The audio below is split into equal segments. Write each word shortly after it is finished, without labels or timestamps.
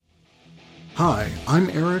Hi, I'm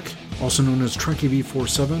Eric, also known as Trekkie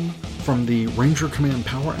V47, from the Ranger Command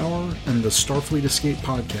Power Hour and the Starfleet Escape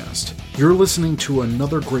podcast. You're listening to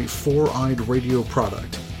another great Four-Eyed Radio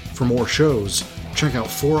product. For more shows, check out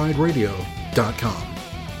foureyedradio.com.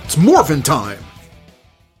 It's morphin' time!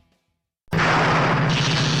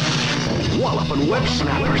 Wallopin' web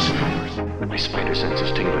snappers! My spider sense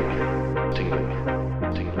is tingling. Tingling.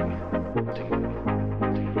 Tingling. Tingling.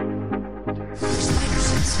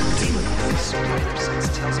 Spider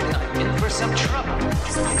sense tells me I'm in for some trouble. My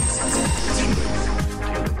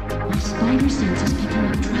spider sense is picking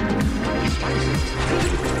up trouble.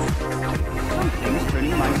 Something's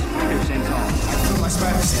turning my spider sense on. My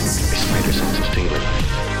spider sense is tingling.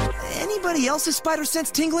 Anybody else's spider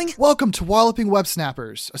sense tingling? Welcome to Walloping Web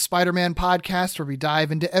Snappers, a Spider-Man podcast where we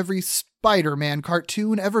dive into every Spider-Man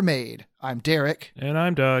cartoon ever made. I'm Derek. And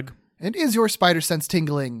I'm Doug. And is your spider sense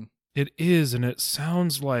tingling? It is, and it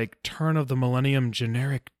sounds like turn of the millennium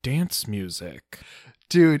generic dance music.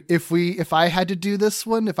 Dude, if I had to do this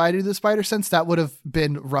one, if I do the spider sense, that would have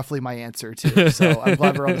been roughly my answer too. So I'm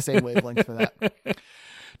glad we're on the same wavelength for that.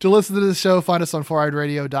 To listen to the show, find us on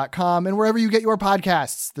foureyedradio.com and wherever you get your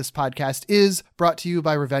podcasts. This podcast is brought to you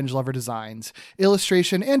by Revenge Lover Designs,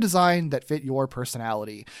 illustration and design that fit your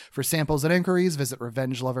personality. For samples and inquiries, visit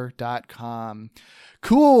revengelover.com.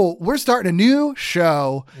 Cool. We're starting a new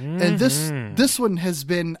show. And this one has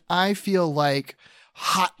been, I feel like,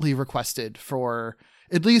 hotly requested for,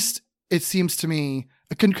 at least it seems to me,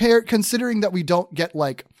 considering that we don't get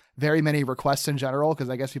like very many requests in general, because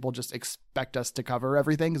I guess people just expect us to cover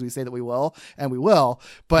everything because we say that we will, and we will.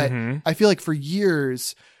 But I feel like for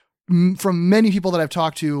years, from many people that I've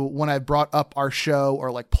talked to, when I've brought up our show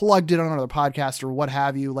or like plugged it on another podcast or what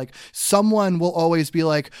have you, like someone will always be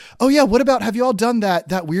like, oh yeah, what about, have you all done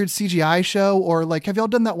that weird CGI show? Or like, have you all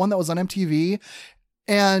done that one that was on MTV?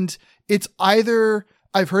 And it's either,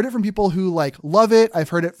 I've heard it from people who like love it. I've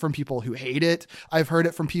heard it from people who hate it. I've heard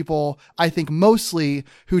it from people, I think mostly,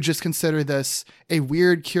 who just consider this a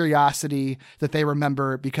weird curiosity that they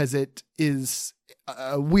remember because it is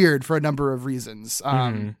weird for a number of reasons.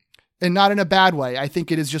 And not in a bad way. I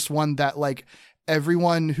think it is just one that like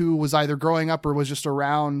everyone who was either growing up or was just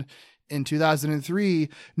around in 2003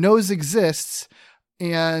 knows exists.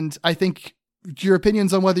 And I think your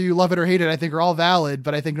opinions on whether you love it or hate it, I think are all valid.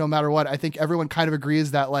 But I think no matter what, I think everyone kind of agrees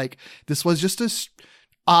that like this was just a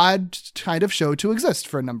odd kind of show to exist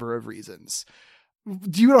for a number of reasons.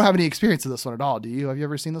 You don't have any experience of this one at all, do you? Have you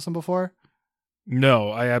ever seen this one before? No,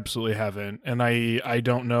 I absolutely haven't. And I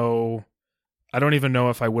don't know. I don't even know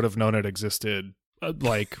if I would have known it existed. I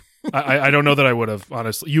don't know that I would have,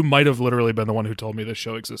 honestly. You might have literally been the one who told me this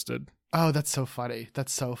show existed. Oh, that's so funny.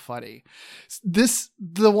 That's so funny. The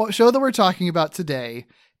show that we're talking about today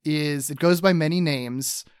it goes by many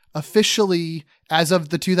names. Officially, as of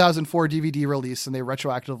the 2004 DVD release, and they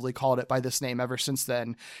retroactively called it by this name ever since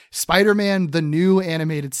then, Spider-Man: The New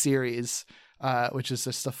Animated Series. Which is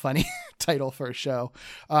just a funny title for a show.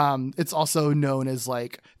 It's also known as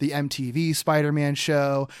like the MTV Spider-Man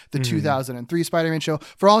show, the 2003 Spider-Man show.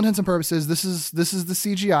 For all intents and purposes, this is the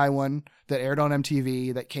CGI one that aired on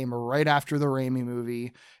MTV that came right after the Raimi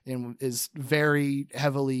movie and is very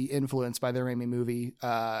heavily influenced by the Raimi movie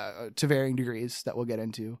to varying degrees that we'll get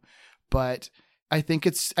into. But I think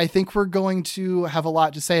we're going to have a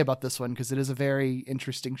lot to say about this one because it is a very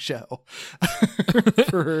interesting show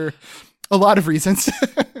for a lot of reasons.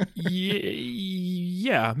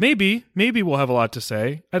 Yeah, maybe we'll have a lot to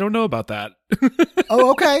say. I don't know about that.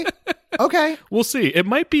 Oh, okay. Okay. We'll see. It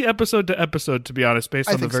might be episode to episode, to be honest, based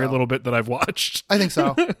on the very little bit that I've watched. I think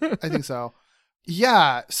so.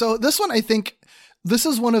 Yeah. So this one, I think this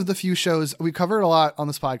is one of the few shows we covered a lot on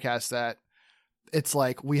this podcast that it's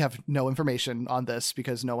like we have no information on this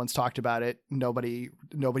because no one's talked about it.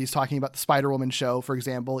 Nobody's talking about the Spider-Woman show, for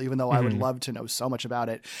example, even though I would love to know so much about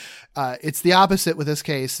it. It's the opposite with this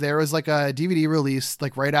case. There was like a DVD release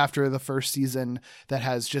like right after the first season that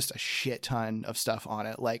has just a shit ton of stuff on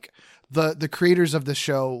it. Like the creators of the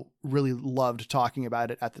show really loved talking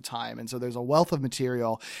about it at the time. And so there's a wealth of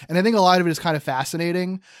material. And I think a lot of it is kind of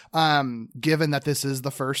fascinating, given that this is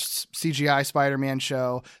the first CGI Spider-Man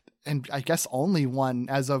show. And I guess only one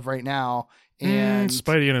as of right now. And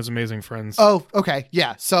Spidey and His Amazing Friends. Oh, okay.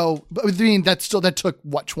 Yeah. So, but I mean, that took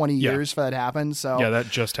what, 20 years for that to happen. So yeah,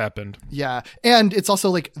 that just happened. Yeah. And it's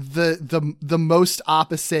also like the most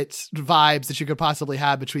opposite vibes that you could possibly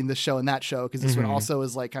have between this show and that show. Cause this one also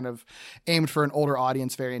is like kind of aimed for an older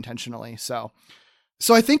audience very intentionally. So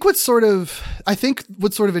I think what's sort of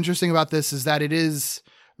interesting about this is that it is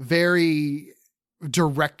very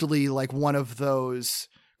directly like one of those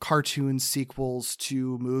cartoon sequels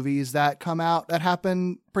to movies that come out that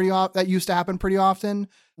happen that used to happen pretty often,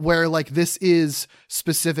 where like this is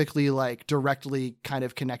specifically like directly kind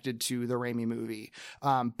of connected to the Raimi movie.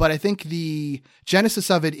 But I think the genesis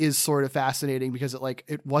of it is sort of fascinating because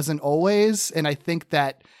it wasn't always. And I think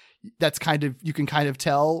that's kind of, you can kind of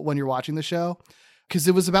tell when you're watching the show, because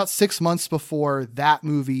it was about 6 months before that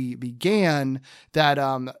movie began that,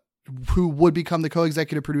 who would become the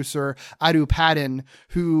co-executive producer, Adu Patton,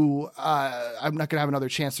 who I'm not going to have another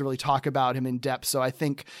chance to really talk about him in depth. So I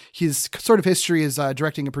think his sort of history is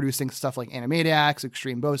directing and producing stuff like Animaniacs,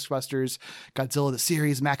 Extreme Ghostbusters, Godzilla the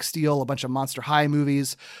series, Max Steel, a bunch of Monster High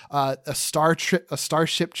movies, a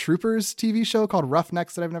Starship Troopers TV show called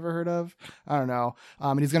Roughnecks that I've never heard of. I don't know.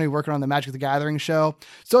 And he's going to be working on the Magic the Gathering show.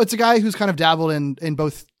 So it's a guy who's kind of dabbled in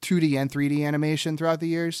both 2D and 3D animation throughout the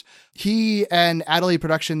years. He and Adelaide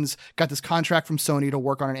Productions got this contract from Sony to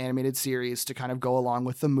work on an animated series to kind of go along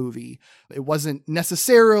with the movie. It wasn't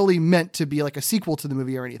necessarily meant to be like a sequel to the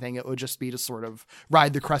movie or anything. It would just be to sort of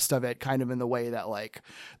ride the crest of it, kind of in the way that like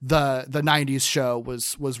the 90s show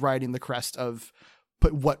was riding the crest of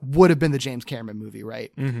what would have been the James Cameron movie,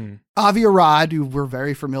 right? Mm-hmm. Avi Arad, who we're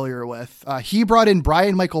very familiar with, he brought in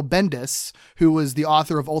Brian Michael Bendis, who was the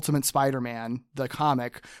author of Ultimate Spider-Man, the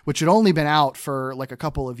comic, which had only been out for like a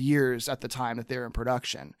couple of years at the time that they were in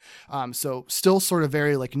production. So still sort of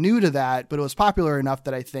very like new to that, but it was popular enough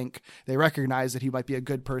that I think they recognized that he might be a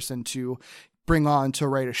good person to bring on to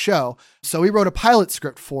write a show. So he wrote a pilot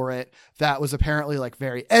script for it that was apparently like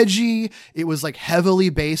very edgy. It was like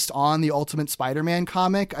heavily based on the Ultimate Spider-Man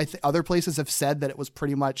comic. Other places have said that it was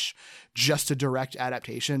pretty much just a direct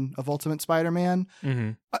adaptation of Ultimate Spider-Man.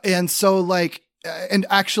 Mm-hmm. And so like, and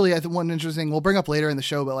actually I think one interesting, we'll bring up later in the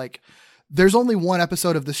show, but like, there's only one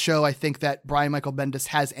episode of the show, I think, that Brian Michael Bendis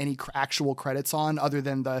has any actual credits on other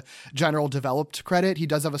than the general developed credit. He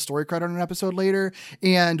does have a story credit on an episode later,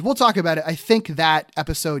 and we'll talk about it. I think that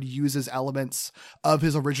episode uses elements of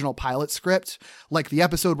his original pilot script. Like the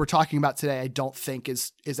episode we're talking about today, I don't think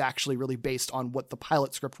is actually really based on what the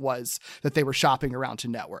pilot script was that they were shopping around to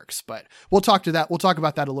networks. But we'll talk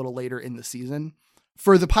about that a little later in the season.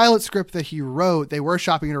 For the pilot script that he wrote, they were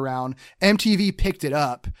shopping it around. MTV picked it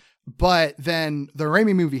up. But then the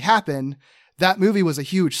Raimi movie happened. That movie was a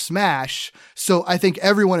huge smash. So I think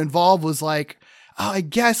everyone involved was like, oh, I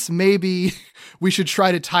guess maybe we should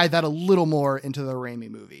try to tie that a little more into the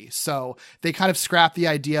Raimi movie. So they kind of scrapped the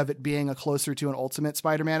idea of it being a closer to an Ultimate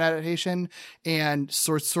Spider-Man adaptation and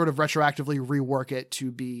sort of retroactively rework it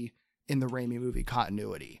to be in the Raimi movie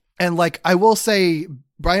continuity. And like, I will say,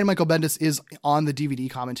 Brian Michael Bendis is on the DVD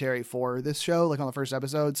commentary for this show, like on the first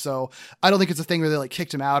episode. So I don't think it's a thing where they like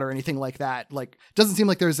kicked him out or anything like that. Like, doesn't seem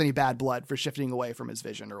like there's any bad blood for shifting away from his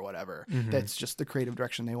vision or whatever. Mm-hmm. That's just the creative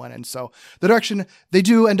direction they went in. So the direction they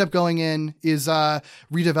do end up going in is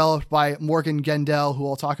redeveloped by Morgan Gendel, who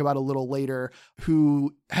I'll talk about a little later,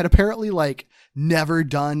 who had apparently like never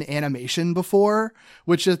done animation before,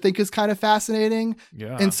 which I think is kind of fascinating.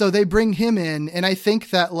 Yeah. And so they bring him in. And I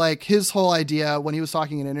think that like his whole idea when he was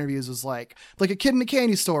talking in interviews was like a kid in a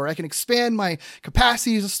candy store, I can expand my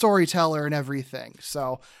capacity as a storyteller and everything.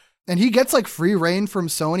 So, and he gets like free reign from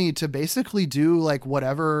Sony to basically do like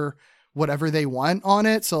whatever they want on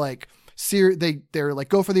it. So like they're like,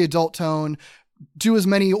 go for the adult tone, do as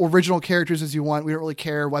many original characters as you want. We don't really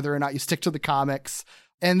care whether or not you stick to the comics.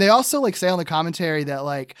 And they also like say on the commentary that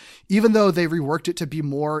like, even though they reworked it to be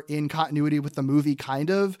more in continuity with the movie,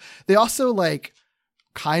 they also like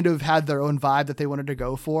kind of had their own vibe that they wanted to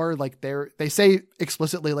go for. Like they say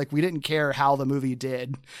explicitly, like, we didn't care how the movie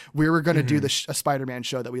did. We were going to do a Spider-Man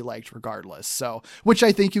show that we liked regardless. So, which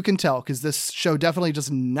I think you can tell, because this show definitely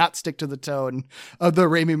does not stick to the tone of the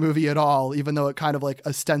Raimi movie at all, even though it kind of like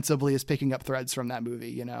ostensibly is picking up threads from that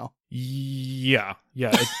movie, you know? Yeah.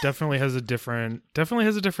 It definitely has a different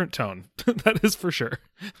tone. That is for sure.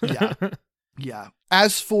 Yeah.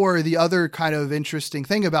 As for the other kind of interesting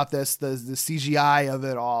thing about this, the CGI of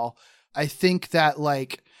it all, I think that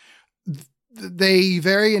like they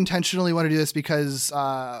very intentionally want to do this because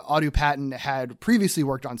Adu Patton had previously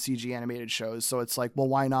worked on CG animated shows. So it's like, well,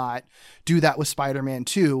 why not do that with Spider-Man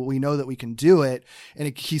 2? We know that we can do it.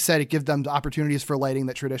 And he said it gives them opportunities for lighting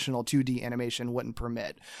that traditional 2D animation wouldn't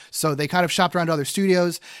permit. So they kind of shopped around to other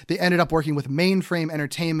studios. They ended up working with Mainframe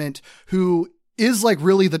Entertainment, who is like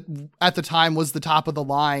really at the time was the top of the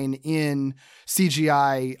line in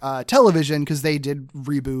CGI television, because they did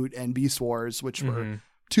Reboot and Beast Wars, which were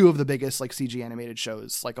two of the biggest like CG animated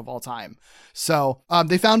shows like of all time. So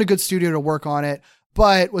they found a good studio to work on it.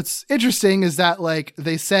 But what's interesting is that like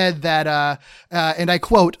they said that, and I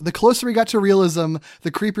quote, the closer we got to realism,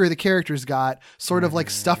 the creepier the characters got, sort of like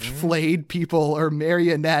stuffed flayed people or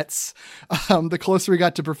marionettes. The closer we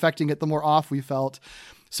got to perfecting it, the more off we felt.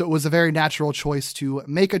 So it was a very natural choice to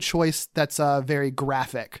make a choice that's very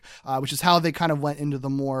graphic, which is how they kind of went into the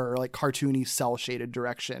more like cartoony cell shaded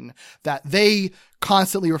direction that they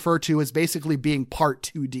constantly refer to as basically being part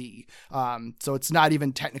 2D. So it's not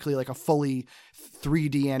even technically like a fully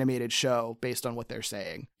 3D animated show based on what they're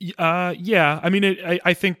saying. Yeah. I mean,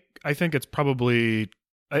 I think it's probably,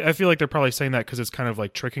 I feel like they're probably saying that because it's kind of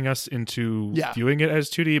like tricking us into viewing it as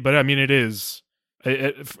 2D, but I mean, it is.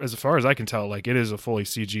 As far as I can tell, like it is a fully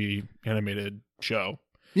CG animated show.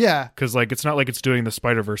 Yeah. Because like it's not like it's doing the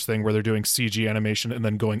Spider-Verse thing where they're doing CG animation and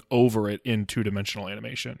then going over it in 2-dimensional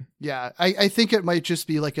animation. Yeah. I think it might just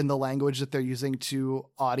be like in the language that they're using to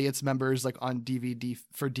audience members like on DVD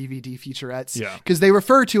for DVD featurettes. Yeah. Because they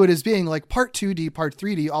refer to it as being like part 2D, part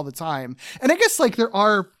 3D all the time. And I guess like there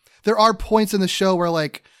are points in the show where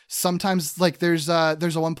like sometimes like there's a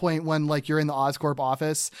one point when like you're in the Oscorp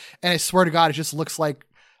office and I swear to God, it just looks like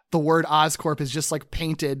the word Oscorp is just like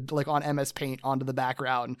painted like on MS Paint onto the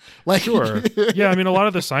background. Like, sure. Yeah. I mean, a lot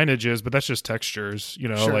of the signage is, but that's just textures, you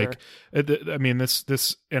know, Sure. like, I mean,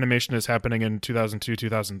 this animation is happening in 2002,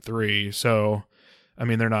 2003. So, I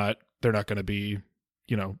mean, they're not going to be,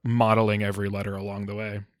 you know, modeling every letter along the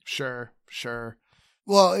way. Sure.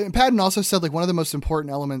 Well, and Patton also said like one of the most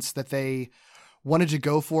important elements that they wanted to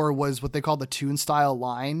go for was what they call the Toon Style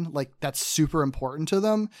line. Like that's super important to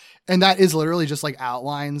them. And that is literally just like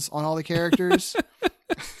outlines on all the characters.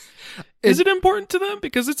 Is it important to them?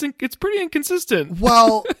 Because it's pretty inconsistent.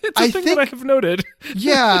 Well, it's a thing that I have noted.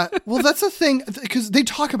 Yeah. Well, that's a thing because they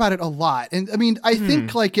talk about it a lot. And I mean, I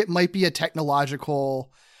think like it might be a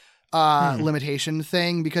technological limitation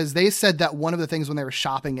thing because they said that one of the things when they were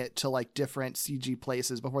shopping it to like different CG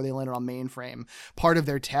places before they landed on mainframe, part of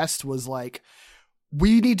their test was like,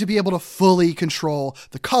 we need to be able to fully control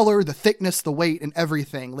the color, the thickness, the weight, and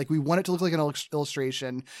everything. Like we want it to look like an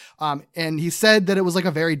illustration. And he said that it was like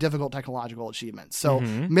a very difficult technological achievement. So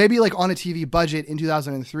maybe like on a TV budget in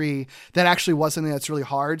 2003, that actually was something that's really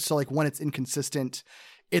hard. So like when it's inconsistent,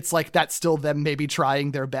 it's like that's still them maybe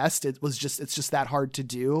trying their best. It's just that hard to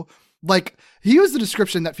do. Like he used a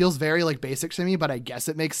description that feels very like basic to me, but I guess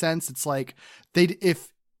it makes sense. It's like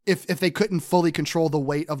if they couldn't fully control the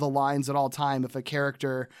weight of the lines at all time, if a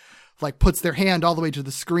character like puts their hand all the way to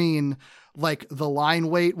the screen, like the line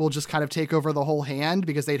weight will just kind of take over the whole hand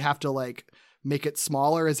because they'd have to like make it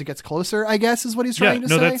smaller as it gets closer, I guess is what he's trying to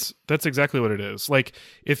say. That's exactly what it is. Like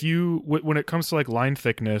if you, when it comes to like line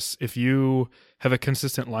thickness, if you have a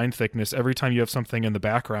consistent line thickness, every time you have something in the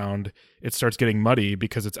background, it starts getting muddy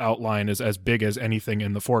because its outline is as big as anything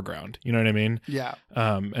in the foreground. You know what I mean? Yeah.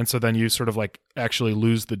 And so then you sort of like actually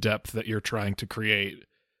lose the depth that you're trying to create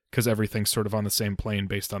because everything's sort of on the same plane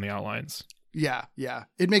based on the outlines. Yeah.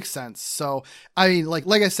 It makes sense. So, I mean, like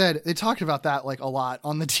I said, they talked about that like a lot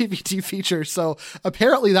on the DVD feature. So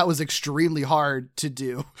apparently that was extremely hard to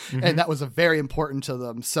do. And that was very important to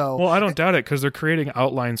them. So, well, I don't doubt it because they're creating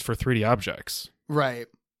outlines for 3D objects. Right.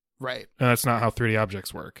 And that's not how 3D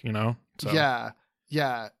objects work, you know? So.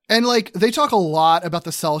 Yeah. And like they talk a lot about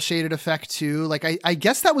the cell shaded effect too. Like I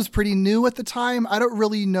guess that was pretty new at the time. I don't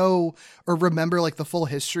really know or remember like the full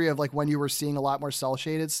history of like when you were seeing a lot more cell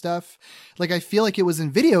shaded stuff. Like I feel like it was in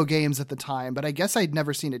video games at the time, but I guess I'd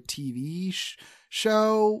never seen a TV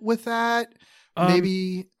show with that.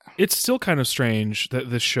 Maybe it's still kind of strange that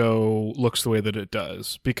this show looks the way that it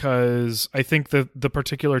does because I think that the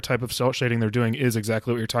particular type of cel shading they're doing is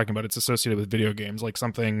exactly what you're talking about. It's associated with video games, like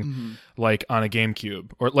something like on a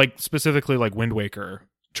GameCube or like specifically like Wind Waker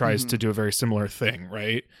tries to do a very similar thing,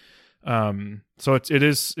 right? So it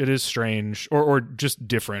is strange or just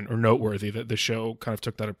different or noteworthy that the show kind of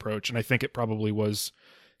took that approach, and I think it probably was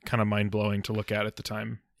kind of mind blowing to look at the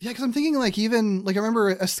time. Yeah, because I'm thinking like even like I remember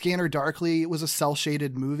A Scanner Darkly was a cell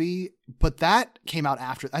shaded movie, but that came out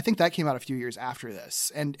after. I think that came out a few years after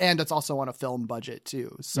this, and it's also on a film budget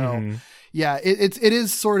too. So yeah, it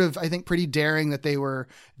is sort of I think pretty daring that they were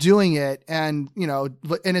doing it, and you know,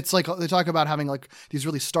 and it's like they talk about having like these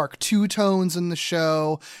really stark two tones in the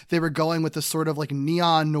show. They were going with this sort of like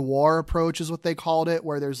neon noir approach is what they called it,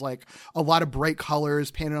 where there's like a lot of bright colors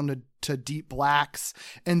painted to deep blacks,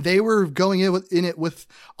 and they were going in it with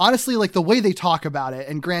honestly, like the way they talk about it.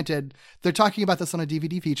 And granted, they're talking about this on a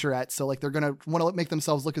DVD featurette, so like they're going to want to make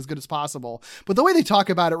themselves look as good as possible. But the way they talk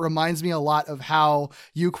about it reminds me a lot of how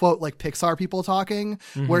you quote like Pixar people talking,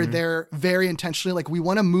 where they're very intentionally like, we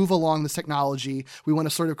want to move along this technology. We want to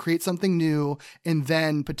sort of create something new. And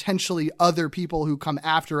then potentially other people who come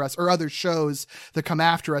after us, or other shows that come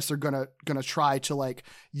after us, are going to try to like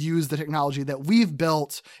use the technology that we've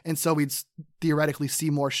built. And so we'd theoretically see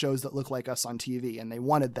more shows that look like us on TV. And they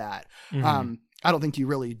wanted that. I don't think you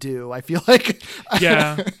really do. I feel like,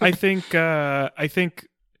 yeah, I think I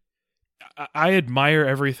admire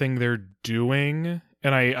everything they're doing,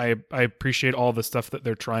 and I appreciate all the stuff that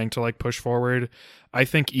they're trying to like push forward. I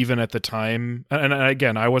think even at the time, and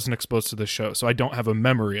again, I wasn't exposed to the show, so I don't have a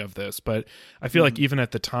memory of this, but I feel like even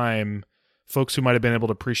at the time, folks who might have been able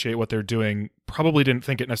to appreciate what they're doing probably didn't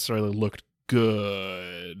think it necessarily looked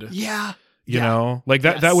good. yeah. You know, like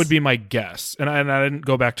that would be my guess. And I didn't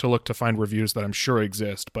go back to look to find reviews that I'm sure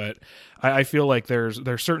exist, but I feel like there's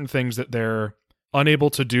certain things that they're unable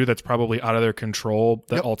to do that's probably out of their control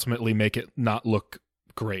that ultimately make it not look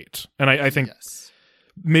great. And I think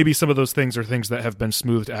maybe some of those things are things that have been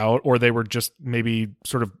smoothed out, or they were just maybe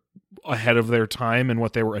sort of ahead of their time in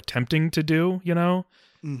what they were attempting to do, you know?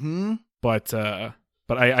 But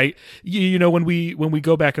I you know, when we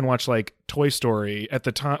go back and watch like Toy Story at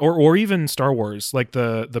the time, or even Star Wars, like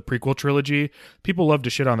the prequel trilogy, people love to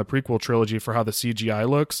shit on the prequel trilogy for how the CGI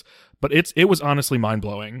looks, but it was honestly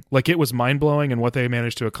mind-blowing. Like, it was mind-blowing, and what they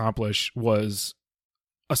managed to accomplish was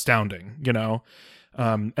astounding, you know?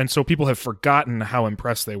 And so people have forgotten how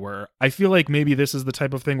impressed they were. I feel like maybe this is the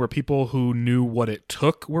type of thing where people who knew what it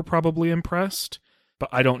took were probably impressed, but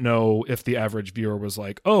I don't know if the average viewer was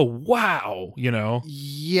like, "Oh, wow," you know?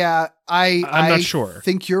 Yeah, I'm not sure. I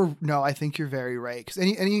think you're very right. Because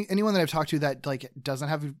anyone that I've talked to that like doesn't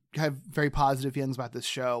have very positive feelings about this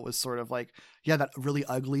show was sort of like, yeah, that really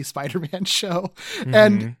ugly Spider-Man show.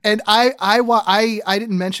 And I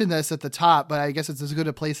didn't mention this at the top, but I guess it's as good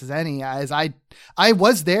a place as any. As I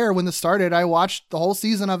was there when this started. I watched the whole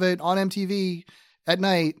season of it on MTV at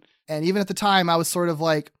night, and even at the time, I was sort of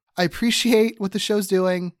like, I appreciate what the show's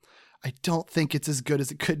doing. I don't think it's as good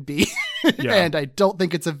as it could be. And I don't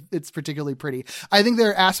think it's particularly pretty. I think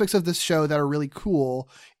there are aspects of this show that are really cool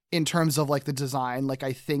in terms of like the design. Like,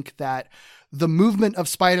 I think that the movement of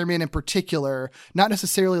Spider-Man in particular, not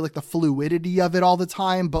necessarily like the fluidity of it all the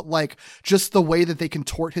time, but like just the way that they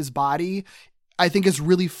contort his body, I think is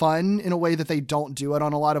really fun in a way that they don't do it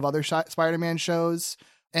on a lot of other Spider-Man shows.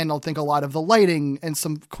 And I think a lot of the lighting and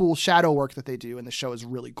some cool shadow work that they do in the show is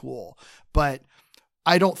really cool. But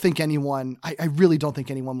I don't think I really don't think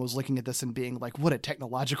anyone was looking at this and being like, what a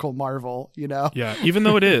technological marvel, you know? Yeah, even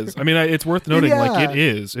though it is. I mean, it's worth noting, like, it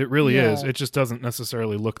is. It really is. It just doesn't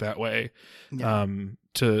necessarily look that way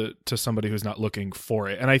to somebody who's not looking for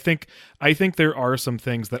it. And I think there are some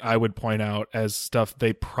things that I would point out as stuff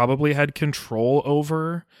they probably had control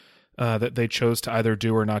over that they chose to either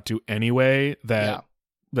do or not do anyway that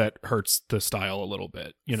hurts the style a little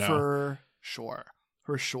bit, you know?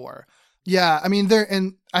 For sure. Yeah. I mean,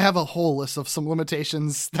 and I have a whole list of some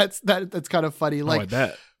limitations. That's kind of funny. Like, I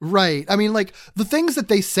bet. Right. I mean, like the things that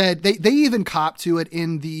they said, they even cop to it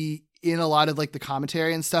in a lot of like the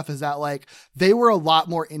commentary and stuff, is that like, they were a lot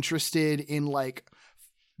more interested in like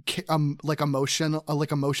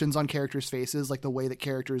emotions on characters' faces, like the way that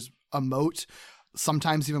characters emote,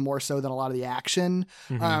 sometimes even more so than a lot of the action.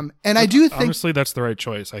 And I do think, honestly, that's the right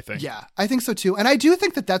choice, I think. Yeah, I think so too. And I do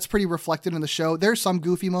think that that's pretty reflected in the show. There's some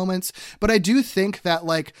goofy moments, but I do think that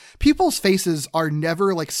like people's faces are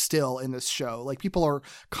never like still in this show. Like, people are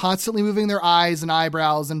constantly moving their eyes and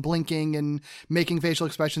eyebrows and blinking and making facial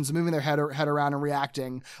expressions and moving their head around and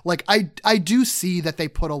reacting. Like, I do see that they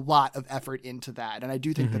put a lot of effort into that. And I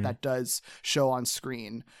do think that does show on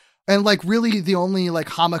screen. And like, really the only like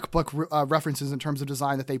comic book references in terms of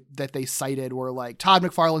design that they cited were like Todd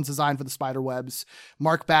McFarlane's design for the Spiderwebs,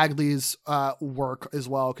 Mark Bagley's work as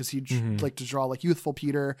well, because he like to draw like youthful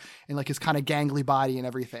Peter and like his kind of gangly body and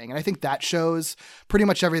everything. And I think that shows. Pretty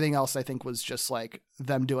much everything else I think was just like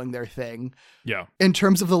them doing their thing. Yeah. In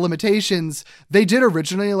terms of the limitations, they did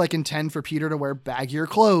originally like intend for Peter to wear baggier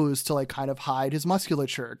clothes to like kind of hide his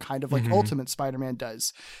musculature, kind of like Ultimate Spider-Man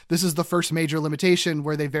does. This is the first major limitation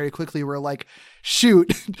where they very quickly were like,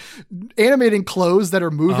 shoot, animating clothes that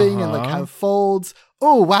are moving and like have folds.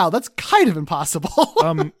 Oh, wow, that's kind of impossible.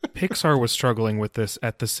 Pixar was struggling with this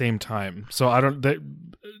at the same time. So I don't,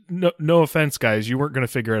 no offense, guys, you weren't going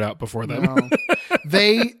to figure it out before then. No.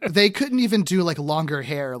 they couldn't even do like longer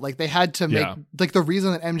hair. Like they had to make like the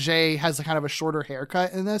reason that MJ has kind of a shorter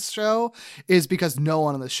haircut in this show is because no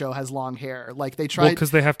one on the show has long hair. Like they tried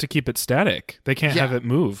because they have to keep it static. They can't have it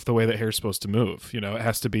move the way that hair's supposed to move. You know, it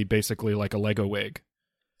has to be basically like a Lego wig.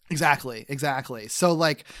 Exactly. So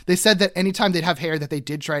like they said that anytime they'd have hair that they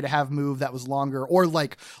did try to have move that was longer, or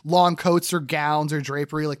like long coats or gowns or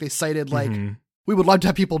drapery, like they cited like we would love to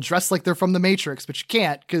have people dressed like they're from the Matrix, but you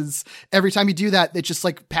can't because every time you do that, it just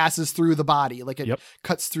like passes through the body. Like it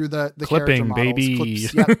cuts through the clipping, character baby.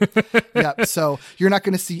 Clips. Yep. So you're not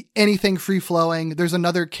going to see anything free flowing. There's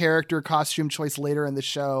another character costume choice later in the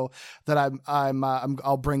show that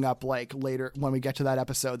I'll bring up like later when we get to that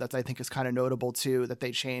episode that I think is kind of notable too, that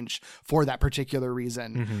they changed for that particular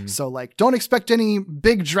reason. So like, don't expect any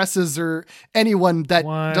big dresses or anyone that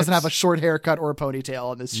doesn't have a short haircut or a ponytail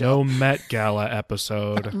on this show. No Met Gala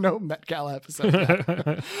episode. No Met Gala episode.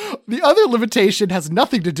 The other limitation has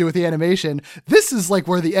nothing to do with the animation. This is like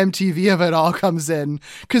where the MTV of it all comes in,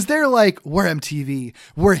 because they're like, we're MTV,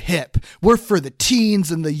 we're hip, we're for the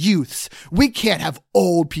teens and the youths. We can't have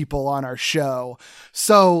old people on our show.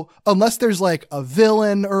 So unless there's like a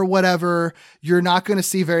villain or whatever, you're not going to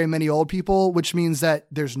see very many old people, which means that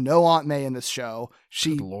there's no Aunt May in this show.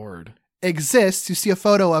 She Good Lord. exists. You see a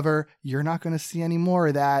photo of her. You're not going to see any more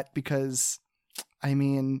of that because, I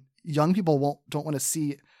mean, young people don't want to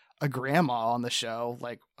see a grandma on the show,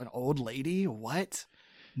 like an old lady. What?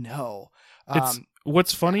 No.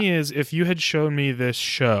 What's funny is if you had shown me this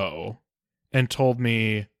show and told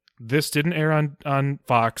me this didn't air on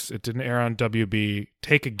Fox, it didn't air on WB,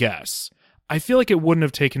 take a guess. I feel like it wouldn't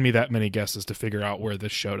have taken me that many guesses to figure out where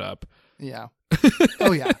this showed up. Yeah.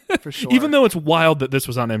 Oh yeah, for sure. Even though it's wild that this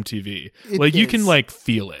was on MTV, you can like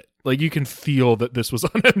feel it. Like you can feel that this was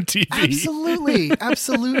on MTV.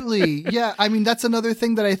 Absolutely. Yeah. I mean, that's another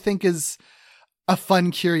thing that I think is a fun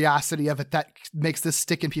curiosity of it that makes this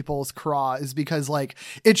stick in people's craw, is because like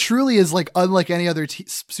it truly is like unlike any other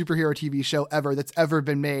superhero TV show ever that's ever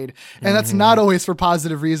been made. And that's not always for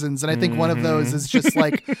positive reasons. And I think one of those is just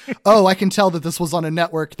like, oh, I can tell that this was on a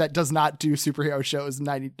network that does not do superhero shows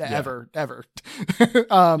ever.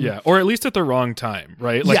 Or at least at the wrong time,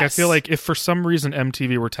 right? Like yes. I feel like if for some reason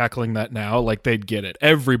MTV were tackling that now, like they'd get it.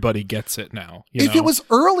 Everybody gets it now. If it was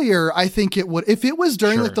earlier, I think it would. If it was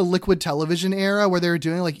during like the Liquid Television era where they were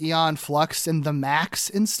doing like Eon Flux and the Max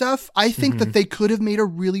and stuff, I think that they could have made a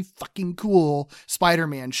really fucking cool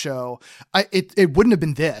Spider-Man show. It wouldn't have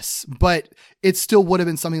been this, but it still would have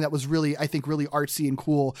been something that was really, I think, really artsy and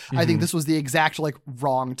cool. I think this was the exact like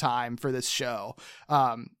wrong time for this show.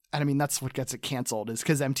 And I mean, that's what gets it canceled, is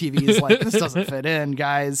because MTV is like, this doesn't fit in,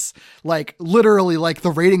 guys. Like literally, like the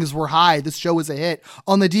ratings were high. This show was a hit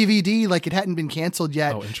on the DVD. Like it hadn't been canceled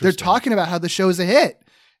yet. They're talking about how the show is a hit.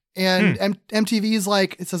 And MTV is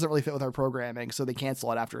like, it doesn't really fit with our programming, so they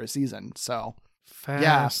cancel it after a season. So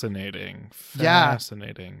fascinating.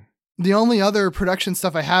 The only other production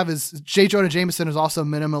stuff I have is J. Jonah Jameson is also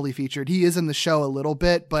minimally featured. He is in the show a little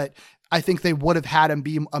bit, but I think they would have had him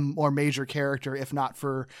be a more major character if not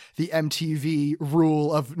for the MTV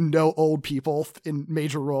rule of no old people in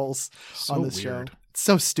major roles on this show. It's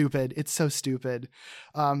so stupid.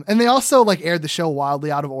 And they also like aired the show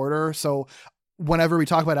wildly out of order. So whenever we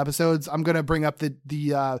talk about episodes, I'm going to bring up the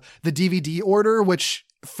DVD order, which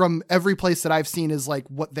from every place that I've seen is like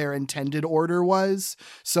what their intended order was.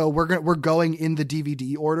 So we're going in the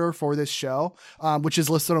DVD order for this show, which is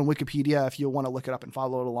listed on Wikipedia if you want to look it up and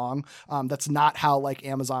follow it along. That's not how like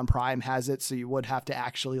Amazon Prime has it. So you would have to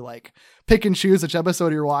actually like pick and choose which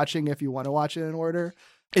episode you're watching if you want to watch it in order.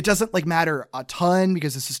 It doesn't like matter a ton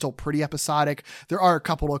because this is still pretty episodic. There are a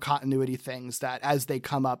couple of continuity things that as they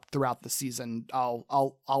come up throughout the season,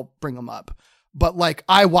 I'll bring them up. But like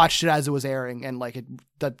I watched it as it was airing, and like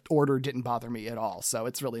the order didn't bother me at all. So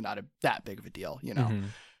it's really not that big of a deal, you know?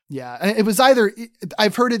 Yeah. And it was either,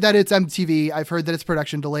 I've heard it that it's MTV. I've heard that it's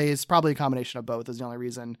production delays, probably a combination of both is the only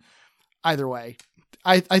reason. Either way,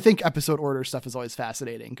 I think episode order stuff is always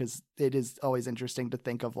fascinating because it is always interesting to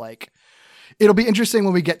think of like, it'll be interesting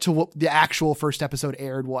when we get to what the actual first episode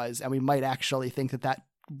aired was, and we might actually think that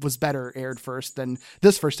was better aired first than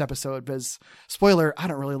this first episode, because spoiler, I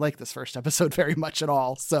don't really like this first episode very much at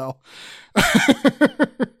all. So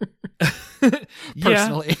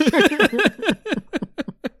personally,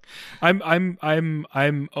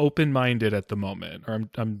 I'm open-minded at the moment, or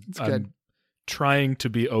I'm trying to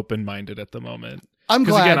be open-minded at the moment. I'm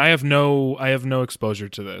glad. Again, I have no exposure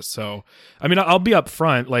to this. So, I mean, I'll be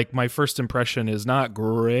upfront. Like my first impression is not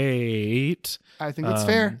great. I think it's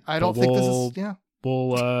fair. I don't think this is,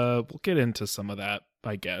 We'll get into some of that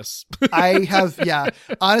I guess. I have, yeah.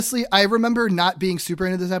 Honestly, I remember not being super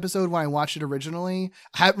into this episode when I watched it originally.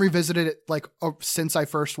 I haven't revisited it like since I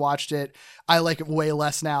first watched it. I like it way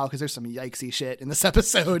less now because there's some yikesy shit in this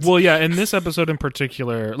episode. Well, yeah, in this episode in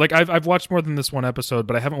particular, like I've watched more than this one episode,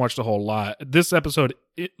 but I haven't watched a whole lot. This episode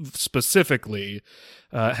specifically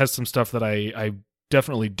has some stuff that I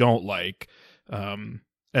definitely don't like.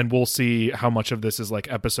 And we'll see how much of this is like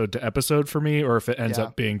episode to episode for me, or if it ends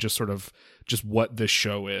up being just sort of just what this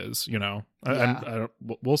show is, you know.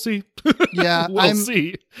 We'll see. Yeah, we'll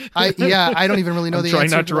see. I don't even really know I'm the trying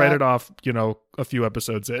answer not to to write that. it off, you know, a few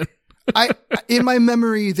episodes in. In my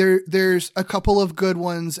memory, there's a couple of good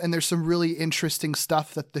ones, and there's some really interesting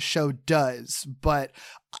stuff that the show does, but.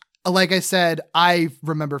 Like I said, I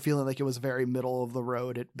remember feeling like it was very middle of the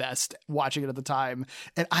road at best watching it at the time.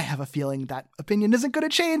 And I have a feeling that opinion isn't going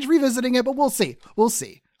to change revisiting it, but we'll see. We'll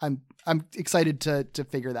see. I'm excited to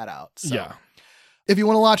figure that out. So. Yeah. If you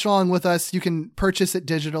want to watch along with us, you can purchase it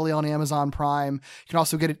digitally on Amazon Prime. You can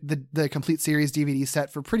also get the complete series DVD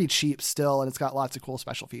set for pretty cheap still. And it's got lots of cool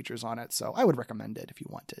special features on it. So I would recommend it if you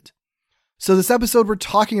wanted. So this episode we're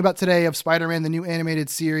talking about today of Spider-Man, the new animated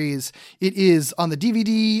series, it is on the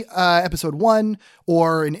DVD, episode 1,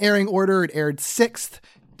 or in airing order, it aired 6th,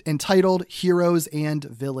 entitled Heroes and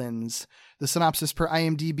Villains. The synopsis per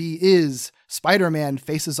IMDb is Spider-Man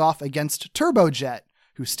faces off against Turbojet,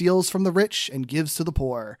 who steals from the rich and gives to the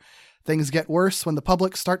poor. Things get worse when the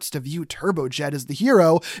public starts to view Turbojet as the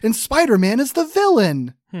hero and Spider-Man as the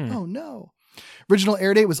villain. Oh no. Original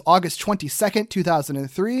air date was August 22nd,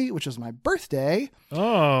 2003, which was my birthday.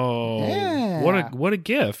 Oh, yeah. What a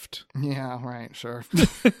gift. Yeah, right. Sure. It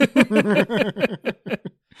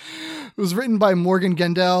was written by Morgan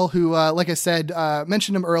Gendel, who, like I said,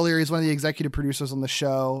 mentioned him earlier. He's one of the executive producers on the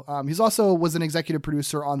show. He's also was an executive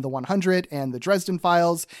producer on The 100 and The Dresden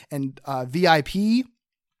Files and VIP.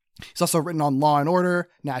 He's also written on Law & Order,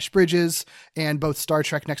 Nash Bridges, and both Star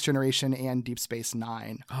Trek Next Generation and Deep Space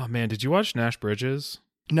Nine. Oh, man. Did you watch Nash Bridges?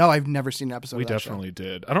 No, I've never seen an episode We of that definitely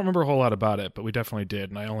did. I don't remember a whole lot about it, but we definitely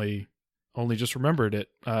did. And I only just remembered it,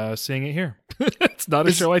 seeing it here. It's not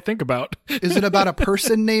a show I think about. Is it about a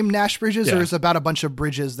person named Nash Bridges, Yeah. or is it about a bunch of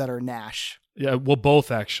bridges that are Nash? Yeah, well,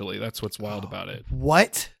 both, actually. That's what's wild about it.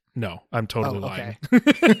 What? No, I'm totally okay. lying.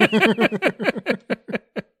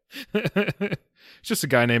 It's just a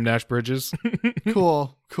guy named Nash Bridges.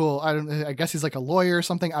 Cool. I guess he's like a lawyer or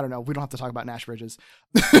something. I don't know. We don't have to talk about Nash Bridges.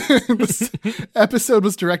 This episode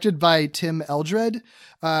was directed by Tim Eldred.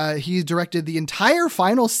 He directed the entire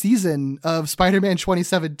final season of Spider-Man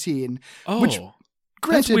 2017. Oh, which, that's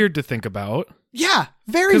granted, weird to think about. Yeah,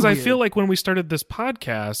 very Because weird. I feel like when we started this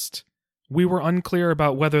podcast, we were unclear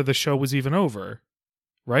about whether the show was even over,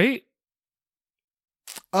 right?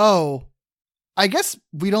 Oh, I guess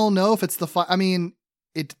we don't know if it's the I mean,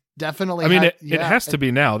 it definitely. It has to be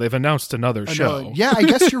now. They've announced another show. Yeah, I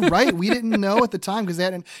guess you're right. We didn't know at the time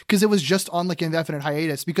because it was just on like indefinite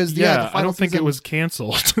hiatus. Because the final I don't think season, it was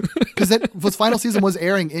canceled. because that was final season was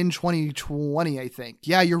airing in 2020. I think.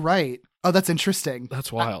 Yeah, you're right. Oh, that's interesting.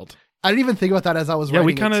 That's wild. I didn't even think about that as I was writing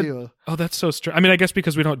we kind it too. of. Oh, that's so strange. I mean, I guess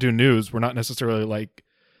because we don't do news, we're not necessarily like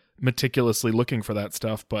meticulously looking for that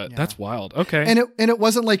stuff, but that's wild. Okay. And it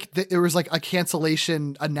wasn't like it was like a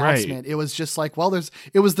cancellation announcement. It was just like, well, there's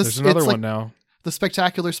another it's one like now. The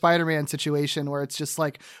Spectacular Spider-Man situation where it's just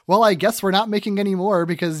like, well, I guess we're not making any more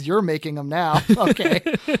because you're making them now. Okay.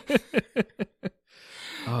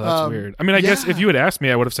 Oh, that's weird. I mean, I guess if you had asked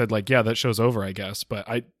me, I would have said like, yeah, that show's over, I guess, but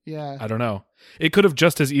I don't know. It could have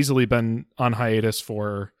just as easily been on hiatus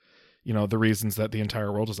for, you know, the reasons that the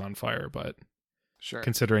entire world is on fire, but Sure.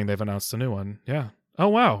 considering they've announced a new one. Yeah. Oh,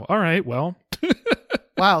 wow. All right. Well,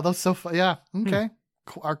 Wow, that's so fun. Yeah. Okay.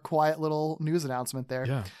 Our quiet little news announcement there.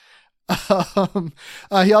 yeah.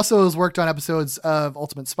 He also has worked on episodes of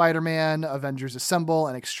Ultimate Spider-Man, Avengers Assemble,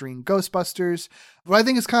 and Extreme Ghostbusters. What I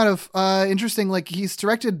think is kind of interesting, like he's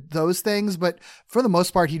directed those things, but for the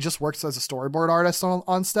most part, he just works as a storyboard artist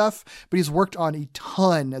on stuff, but he's worked on a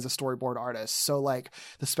ton as a storyboard artist. So like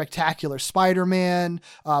the Spectacular Spider-Man,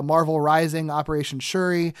 Marvel Rising, Operation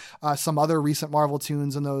Shuri, some other recent Marvel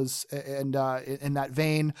tunes in those, and in that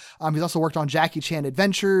vein. He's also worked on Jackie Chan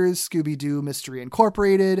Adventures, Scooby-Doo Mystery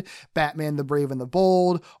Incorporated, Batman the Brave and the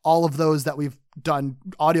Bold, all of those that we've done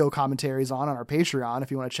audio commentaries on our Patreon,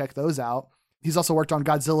 if you want to check those out. He's also worked on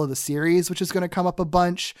Godzilla the series, which is going to come up a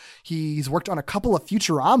bunch. He's worked on a couple of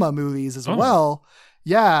Futurama movies as well.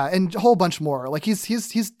 Yeah, and a whole bunch more. Like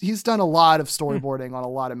he's done a lot of storyboarding on a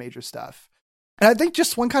lot of major stuff. And I think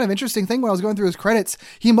just one kind of interesting thing when I was going through his credits,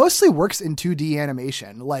 he mostly works in 2D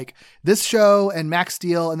animation, like this show and Max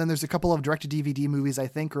Steel. And then there's a couple of direct-to-DVD movies, I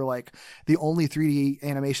think, are like the only 3D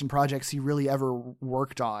animation projects he really ever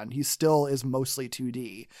worked on. He still is mostly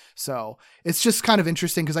 2D. So it's just kind of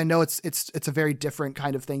interesting because I know it's a very different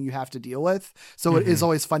kind of thing you have to deal with. So it is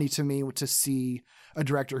always funny to me to see a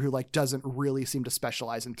director who like doesn't really seem to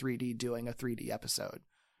specialize in 3D doing a 3D episode.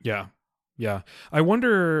 Yeah. Yeah. I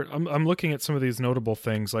wonder, I'm looking at some of these notable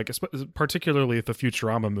things, like particularly the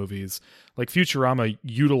Futurama movies. Like Futurama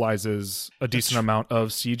utilizes a decent amount of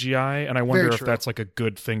CGI, and I wonder if that's like a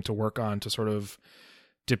good thing to work on to sort of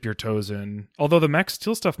dip your toes in. Although the Max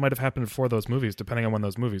Steel stuff might have happened before those movies, depending on when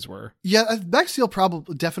those movies were. Yeah, Max Steel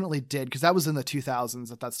probably definitely did, because that was in the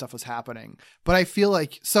 2000s that stuff was happening. But I feel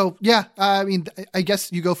like, so yeah, I mean, I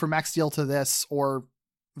guess you go from Max Steel to this or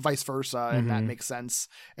vice versa, and that makes sense.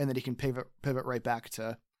 And then you can pivot right back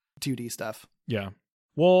to 2D stuff. Yeah.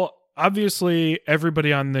 Well, obviously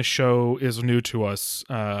everybody on this show is new to us,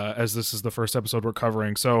 as this is the first episode we're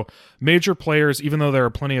covering. So major players, even though there are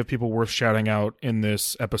plenty of people worth shouting out in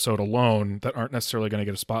this episode alone that aren't necessarily going to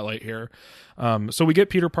get a spotlight here. So we get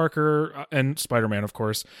Peter Parker and Spider-Man, of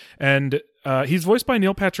course. And he's voiced by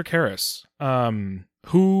Neil Patrick Harris,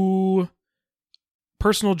 who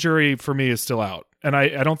personal jury for me is still out. And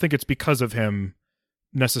I don't think it's because of him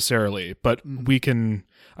necessarily, but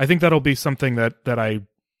I think that'll be something that I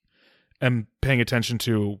am paying attention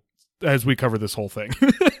to as we cover this whole thing.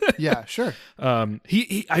 Yeah, sure.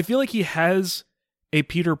 I feel like he has a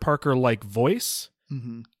Peter Parker like voice.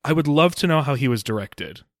 Mm-hmm. I would love to know how he was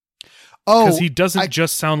directed. Oh, because he doesn't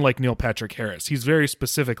just sound like Neil Patrick Harris. He's very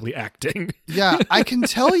specifically acting. Yeah, I can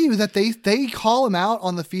tell you that they call him out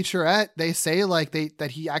on the featurette. They say like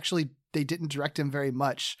that he actually, they didn't direct him very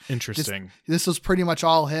much. Interesting. This was pretty much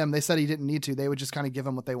all him. They said he didn't need to. They would just kind of give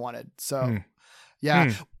him what they wanted. So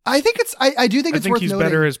yeah, I think I do think it's worth he's noting.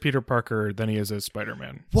 better as Peter Parker than he is as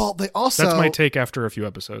Spider-Man. Well, they also, that's my take after a few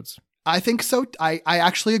episodes. I think so. I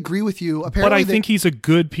actually agree with you. Apparently, but I think he's a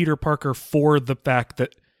good Peter Parker for the fact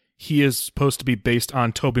that he is supposed to be based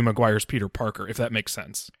on Tobey Maguire's Peter Parker, if that makes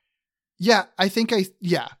sense. Yeah, I think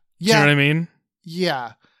yeah. Do you know what I mean?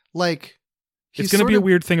 Yeah. Like, it's going to be a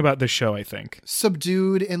weird thing about this show, I think.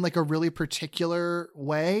 Subdued in like a really particular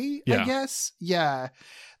way, I guess. Yeah.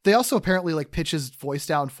 They also apparently like pitch his voice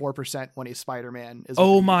down 4% when he's Spider-Man.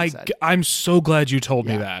 Oh my God. I'm so glad you told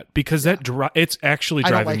me that, because it's actually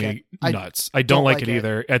driving me nuts. I don't like it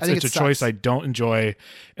either. It's a choice I don't enjoy.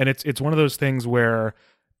 And it's one of those things where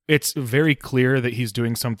it's very clear that he's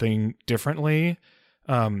doing something differently.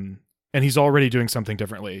 And he's already doing something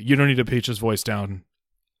differently. You don't need to pitch his voice down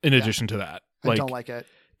in addition to that. I don't like it.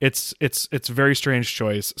 It's a very strange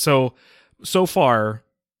choice. So far,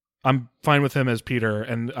 I'm fine with him as Peter,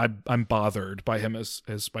 and I'm bothered by him as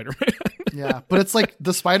Spider-Man. Yeah, but it's like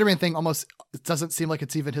the Spider-Man thing almost, it doesn't seem like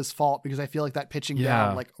it's even his fault, because I feel like that pitching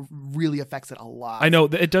down like really affects it a lot. I know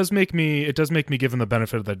it does make me give him the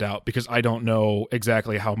benefit of the doubt, because I don't know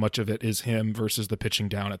exactly how much of it is him versus the pitching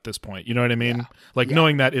down at this point. You know what I mean?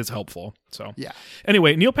 Knowing that is helpful. So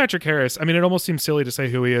anyway, Neil Patrick Harris, I mean, it almost seems silly to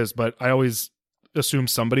say who he is, but I always assume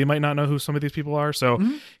somebody might not know who some of these people are. So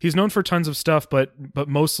he's known for tons of stuff, but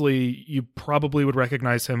mostly you probably would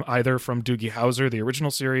recognize him either from Doogie Howser, the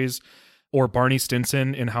original series, or Barney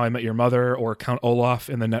Stinson in How I Met Your Mother, or Count Olaf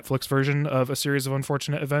in the Netflix version of A Series of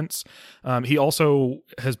Unfortunate Events. He also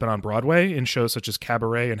has been on Broadway in shows such as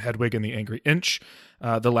Cabaret and Hedwig and the Angry Inch,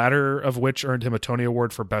 the latter of which earned him a Tony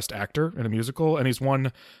Award for Best Actor in a Musical, and he's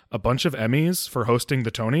won a bunch of Emmys for hosting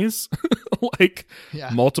the Tonys,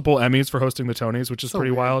 multiple Emmys for hosting the Tonys, which is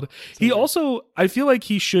pretty wild. He also, I feel like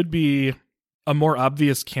he should be a more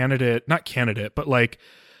obvious but like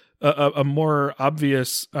a more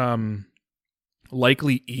obvious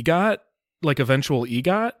likely EGOT, like eventual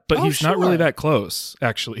EGOT, but he's not really that close,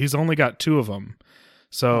 actually. He's only got 2 of them.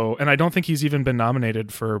 So, and I don't think he's even been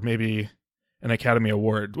nominated for maybe an Academy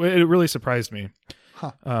Award. It really surprised me.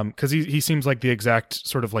 Because he seems like the exact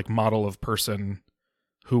sort of like model of person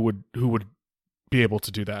who would be able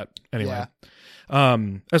to do that anyway.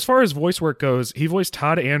 As far as voice work goes, he voiced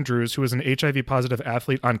Todd Andrews, who was an HIV positive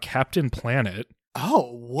athlete on Captain Planet.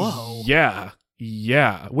 Oh, whoa.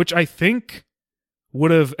 Yeah. Which I think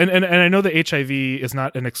would have, and I know that HIV is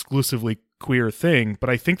not an exclusively queer thing, but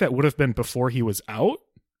I think that would have been before he was out.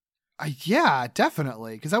 Yeah,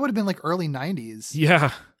 definitely. Because that would have been like early 90s.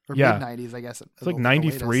 Yeah. Or mid-90s, I guess. It's like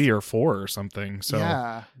 93 or 4 or something. So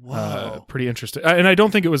yeah. Whoa. Pretty interesting. And I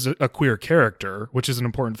don't think it was a queer character, which is an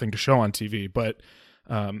important thing to show on TV, but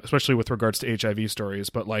especially with regards to HIV stories.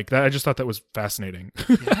 But like that, I just thought that was fascinating.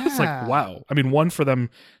 It's like, wow. I mean, one, for them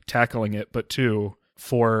tackling it, but two,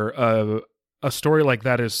 for a story like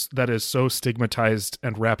that is so stigmatized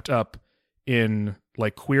and wrapped up in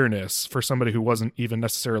like queerness, for somebody who wasn't even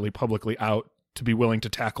necessarily publicly out to be willing to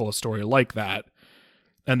tackle a story like that,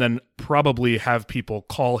 and then probably have people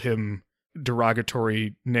call him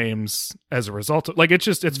derogatory names as a result of, like,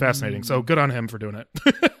 it's fascinating. So good on him for doing it.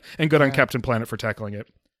 And good on Captain Planet for tackling it.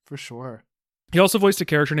 For sure. He also voiced a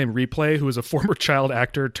character named Replay, who is a former child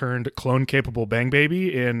actor turned clone-capable Bang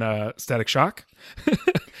Baby in Static Shock.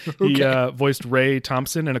 He voiced Ray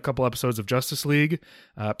Thompson in a couple episodes of Justice League,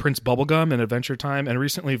 Prince Bubblegum in Adventure Time, and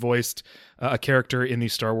recently voiced a character in the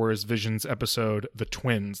Star Wars Visions episode The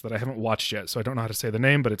Twins that I haven't watched yet, so I don't know how to say the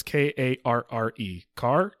name, but it's Karre.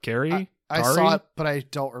 Carrie? I saw it, but I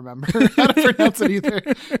don't remember how to pronounce it either.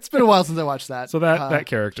 It's been a while since I watched that. So that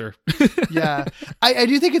character. Yeah. I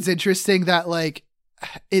do think it's interesting that like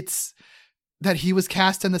it's that he was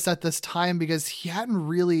cast in this at this time, because he hadn't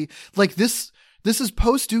really like this is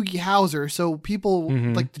post Doogie Howser. So people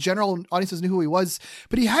like the general audiences knew who he was,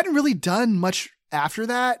 but he hadn't really done much after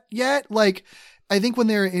that yet. Like, I think when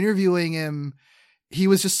they were interviewing him, he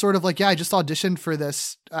was just sort of like, yeah, I just auditioned for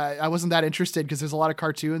this. I wasn't that interested because there's a lot of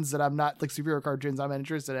cartoons that I'm not, like superhero cartoons I'm not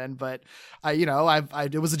interested in, but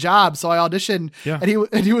it was a job. So I auditioned. Yeah.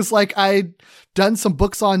 And he was like, I'd done some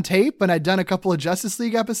books on tape and I'd done a couple of Justice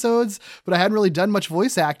League episodes, but I hadn't really done much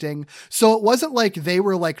voice acting. So it wasn't like they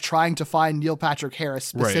were like trying to find Neil Patrick Harris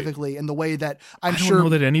specifically in the way that I don't know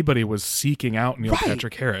that anybody was seeking out Neil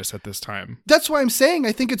Patrick Harris at this time. That's why I'm saying,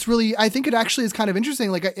 I think it actually is kind of interesting.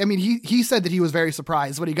 Like, I mean, he said that he was very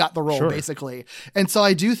surprised when he got the role, basically. And so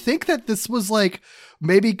I do think that this was like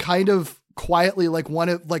maybe kind of quietly like one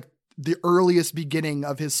of like the earliest beginning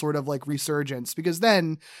of his sort of like resurgence, because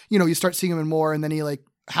then, you start seeing him in more, and then he like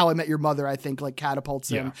How I Met Your Mother, I think, like catapults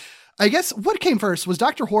him. I guess what came first was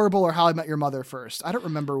Dr. Horrible or How I Met Your Mother first. I don't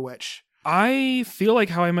remember which. I feel like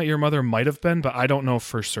How I Met Your Mother might have been, but I don't know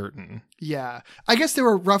for certain. Yeah. I guess they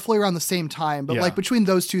were roughly around the same time, but like between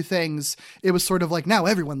those two things, it was sort of like, now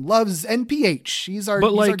everyone loves NPH. He's our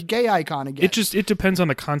gay icon again. It depends on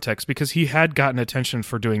the context, because he had gotten attention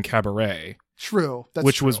for doing Cabaret. True.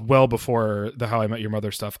 Which was well before the How I Met Your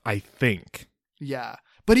Mother stuff, I think. Yeah.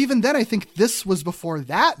 But even then, I think this was before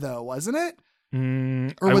that, though, wasn't it? I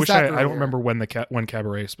don't remember when when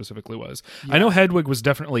Cabaret specifically was. Yeah. I know Hedwig was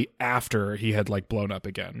definitely after he had like blown up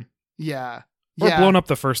again. Yeah. Or blown up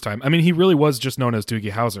the first time. I mean, he really was just known as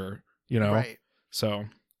Doogie Howser, Right. So.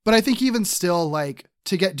 But I think even still, like,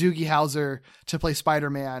 to get Doogie Howser to play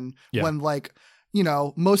Spider-Man when like,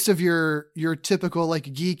 most of your typical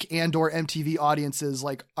like geek and or MTV audiences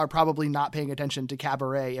like are probably not paying attention to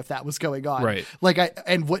Cabaret if that was going on. Right. Like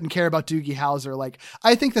and wouldn't care about Doogie Howser. Like,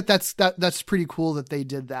 I think that's pretty cool that they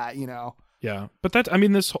did that, Yeah. But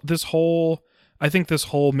this whole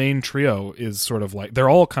main trio is sort of like, they're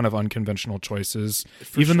all kind of unconventional choices,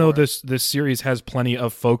 even though this series has plenty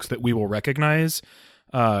of folks that we will recognize.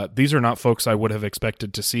 These are not folks I would have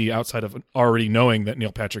expected to see outside of already knowing that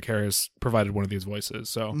Neil Patrick Harris provided one of these voices.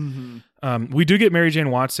 So we do get Mary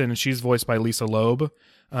Jane Watson, and she's voiced by Lisa Loeb.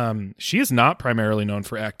 She is not primarily known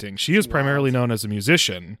for acting. She is primarily known as a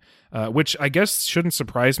musician, which I guess shouldn't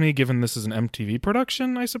surprise me given this is an MTV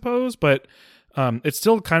production, I suppose. But it's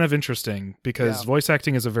still kind of interesting because voice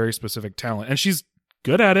acting is a very specific talent, and she's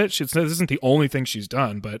good at it. This isn't the only thing she's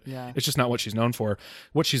done, but it's just not what she's known for.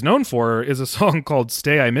 What she's known for is a song called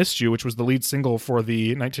Stay, I Missed You, which was the lead single for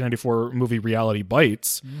the 1994 movie Reality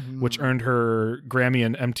Bites, which earned her Grammy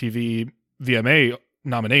and MTV VMA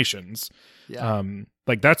nominations.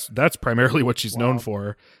 Like that's primarily what she's known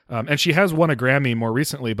for. And she has won a Grammy more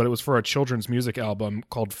recently, but it was for a children's music album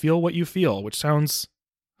called Feel What You Feel, which sounds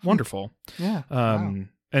wonderful.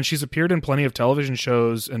 And she's appeared in plenty of television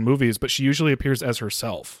shows and movies, but she usually appears as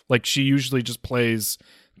herself. Like, she usually just plays,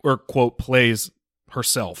 or quote, plays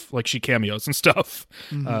herself. Like, she cameos and stuff.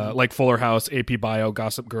 Like Fuller House, AP Bio,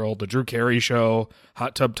 Gossip Girl, The Drew Carey Show,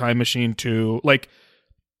 Hot Tub Time Machine 2. Like,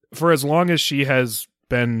 for as long as she has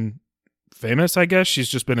been famous, I guess, she's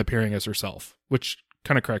just been appearing as herself, which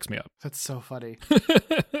kind of cracks me up. That's so funny.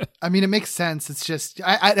 I mean, it makes sense. It's just,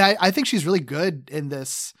 I think she's really good in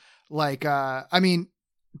this. Like, I mean,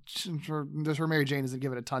 her Mary Jane doesn't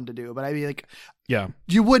give it a ton to do, but I mean, like,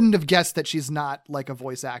 you wouldn't have guessed that she's not like a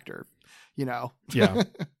voice actor,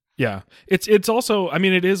 Yeah. It's also, I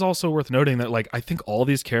mean, it is also worth noting that, like, I think all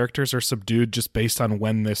these characters are subdued just based on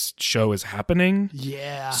when this show is happening.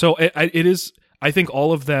 Yeah. So it is, I think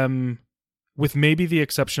all of them with maybe the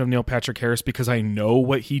exception of Neil Patrick Harris, because I know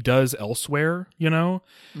what he does elsewhere, you know,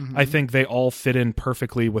 I think they all fit in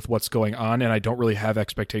perfectly with what's going on, and I don't really have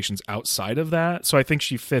expectations outside of that. So I think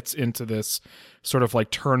she fits into this sort of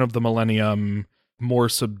like turn of the millennium, more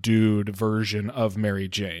subdued version of Mary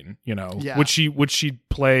Jane, you know. Yeah. Would she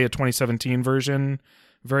play a 2017 version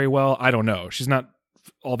very well? I don't know. She's not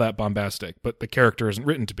all that bombastic, but the character isn't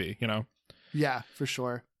written to be, you know. Yeah, for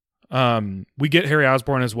sure. We get Harry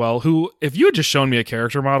Osborn as well, who, if you had just shown me a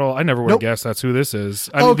character model, I never would have guessed that's who this is.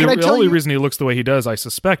 I mean, the only reason he looks the way he does, I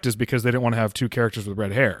suspect, is because they didn't want to have two characters with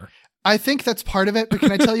red hair. I think that's part of it, but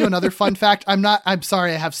can I tell you another fun fact? I'm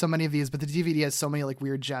sorry I have so many of these, but the DVD has so many like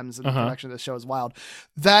weird gems, and the production of this show is wild.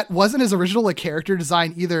 That wasn't his original like character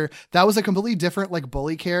design either. That was a completely different like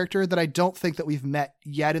bully character that I don't think that we've met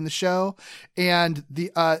yet in the show. And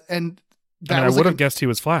I would have guessed he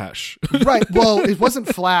was Flash. Right. Well, it wasn't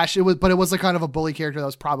Flash. It was a kind of a bully character that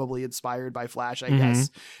was probably inspired by Flash, I guess.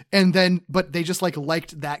 And then, but they just like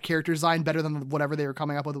liked that character design better than whatever they were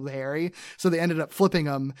coming up with Harry. So they ended up flipping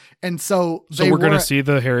him. And so we're going to see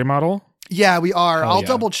the Harry model. Yeah, we are. I'll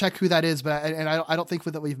double check who that is, but I don't think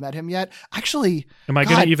that we've met him yet. Actually, am I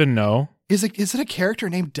going to even know? Is it a character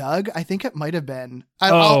named Doug? I think it might have been.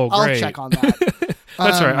 I'll check on that.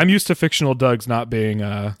 That's all right. I'm used to fictional Dougs not being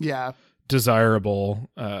desirable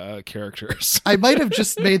characters. I might have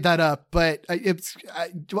just made that up, but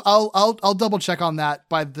I'll double check on that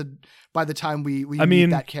by the time we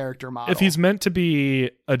meet that character model. If he's meant to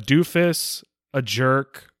be a doofus, a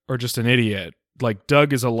jerk, or just an idiot, like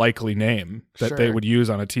Doug is a likely name that they would use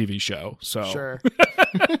on a TV show. So sure.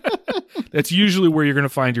 That's usually where you're going to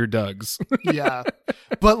find your Dougs. Yeah.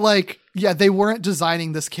 But like, yeah, they weren't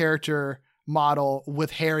designing this character model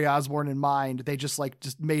with Harry Osborn in mind. They just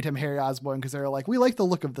made him Harry Osborn because they're like, we like the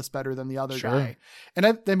look of this better than the other guy. And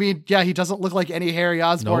I mean, yeah, he doesn't look like any Harry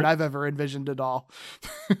Osborn I've ever envisioned at all.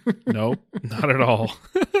 Nope, not at all.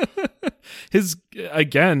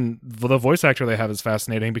 The voice actor they have is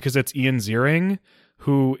fascinating because it's Ian Ziering,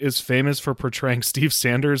 who is famous for portraying Steve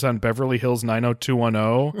Sanders on Beverly Hills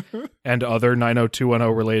 90210 and other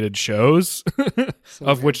 90210 related shows,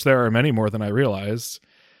 which there are many more than I realized.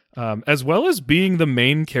 As well as being the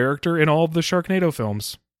main character in all of the Sharknado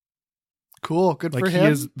films. Cool. Good for him.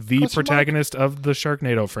 He is the protagonist of the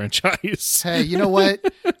Sharknado franchise. Hey, you know what?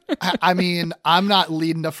 I mean, I'm not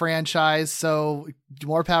leading a franchise, so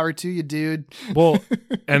more power to you, dude. Well,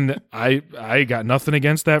 and I got nothing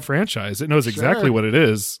against that franchise. It knows exactly what it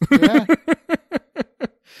is. Yeah.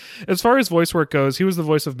 As far as voice work goes, he was the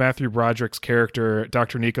voice of Matthew Broderick's character,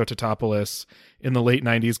 Dr. Nico Tatopoulos, in the late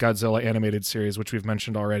 90s Godzilla animated series, which we've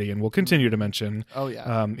mentioned already and will continue to mention. Oh,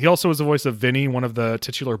 yeah. He also was the voice of Vinny, one of the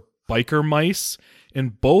titular biker mice in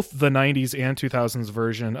both the 90s and 2000s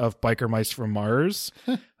version of Biker Mice from Mars.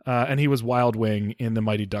 And he was Wild Wing in the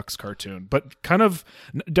Mighty Ducks cartoon. But kind of,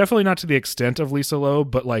 definitely not to the extent of Lisa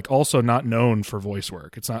Loeb, but like also not known for voice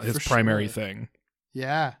work. It's not his primary thing.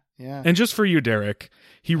 Yeah. Yeah. And just for you, Derek,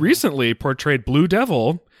 he recently portrayed Blue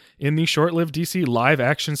Devil in the short-lived DC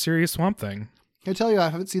live-action series Swamp Thing. Can I tell you, I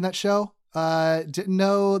haven't seen that show. Didn't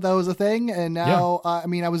know that was a thing, and now, I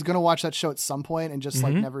mean, I was going to watch that show at some point and just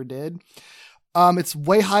never did. It's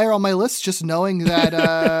way higher on my list just knowing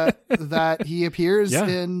that that he appears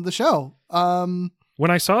in the show. When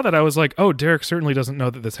I saw that, I was like, oh, Derek certainly doesn't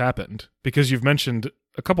know that this happened, because you've mentioned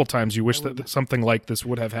a couple times you wish that something like this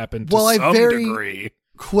would have happened to some degree.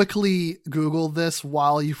 Quickly Googled this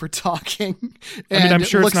while you were talking. I mean, I'm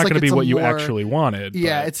sure it's not going to be what you actually wanted.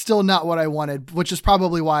 Yeah, it's still not what I wanted, which is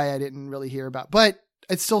probably why I didn't really hear about. But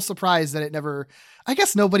it's still surprised that it never. I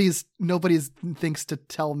guess nobody's thinks to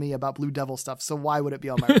tell me about Blue Devil stuff, so why would it be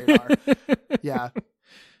on my radar?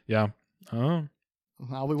 Yeah. Oh,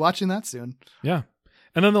 I'll be watching that soon. Yeah.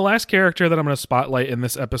 And then the last character that I'm going to spotlight in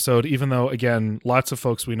this episode, even though, again, lots of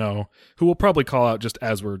folks we know who will probably call out just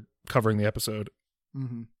as we're covering the episode,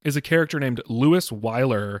 is a character named Lewis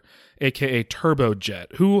Weiler, a.k.a.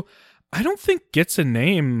 Turbojet, who I don't think gets a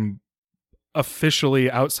name officially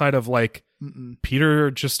outside of like Peter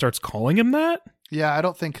just starts calling him that. Yeah, I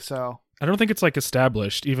don't think so. I don't think it's like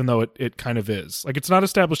established, even though it kind of is. Like it's not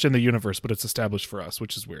established in the universe, but it's established for us,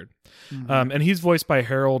 which is weird. And he's voiced by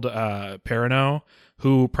Harold Perrineau,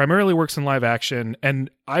 who primarily works in live action, and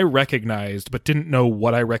I recognized, but didn't know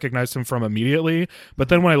what I recognized him from immediately. But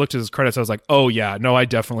then when I looked at his credits, I was like, oh yeah, no, I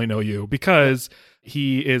definitely know you, because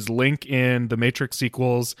he is Link in the Matrix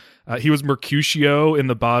sequels. He was Mercutio in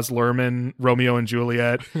the Baz Luhrmann Romeo and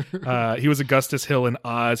Juliet. He was Augustus Hill in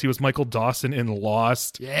Oz. He was Michael Dawson in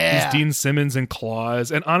Lost. Yeah. He's Dean Simmons in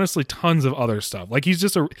Claws, and honestly, tons of other stuff. Like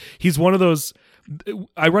he's one of those.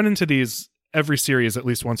 I run into these every series at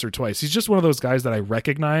least once or twice. He's just one of those guys that I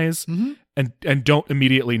recognize Mhm. and don't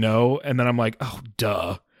immediately know, and then I'm like, oh,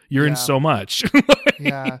 duh, you're in Yeah. so much.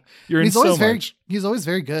 Yeah. You're in He's always so very much. he's always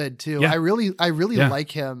very good too. Yeah. I really Yeah.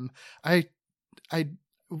 like him. I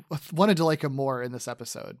wanted to like him more in this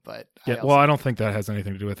episode, but Yeah, well, I don't think that has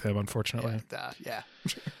anything to do with him, unfortunately.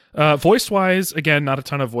 yeah. Voice wise, again, not a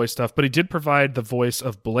ton of voice stuff, but he did provide the voice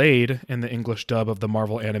of Blade in the English dub of the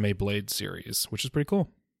Marvel anime Blade series, which is pretty cool.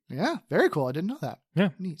 Yeah, very cool. I didn't know that. Yeah,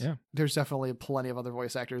 Neat. yeah. There's definitely plenty of other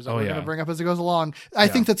voice actors that Oh, we're yeah. going to bring up as it goes along. I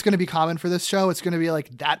think that's going to be common for this show. It's going to be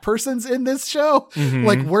like that person's in this show. Mhm.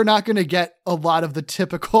 Like we're not going to get a lot of the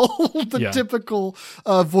typical Yeah. typical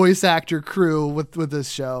voice actor crew with this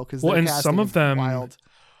show because Well, and some of them, wild.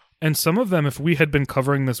 and some of them, if we had been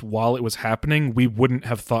covering this while it was happening, we wouldn't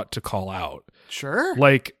have thought to call out. Sure.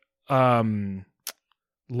 Like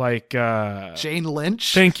Jane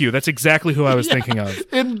Lynch. Thank you. That's exactly who I was thinking of.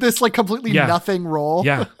 In this like completely Yeah. nothing role.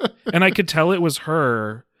 Yeah. And I could tell it was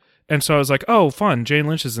her. And so I was like, oh, fun. Jane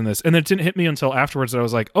Lynch is in this. And it didn't hit me until afterwards that I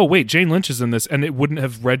was like, oh, wait, Jane Lynch is in this. And it wouldn't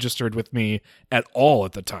have registered with me at all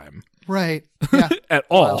at the time. Right. Yeah. At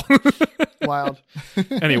all. Wild.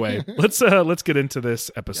 Anyway, let's get into this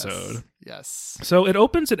episode. Yes. So it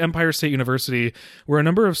opens at Empire State University, where a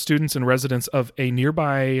number of students and residents of a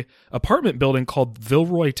nearby apartment building called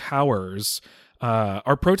Vilroy Towers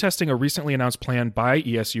are protesting a recently announced plan by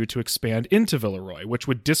ESU to expand into Vilroy, which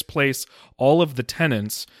would displace all of the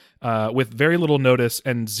tenants with very little notice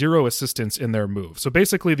and zero assistance in their move. So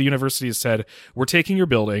basically, the university has said, we're taking your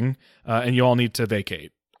building and you all need to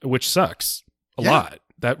vacate, which sucks a lot.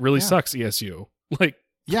 That really sucks, ESU. Like,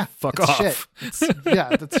 Yeah. fuck it's off. Shit.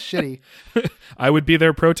 That's shitty I would be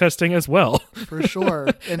there protesting as well. for sure.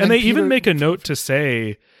 And then they even Peter- make a note to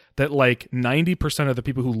say that like 90% of the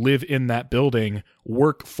people who live in that building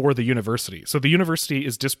work for the university. So the university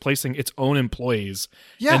is displacing its own employees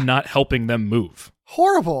and not helping them move,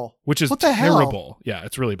 horrible. which is What the hell? terrible. Yeah,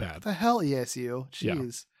 it's really bad. What the hell, ESU? Yeah.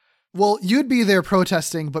 Jeez. Well, you'd be there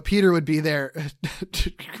protesting, but Peter would be there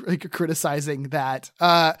criticizing that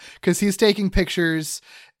because he's taking pictures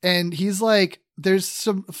and he's like, there's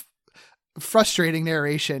some frustrating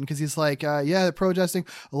narration because he's like, yeah, they're protesting.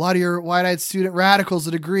 A lot of your wide-eyed student radicals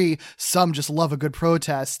would agree. Some just love a good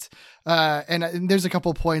protest. And there's a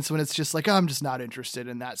couple points when it's just like, oh, I'm just not interested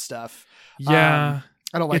in that stuff. Yeah.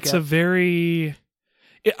 I don't like it's it. a very,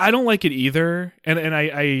 I don't like it either. And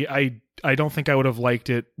I don't think I would have liked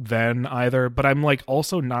it then either, but I'm like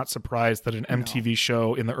also not surprised that an MTV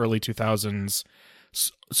show in the early 2000s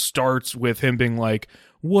starts with him being like,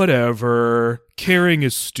 whatever, caring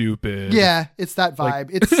is stupid. Yeah, it's that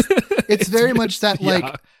vibe. Like- it's very much that like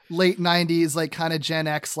Yeah. late 90s like kind of Gen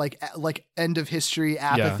X like end of history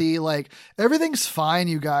apathy. Like everything's fine,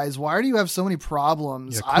 you guys. Why do you have so many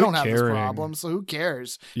problems? Yeah, I don't quit have this caring. problem, so who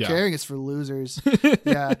cares? Yeah. Caring is for losers.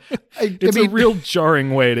 Yeah, It's a real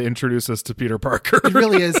jarring way to introduce us to Peter Parker. It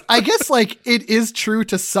really is. I guess like it is true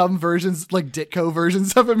to some versions, like Ditko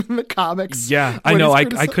versions of him in the comics. Yeah, I when know.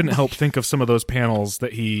 he's I couldn't help think of some of those panels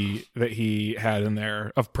that he had in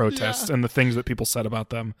there of protests and the things that people said about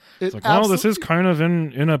them. It's like, well, this is kind of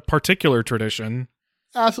in a particular tradition.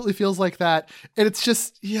 Absolutely feels like that. And it's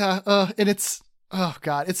just, and it's, oh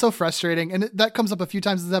God, it's so frustrating. And that comes up a few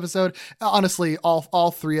times in this episode. Honestly,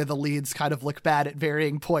 all three of the leads kind of look bad at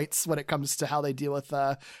varying points when it comes to how they deal with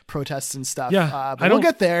protests and stuff. Yeah, but we'll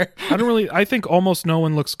get there. I think almost no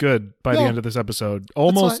one looks good by the No. end of this episode.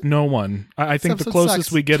 Almost why- no one. I think the episode closest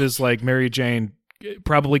sucks. we get is like Mary Jane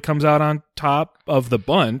probably comes out on top of the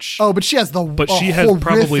bunch. Oh, but she has she has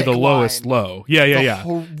probably the lowest low. Yeah.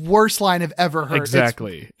 The worst line I've ever heard.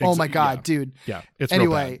 Exactly. Oh my God, Yeah. dude. Yeah, it's real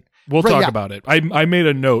Anyway, bad. We'll right, talk yeah. about it. I made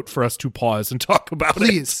a note for us to pause and talk about it.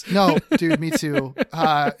 Please. No, dude, me too.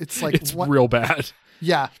 It's like, It's real bad.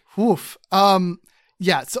 yeah. Oof.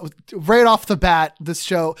 Yeah, so right off the bat, this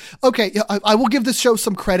show, okay, I will give this show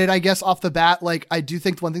some credit, I guess, off the bat. Like, I do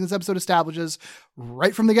think one thing this episode establishes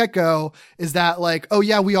right from the get-go is that, like, oh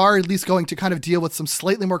yeah, we are at least going to kind of deal with some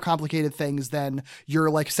slightly more complicated things than your,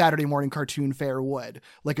 like, Saturday morning cartoon fare would.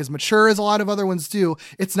 Like, as mature as a lot of other ones do,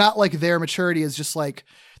 it's not like their maturity is just like,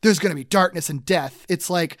 there's going to be darkness and death. It's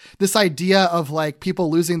like this idea of like people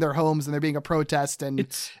losing their homes and there being a protest and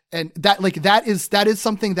that like that is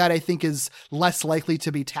something that I think is less likely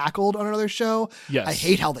to be tackled on another show. Yes. I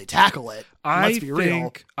hate how they tackle it. Let's be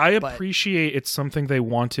real. I but- appreciate it's something they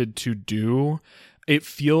wanted to do. It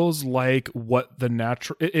feels like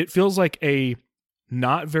it feels like a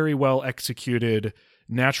not very well executed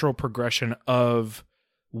natural progression of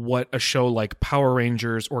what a show like Power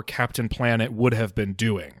Rangers or Captain Planet would have been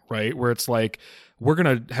doing, right? Where it's like, we're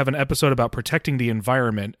going to have an episode about protecting the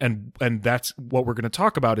environment, and that's what we're going to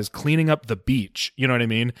talk about is cleaning up the beach. You know what I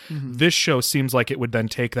mean? Mm-hmm. This show seems like it would then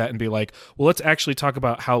take that and be like, well, let's actually talk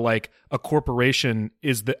about how like a corporation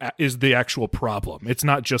is the actual problem. It's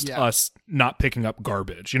not just us not picking up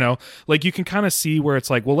garbage, you know? Like you can kind of see where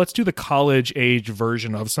it's like, well, let's do the college age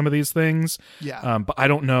version of some of these things. Yeah. But I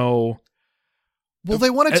don't know. Well,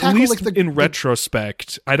 they want to At tackle least like in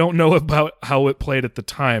retrospect, I don't know about how it played at the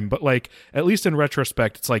time, but like at least in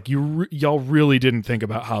retrospect, it's like y'all really didn't think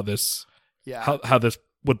about how this how this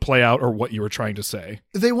would play out or what you were trying to say.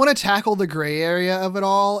 They want to tackle the gray area of it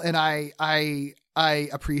all, and I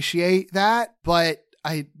appreciate that, but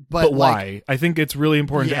why? Like, I think it's really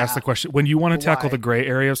important to ask the question when you want to tackle why? the gray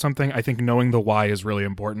area of something. I think knowing the why is really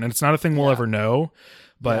important, and it's not a thing we'll ever know.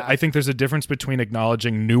 But I think there's a difference between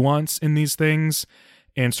acknowledging nuance in these things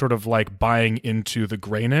and sort of like buying into the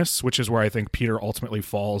grayness, which is where I think Peter ultimately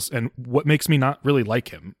falls and what makes me not really like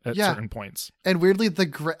him at certain points. And weirdly,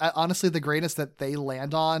 honestly, the grayness that they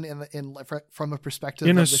land on from a perspective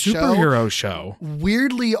in of a the superhero show,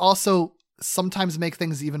 weirdly also sometimes makes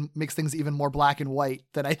things even more black and white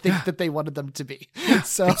than I think that they wanted them to be.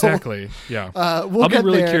 So exactly. Yeah. I'll be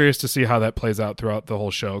really curious to see how that plays out throughout the whole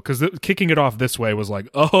show. Cause kicking it off this way was like,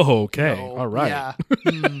 oh, okay. All right. Yeah.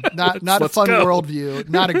 Not a fun worldview.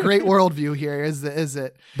 Not a great worldview here. Is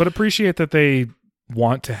it? But appreciate that they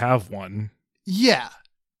want to have one. Yeah.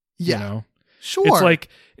 Yeah. You know? Sure.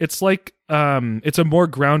 It's like it's a more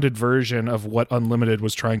grounded version of what Unlimited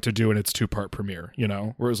was trying to do in its 2-part premiere, you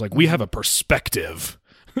know, where it was like, we have a perspective.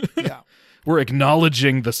 Yeah. We're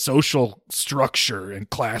acknowledging the social structure and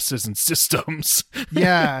classes and systems.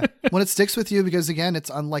 Yeah. When it sticks with you, because again, it's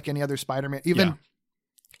unlike any other Spider-Man,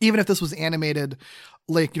 even if this was animated,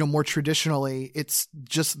 like, you know, more traditionally, it's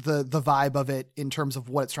just the vibe of it in terms of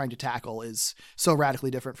what it's trying to tackle is so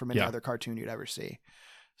radically different from any other cartoon you'd ever see.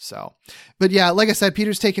 So, but yeah, like I said,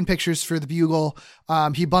 Peter's taking pictures for the Bugle.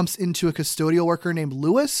 He bumps into a custodial worker named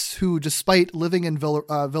Lewis, who, despite living in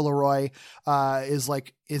Villeroy,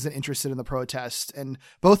 isn't interested in the protest. And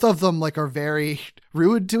both of them are very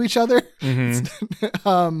rude to each other.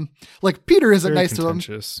 Mm-hmm. Peter isn't very nice to him.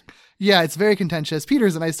 Yeah, it's very contentious. Peter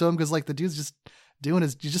isn't nice to him because the dude's just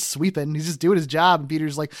he's just sweeping. He's just doing his job. And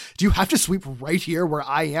Peter's like, do you have to sweep right here where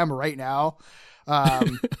I am right now?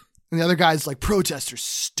 And the other guy's like, protesters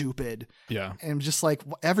stupid. Yeah. And just like,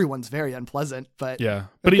 everyone's very unpleasant, but yeah.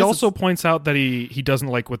 But he also points out that he doesn't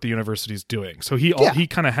like what the university's doing. So he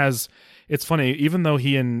kind of has, it's funny, even though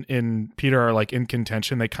he and Peter are like in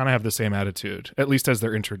contention, they kind of have the same attitude, at least as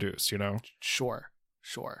they're introduced, you know? Sure.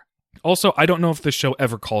 Also, I don't know if this show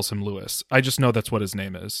ever calls him Lewis. I just know that's what his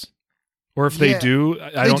name is. Or if they do,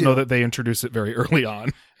 I don't know that they introduce it very early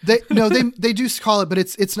on. They do call it, but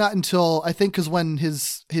it's not until, I think, because when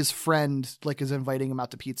his friend is inviting him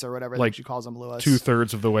out to pizza or whatever, she calls him Lewis.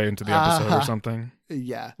 2/3 of the way into the episode or something.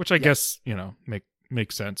 Yeah. Which I guess, you know,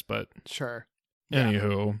 makes sense, but sure.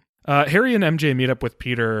 Anywho. Harry and MJ meet up with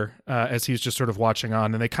Peter as he's just sort of watching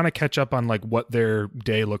on, and they kind of catch up on what their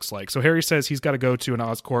day looks like. So Harry says he's got to go to an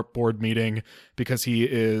Oscorp board meeting because he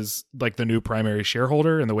is the new primary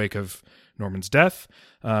shareholder in the wake of Norman's death.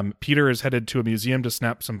 Peter is headed to a museum to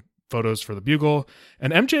snap some photos for the Bugle,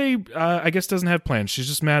 and MJ I guess doesn't have plans. She's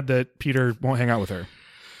just mad that Peter won't hang out with her.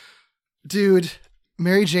 Dude,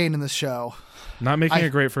 Mary Jane in this show, not making a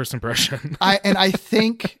great first impression. I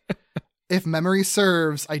think if memory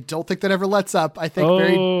serves, I don't think that ever lets up. I think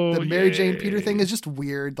the Mary Jane Peter thing is just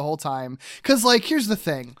weird the whole time. Because here's the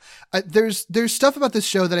thing, there's stuff about this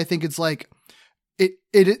show that I think it's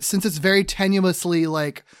it since it's very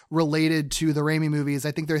tenuously related to the Raimi movies.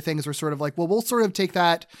 I think there are things where sort of well, we'll sort of take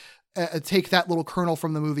that little kernel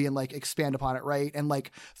from the movie and expand upon it, right? And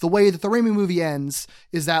the way that the Raimi movie ends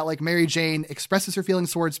is that Mary Jane expresses her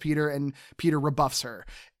feelings towards Peter and Peter rebuffs her.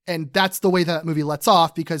 And that's the way that movie lets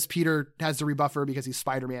off, because Peter has to rebuff her because he's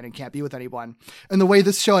Spider-Man and can't be with anyone. And the way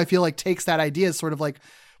this show, I feel takes that idea is sort of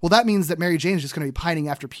well, that means that Mary Jane is just going to be pining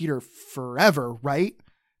after Peter forever, right?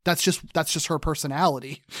 That's just her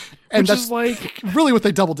personality. And which that's is really what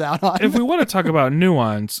they double down on. If we want to talk about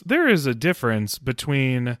nuance, there is a difference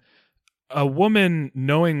between a woman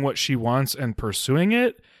knowing what she wants and pursuing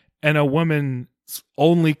it, and a woman's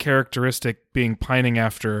only characteristic being pining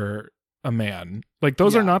after a man.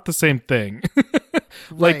 Those are not the same thing.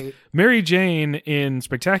 Right. Mary Jane in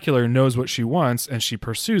Spectacular knows what she wants and she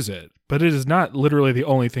pursues it, but it is not literally the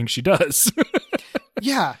only thing she does.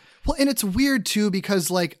 Yeah. Well, and it's weird too,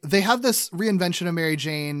 because they have this reinvention of Mary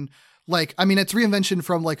Jane, Like, I mean, it's reinvention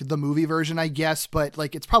from like the movie version, I guess, but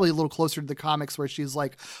like it's probably a little closer to the comics where she's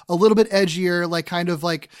like a little bit edgier, like kind of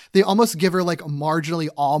like they almost give her like marginally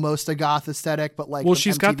almost a goth aesthetic, but like well,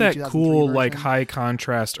 she's got that 2003 cool version. like high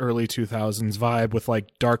contrast early 2000s vibe with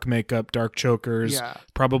like dark makeup, dark chokers, Yeah.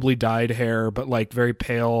 probably dyed hair, but like very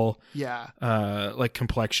pale, Yeah. like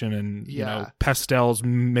complexion and you Yeah. know pastels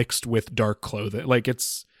mixed with dark clothing. Like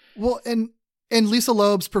it's Well, and Lisa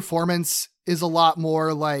Loeb's performance is a lot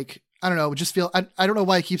more like, I don't know, just feel, I don't know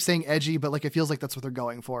why I keep saying edgy, but like, it feels like that's what they're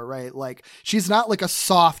going for, right? Like she's not like a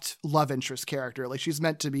soft love interest character. Like she's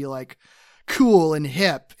meant to be like cool and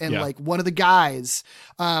hip and Yeah. like one of the guys.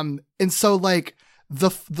 And so like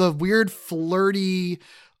the weird flirty,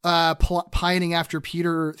 pining after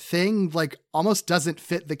Peter thing, like almost doesn't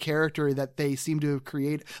fit the character that they seem to have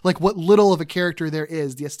created. Like what little of a character there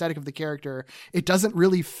is, the aesthetic of the character, it doesn't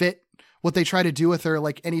really fit what they try to do with her.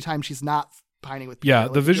 Like anytime she's not pining with Peter. yeah,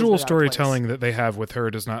 Like, the it feels visual way out of place. storytelling that they have with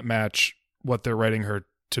her does not match what they're writing her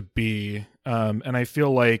to be. And I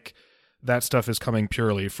feel like that stuff is coming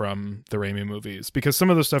purely from the Raimi movies because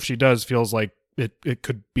some of the stuff she does feels like it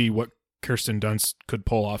could be what Kirsten Dunst could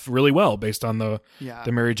pull off really well based on the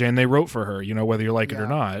Mary Jane they wrote for her, you know, whether you like it or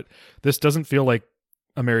not. This doesn't feel like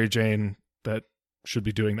a Mary Jane that should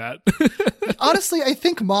be doing that. Honestly, I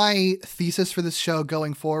think my thesis for this show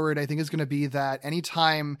going forward, I think is going to be that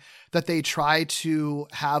anytime that they try to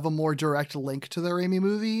have a more direct link to the Raimi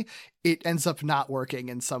movie, it ends up not working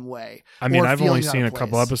in some way. I mean, or I've only feeling out seen of a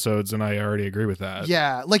couple place. episodes and I already agree with that.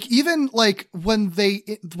 Yeah, like even like when they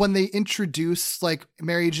introduce like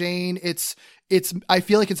Mary Jane, it's I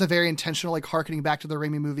feel like it's a very intentional like harkening back to the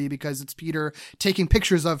Raimi movie because it's Peter taking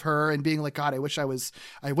pictures of her and being like, God, I wish I was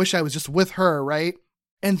just with her, right?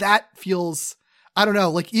 And that feels, I don't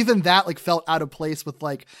know, like even that like felt out of place with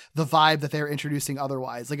like the vibe that they're introducing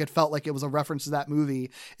otherwise. Like it felt like it was a reference to that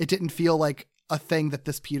movie. It didn't feel like a thing that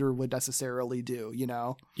this Peter would necessarily do, you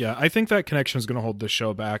know? Yeah, I think that connection is going to hold this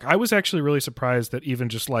show back. I was actually really surprised that even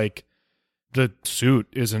just like the suit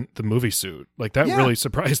isn't the movie suit. Like that really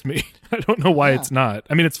surprised me. I don't know why it's not.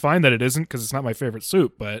 I mean, it's fine that it isn't because it's not my favorite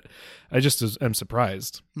suit, but I just am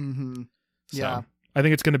surprised. Mm-hmm. So, Yeah. I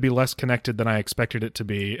think it's going to be less connected than I expected it to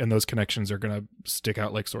be, and those connections are going to stick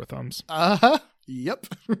out like sore thumbs. Uh-huh. Yep.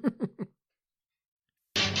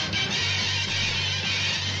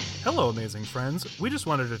 Hello, amazing friends. We just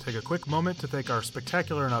wanted to take a quick moment to thank our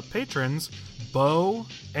spectacular and up patrons, Bo,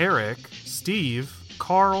 Eric, Steve,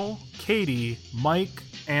 Carl, Katie, Mike,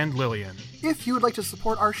 and Lillian. If you would like to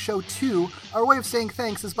support our show too, our way of saying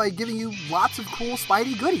thanks is by giving you lots of cool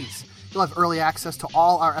Spidey goodies. You'll have early access to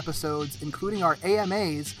all our episodes, including our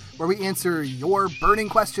AMAs, where we answer your burning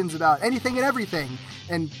questions about anything and everything,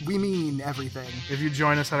 and we mean everything. If you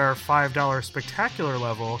join us at our $5 spectacular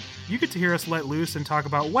level, you get to hear us let loose and talk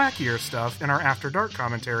about wackier stuff in our After Dark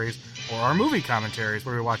commentaries or our movie commentaries,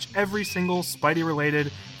 where we watch every single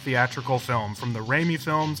Spidey-related theatrical film, from the Raimi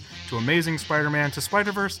films to Amazing Spider-Man to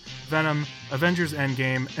Spider-Verse, Venom, Avengers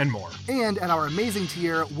Endgame, and more. And at our amazing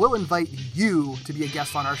tier, we'll invite you to be a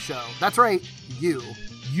guest on our show. That's right, you.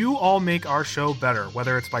 You all make our show better,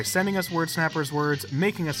 whether it's by sending us Word Snappers words,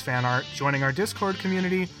 making us fan art, joining our Discord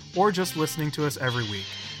community, or just listening to us every week.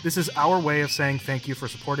 This is our way of saying thank you for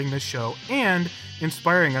supporting this show and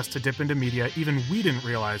inspiring us to dip into media even we didn't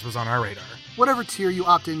realize was on our radar. Whatever tier you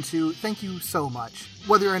opt into, thank you so much.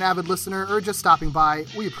 Whether you're an avid listener or just stopping by,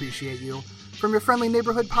 we appreciate you. From your friendly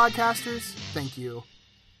neighborhood podcasters, thank you.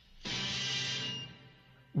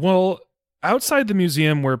 Well, outside the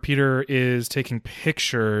museum where Peter is taking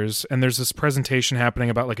pictures and there's this presentation happening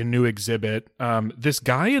about like a new exhibit, this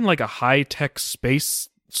guy in like a high-tech space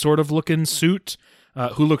sort of looking suit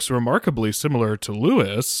who looks remarkably similar to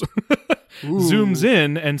Lewis zooms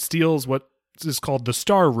in and steals what is called the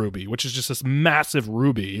Star Ruby, which is just this massive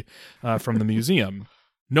ruby from the museum.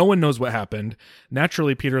 No one knows what happened.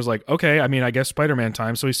 Naturally, Peter's like, okay, I mean, I guess Spider-Man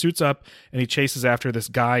time. So he suits up and he chases after this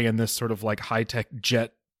guy in this sort of like high-tech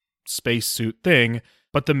jet spacesuit thing.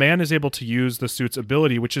 But the man is able to use the suit's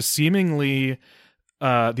ability, which is seemingly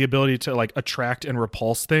the ability to like attract and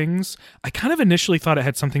repulse things. I kind of initially thought it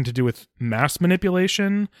had something to do with mass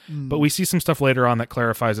manipulation, but we see some stuff later on that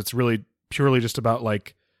clarifies it's really purely just about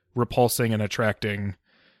like repulsing and attracting,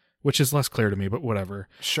 which is less clear to me, but whatever.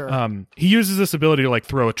 Sure. He uses this ability to like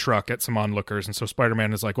throw a truck at some onlookers, and so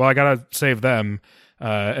Spider-Man is like, well, I gotta save them,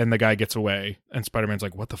 and the guy gets away, and Spider-Man's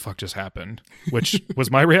like, what the fuck just happened? Which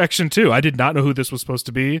was my reaction too. I did not know who this was supposed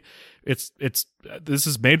to be. This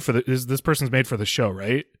person's made for the show,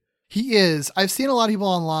 right? He is. I've seen a lot of people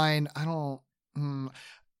online.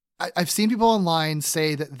 I've seen people online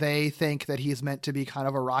say that they think that he's meant to be kind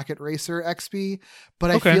of a rocket racer XP,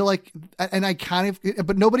 but I feel like, and I kind of,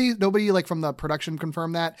 but nobody like from the production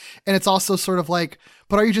confirmed that. And it's also sort of like,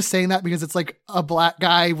 but are you just saying that because it's like a black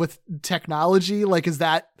guy with technology? Like, is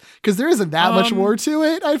that, because there isn't that much more to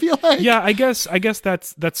it, I feel like. Yeah, I guess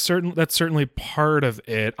that's certainly part of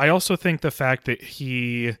it. I also think the fact that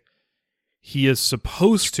he is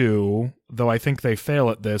supposed to, though I think they fail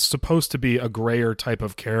at this, supposed to be a grayer type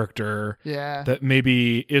of character that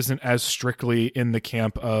maybe isn't as strictly in the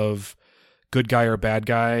camp of good guy or bad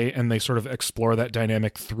guy, and they sort of explore that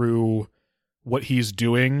dynamic through what he's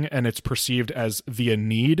doing, and it's perceived as via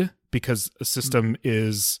need because a system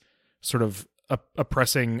is sort of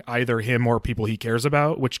oppressing either him or people he cares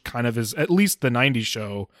about, which kind of is at least the 90s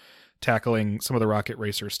show tackling some of the rocket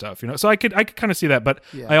racer stuff, so I could kind of see that, but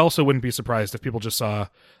I also wouldn't be surprised if people just saw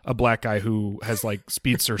a black guy who has like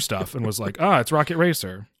speedster stuff and was like, it's rocket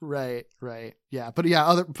racer. Right. Yeah. But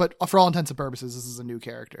but for all intents and purposes, this is a new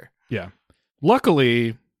character. Yeah.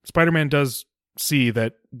 Luckily, Spider-Man does see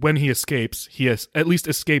that when he escapes, he at least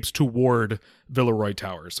escapes toward Villeroy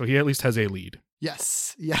Towers. So he at least has a lead.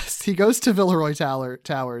 Yes. He goes to Villeroy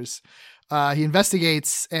Towers. He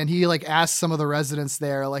investigates and he like asks some of the residents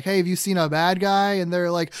there, like, "Hey, have you seen a bad guy?" And they're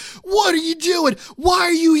like, "What are you doing? Why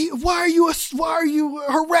are you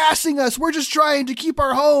harassing us? We're just trying to keep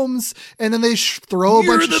our homes." And then they throw a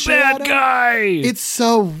bunch of shit at him. You're the bad guy. It's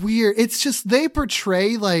so weird. It's just, they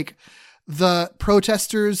portray like the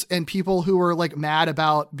protesters and people who are like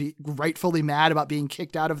rightfully mad about being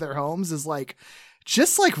kicked out of their homes is like,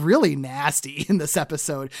 just like really nasty in this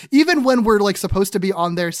episode. Even when we're like supposed to be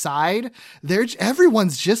on their side,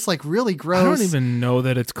 everyone's just like really gross. I don't even know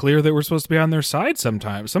that it's clear that we're supposed to be on their side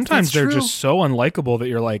sometimes. Sometimes they're just so unlikable that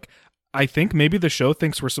you're like, I think maybe the show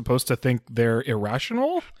thinks we're supposed to think they're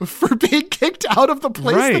irrational for being kicked out of the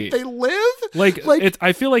place that they live. Like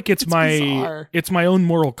I feel like it's my own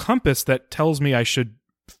moral compass that tells me I should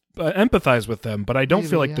empathize with them, but I don't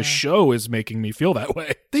feel like the show is making me feel that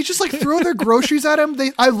way. They just like throw their groceries at him.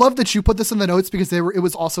 I love that you put this in the notes because it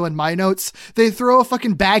was also in my notes. They throw a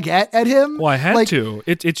fucking baguette at him. Well, I had to.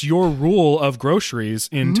 It's your rule of groceries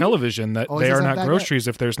in television that they are not groceries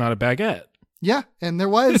if there's not a baguette. Yeah, and there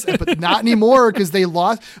was, but not anymore because they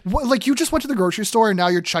lost. Like, you just went to the grocery store and now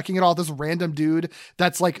you're chucking it all this random dude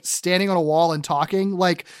that's like standing on a wall and talking.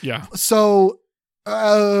 Like, so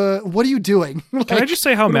what are you doing? Like, can I just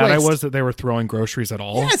say how mad I was that they were throwing groceries at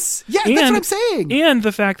all? Yes, that's what I'm saying. And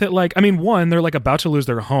the fact that, like, I mean, one, they're like about to lose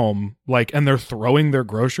their home, like, and they're throwing their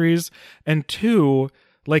groceries, and two,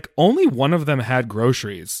 like, only one of them had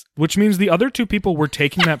groceries, which means the other two people were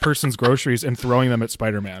taking that person's groceries and throwing them at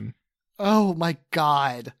Spider-Man. Oh my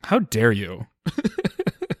God. How dare you?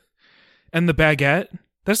 And the baguette,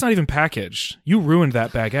 that's not even packaged. You ruined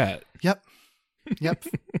that baguette. Yep.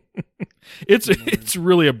 It's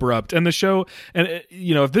really abrupt, and the show, and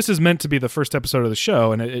if this is meant to be the first episode of the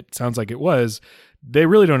show, and it sounds like it was, they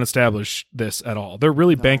really don't establish this at all. They're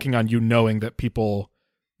really banking on you knowing that people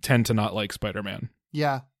tend to not like Spider-Man.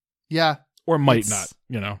 Yeah, or might not.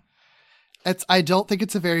 I don't think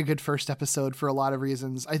it's a very good first episode for a lot of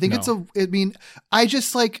reasons. I think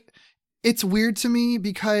it's weird to me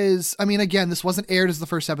because, I mean, again, this wasn't aired as the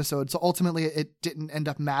first episode, so ultimately it didn't end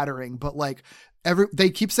up mattering, but like they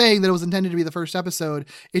keep saying that it was intended to be the first episode.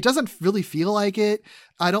 It doesn't really feel like it.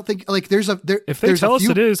 I don't think like if they tell us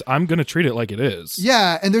it is, I'm going to treat it like it is.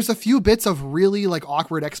 Yeah. And there's a few bits of really like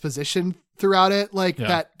awkward exposition throughout it. Like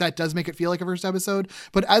that does make it feel like a first episode,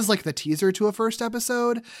 but as like the teaser to a first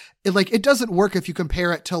episode, it doesn't work if you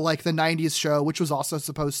compare it to like the 90s show, which was also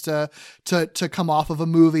supposed to come off of a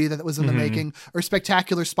movie that was in the making, or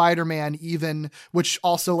Spectacular Spider-Man even, which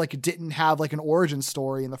also like didn't have like an origin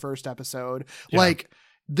story in the first episode. Yeah. Like,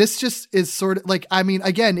 this just is sort of like, I mean,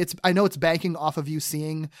 again, I know it's banking off of you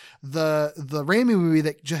seeing the Raimi movie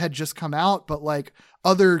that had just come out, but like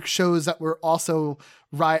other shows that were also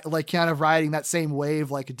kind of riding that same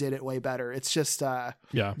wave, like did it way better. It's just,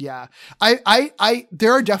 yeah. I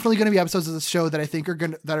there are definitely going to be episodes of this show that I think are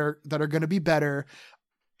going to be better.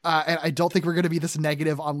 And I don't think we're going to be this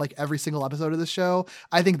negative on like every single episode of this show.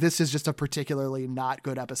 I think this is just a particularly not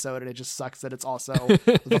good episode, and it just sucks that it's also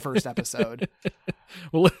the first episode.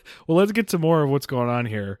 Well, let's get to more of what's going on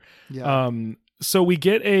here. Yeah. So we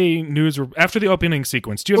get a news after the opening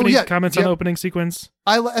sequence. Do you have any comments on the opening sequence?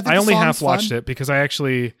 I think I only half watched it because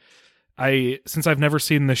since I've never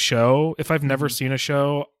seen the show, if I've never seen a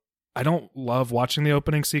show, I don't love watching the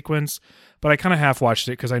opening sequence, but I kind of half watched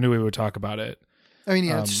it because I knew we would talk about it. I mean,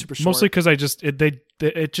 it's super short. Mostly because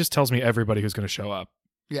it just tells me everybody who's going to show up.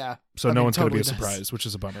 Yeah. So no one's going to be a surprise, which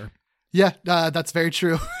is a bummer. Yeah, that's very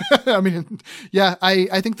true. I mean, yeah,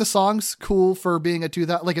 I think the song's cool for being a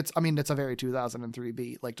 2000, like it's a very 2003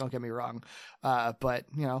 beat, like don't get me wrong. But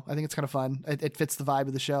you know, I think it's kind of fun. It fits the vibe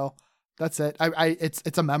of the show. That's it. I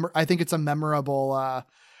think it's a memorable,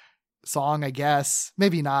 song, I guess.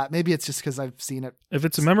 Maybe not. Maybe it's just because I've seen it. If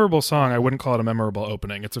it's a memorable song, I wouldn't call it a memorable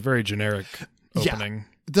opening. It's a very generic opening. Yeah.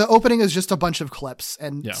 The opening is just a bunch of clips,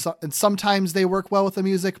 and Yeah. and sometimes they work well with the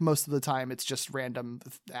music. Most of the time, it's just random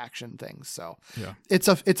action things. So Yeah. it's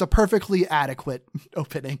a perfectly adequate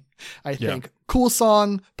opening, I think. Cool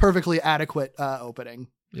song, perfectly adequate opening.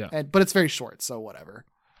 Yeah. But it's very short, so whatever.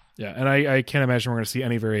 Yeah, and I can't imagine we're going to see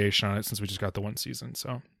any variation on it since we just got the one season.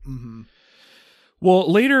 So,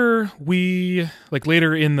 well, later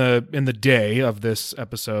in the day of this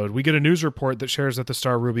episode, we get a news report that shares that the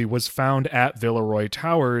Star Ruby was found at Villeroy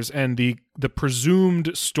Towers, and the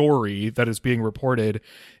presumed story that is being reported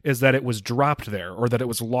is that it was dropped there or that it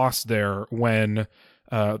was lost there when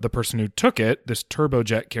the person who took it, this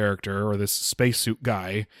Turbojet character or this spacesuit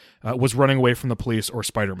guy, was running away from the police or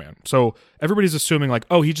Spider-Man. So everybody's assuming like,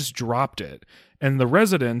 oh, he just dropped it. And the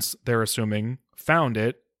residents, they're assuming, found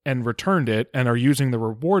it and returned it and are using the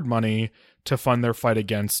reward money to fund their fight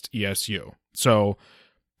against ESU. So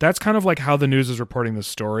that's kind of like how the news is reporting the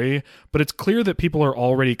story, but it's clear that people are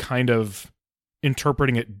already kind of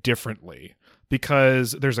interpreting it differently.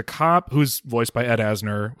 Because there's a cop who's voiced by Ed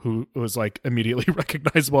Asner who was like immediately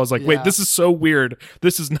recognizable. I was like, wait, this is so weird.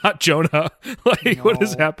 This is not Jonah. What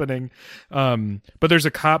is happening? But there's a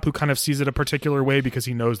cop who kind of sees it a particular way because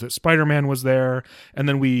he knows that Spider-Man was there. And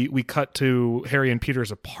then we cut to Harry and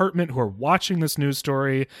Peter's apartment who are watching this news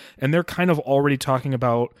story. And they're kind of already talking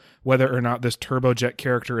about whether or not this Turbojet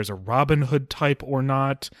character is a Robin Hood type or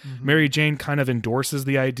not. Mary Jane kind of endorses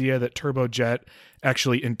the idea that Turbojet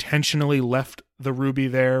actually intentionally left the Ruby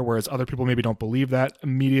there, whereas other people maybe don't believe that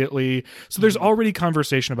immediately. So there's already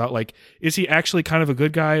conversation about like, is he actually kind of a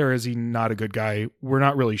good guy or is he not a good guy? We're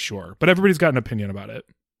not really sure, but everybody's got an opinion about it.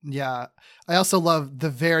 Yeah. I also love the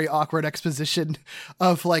very awkward exposition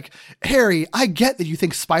of like, Harry, I get that you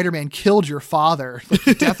think Spider-Man killed your father. Like,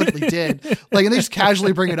 he definitely did. Like, and they just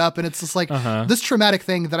casually bring it up. And it's just like this traumatic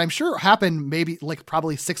thing that I'm sure happened maybe like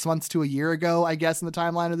probably 6 months to a year ago, I guess, in the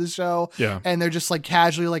timeline of the show. Yeah. And they're just like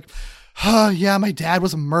casually like, oh, yeah, my dad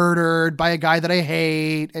was murdered by a guy that I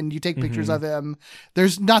hate. And you take pictures of him.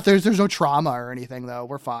 There's no trauma or anything though.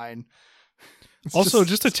 We're fine. It's also,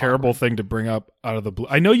 just a terrible thing to bring up out of the blue.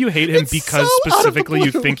 I know you hate him It's because so out of the specifically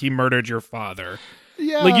you blue. think he murdered your father.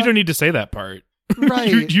 Yeah. Like, you don't need to say that part.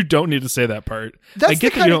 Right. you don't need to say that part. That's I get the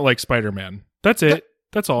that you kind don't like Spider-Man. That's it.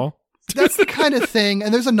 That's all. That's the kind of thing.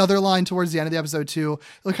 And there's another line towards the end of the episode too.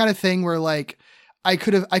 The kind of thing where like, I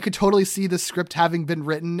could totally see the script having been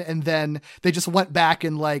written and then they just went back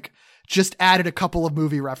and like just added a couple of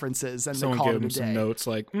movie references and Someone they called gave it a him day. some notes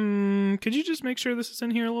like, could you just make sure this is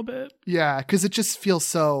in here a little bit? Yeah, because it just feels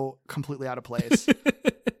so completely out of place.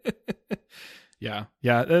 Yeah,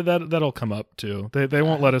 that'll come up too. They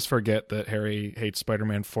won't let us forget that Harry hates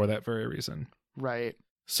Spider-Man for that very reason. Right.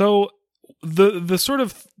 So the sort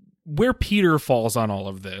of where Peter falls on all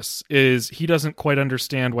of this is he doesn't quite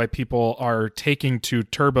understand why people are taking to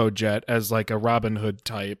Turbojet as like a Robin Hood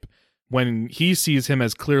type when he sees him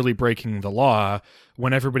as clearly breaking the law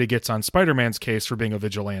when everybody gets on Spider-Man's case for being a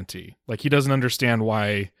vigilante. Like, he doesn't understand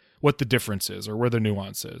what the difference is or where the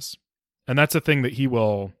nuance is. And that's a thing that he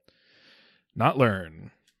will not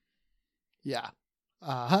learn. Yeah.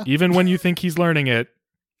 Even when you think he's learning it,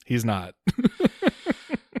 he's not.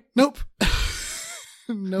 Nope.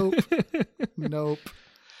 Nope. Nope.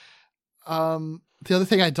 The other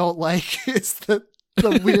thing I don't like is the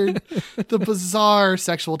the bizarre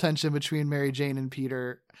sexual tension between Mary Jane and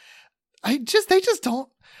Peter. They just don't.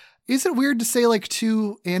 Is it weird to say like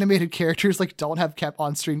two animated characters like don't have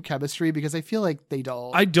on-screen chemistry? Because I feel like they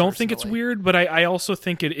don't. I don't think it's personally. weird, but I also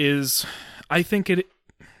think it is.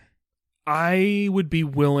 I would be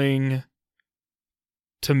willing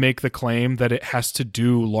to make the claim that it has to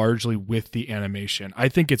do largely with the animation. I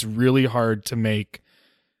think it's really hard to make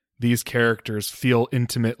these characters feel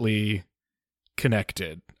intimately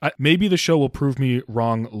connected. Maybe the show will prove me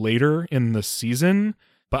wrong later in the season,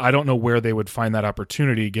 but I don't know where they would find that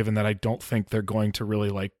opportunity, given that I don't think they're going to really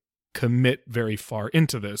like commit very far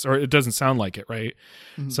into this, or it doesn't sound like it, right?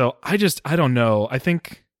 Mm-hmm. So I don't know. I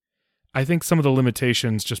think some of the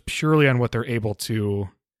limitations just purely on what they're able to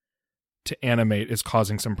animate is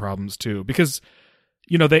causing some problems too, because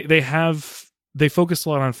you know they focus a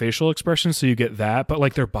lot on facial expressions, so you get that, but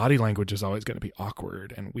like their body language is always going to be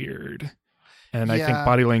awkward and weird. And I think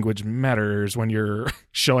body language matters when you're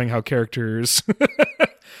showing how characters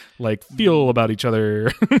like feel about each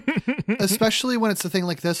other. Especially when it's a thing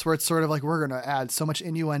like this where it's sort of like, we're going to add so much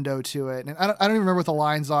innuendo to it. And I don't even remember what the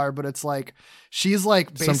lines are, but it's like, she's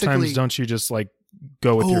like basically. Sometimes don't you just like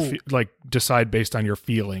go with your like decide based on your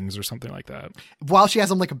feelings or something like that, while she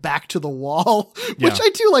has him like back to the wall, which I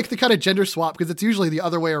do like the kind of gender swap, because it's usually the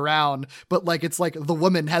other way around, but like it's like the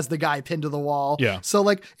woman has the guy pinned to the wall. Yeah. So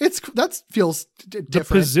like that feels different. The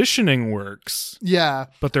positioning works. Yeah.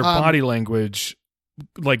 But their body language,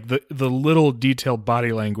 like the little detailed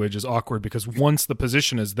body language is awkward, because once the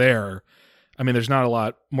position is there, I mean, there's not a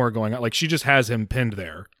lot more going on. Like she just has him pinned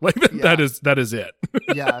there. Like that is it.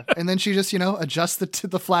 Yeah. And then she just, adjusts it to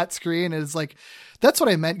the flat screen. And it's like, that's what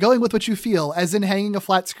I meant. Going with what you feel, as in hanging a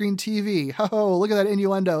flat screen TV. Oh, look at that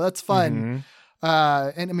innuendo. That's fun.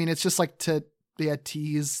 And I mean, it's just like to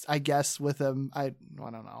tease, I guess, with him. I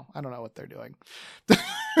don't know. I don't know what they're doing.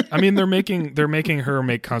 I mean, they're making her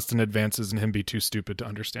make constant advances and him be too stupid to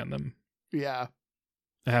understand them. Yeah.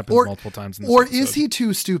 It happens multiple times in this Or episode. is he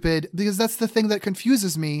too stupid? Because that's the thing that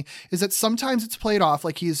confuses me, is that sometimes it's played off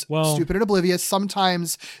like he's stupid and oblivious.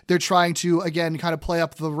 Sometimes they're trying to, again, kind of play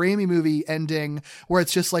up the Raimi movie ending where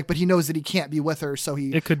it's just like, but he knows that he can't be with her, so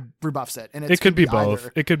he rebuffs it. And it could be both.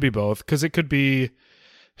 Either. It could be both, because it could be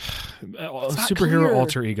superhero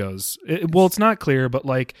alter egos. It's not clear, but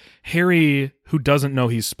like Harry, who doesn't know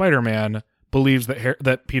he's Spider-Man, believes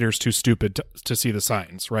that Peter's too stupid to see the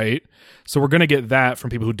signs, right? So we're going to get that from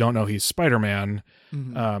people who don't know he's Spider-Man.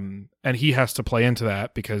 And he has to play into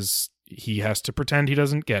that because he has to pretend he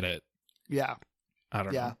doesn't get it. Yeah. I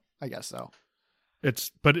don't know. Yeah, I guess so.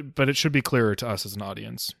 But it should be clearer to us as an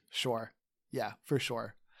audience. Sure. Yeah, for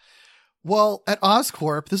sure. Well, at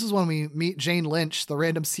Oscorp, this is when we meet Jane Lynch, the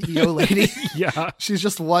random CEO lady. Yeah. She's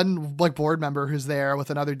just one like board member who's there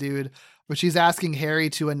with another dude, but she's asking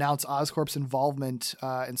Harry to announce Oscorp's involvement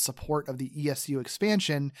in support of the ESU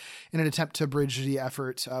expansion in an attempt to bridge the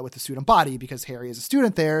effort with the student body, because Harry is a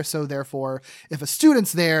student there. So therefore, if a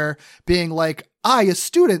student's there being like, I, a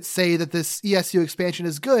student, say that this ESU expansion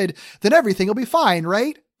is good, then everything will be fine,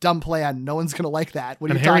 right? Dumb plan. No one's going to like that.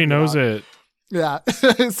 What are you Harry talking knows about? it. Yeah.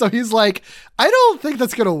 So he's like, I don't think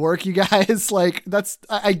that's going to work, you guys. Like,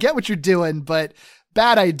 I get what you're doing, but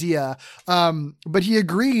bad idea. But he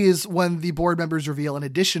agrees when the board members reveal an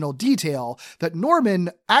additional detail that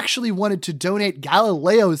Norman actually wanted to donate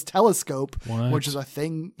Galileo's telescope, which is a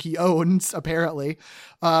thing he owns, apparently,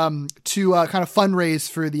 to kind of fundraise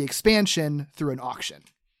for the expansion through an auction.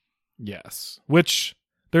 Yes. Which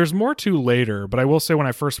there's more to later, but I will say when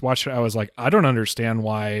I first watched it, I was like, I don't understand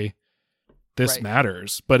why this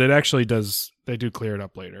matters, but it actually does. They do clear it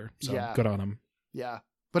up later. So good on him. Yeah.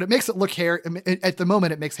 But it makes it look Harry at the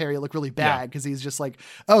moment. It makes Harry look really bad because he's just like,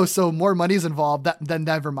 oh, so more money's involved. Then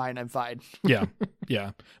never mind. I'm fine. Yeah.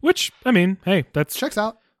 Yeah. Which, I mean, hey, that's checks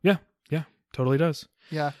out. Yeah. Yeah. Totally does.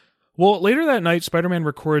 Yeah. Well, later that night, Spider-Man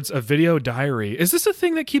records a video diary. Is this a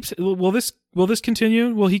thing that keeps, will this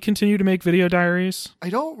continue? Will he continue to make video diaries? I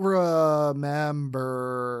don't remember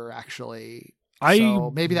actually.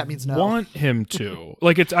 So maybe that means no. I want him to.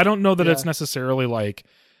 Like, I don't know that it's necessarily like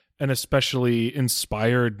an especially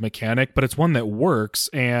inspired mechanic, but it's one that works.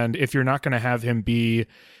 And if you're not going to have him be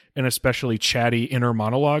an especially chatty inner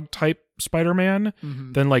monologue type Spider-Man,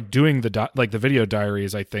 then like doing the video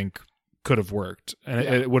diaries, I think could have worked. And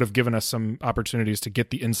it would have given us some opportunities to get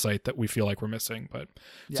the insight that we feel like we're missing. But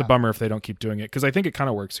it's a bummer if they don't keep doing it, because I think it kind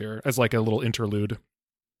of works here as like a little interlude.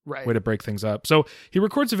 Right. Way to break things up. So he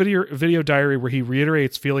records a video diary where he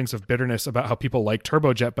reiterates feelings of bitterness about how people like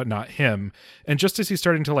Turbojet but not him. And just as he's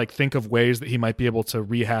starting to like think of ways that he might be able to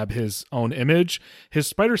rehab his own image, his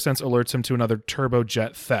spider sense alerts him to another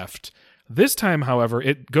Turbojet theft. This time, however,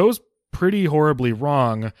 it goes pretty horribly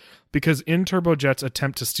wrong, because in Turbojet's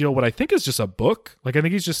attempt to steal what I think is just a book, like I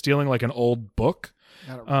think he's just stealing like an old book,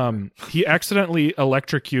 he accidentally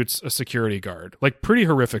electrocutes a security guard, like pretty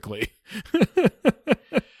horrifically.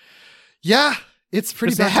 Yeah, it's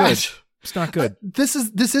pretty bad. It's not good. This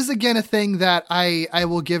is again a thing that I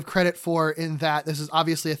will give credit for, in that this is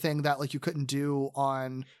obviously a thing that like you couldn't do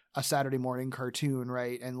on a Saturday morning cartoon,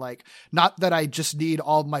 right? And like, not that I just need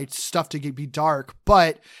all my stuff to be dark,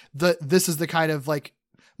 but this is the kind of like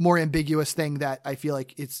more ambiguous thing that I feel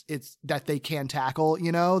like it's that they can tackle,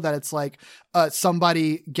 that it's like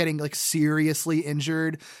somebody getting like seriously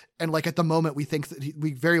injured. And like at the moment we think that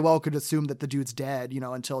we very well could assume that the dude's dead,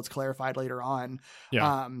 until it's clarified later on.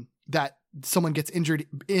 Yeah. That someone gets injured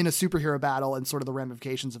in a superhero battle and sort of the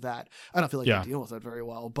ramifications of that. I don't feel like Yeah. they deal with it very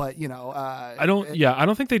well, but I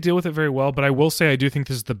don't think they deal with it very well, but I will say I do think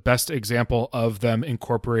this is the best example of them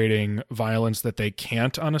incorporating violence that they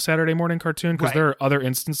can't on a Saturday morning cartoon, because Right. there are other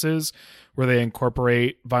instances where they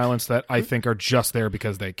incorporate violence that I think are just there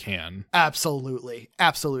because they can. Absolutely.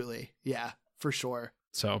 Yeah, for sure.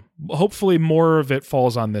 So hopefully more of it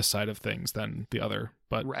falls on this side of things than the other.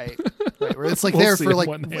 But Right. Where it's like We'll there see for like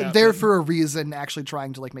when they there happen. for a reason, actually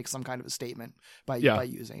trying to like make some kind of a statement by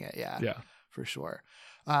using it. Yeah. yeah. For sure.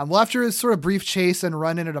 Well, after his sort of brief chase and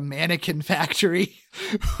run in at a mannequin factory,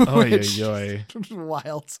 Oy, which- oy, oy.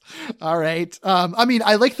 wild. All right. I mean,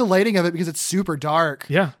 I like the lighting of it because it's super dark.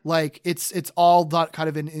 Yeah. Like it's all done kind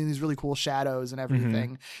of in these really cool shadows and Mm-hmm.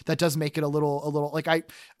 everything. That does make it a little like, I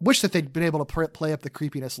wish that they'd been able to play up the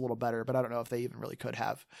creepiness a little better, but I don't know if they even really could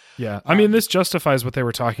have. Yeah. I mean, this justifies what they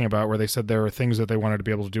were talking about, where they said there were things that they wanted to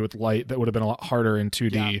be able to do with light that would have been a lot harder in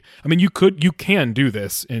 2D. Yeah. I mean, you can do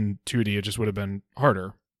this in 2D. It just would have been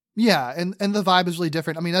harder. Yeah, and the vibe is really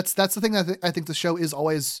different. I mean, that's the thing that I think the show is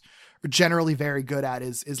always generally very good at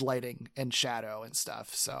is lighting and shadow and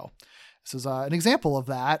stuff. So this is an example of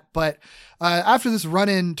that. But after this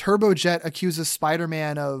run-in, Turbojet accuses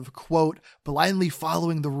Spider-Man of, quote, blindly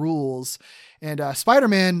following the rules. And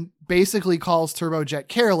Spider-Man basically calls Turbojet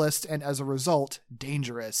careless and, as a result,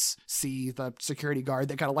 dangerous. See the security guard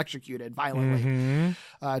that got electrocuted violently.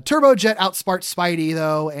 Mm-hmm. Turbojet outsparts Spidey,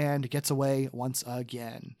 though, and gets away once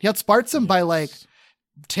again. He outsparts him by, like,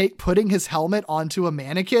 putting his helmet onto a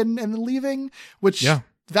mannequin and then leaving, which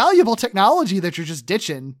valuable technology that you're just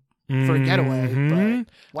ditching for a getaway. Mhm.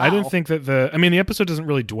 But, wow. I didn't think that the episode doesn't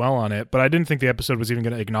really dwell on it, but I didn't think the episode was even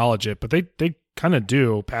going to acknowledge it, but they kind of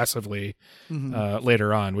do passively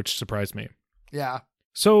later on, which surprised me. Yeah.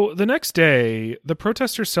 So the next day, the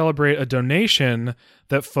protesters celebrate a donation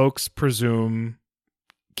that folks presume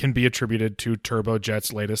can be attributed to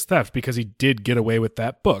Turbojet's latest theft, because he did get away with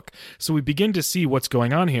that book. So we begin to see what's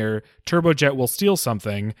going on here. Turbojet will steal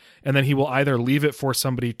something, and then he will either leave it for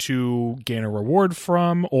somebody to gain a reward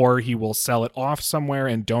from, or he will sell it off somewhere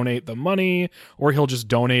and donate the money, or he'll just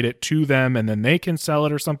donate it to them and then they can sell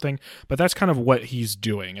it or something. But that's kind of what he's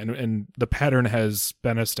doing, and the pattern has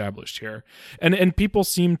been established here. And people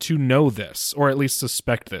seem to know this, or at least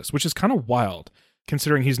suspect this, which is kind of wild,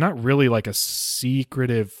 considering he's not really like a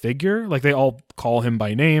secretive figure. Like, they all call him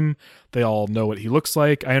by name. They all know what he looks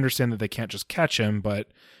like. I understand that they can't just catch him, but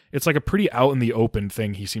it's like a pretty out in the open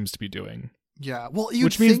thing he seems to be doing. Yeah. Well,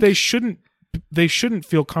 which means they shouldn't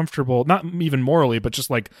feel comfortable, not even morally, but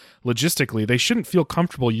just like logistically, they shouldn't feel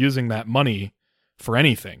comfortable using that money for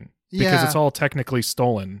anything, because it's all technically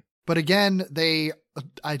stolen. But again,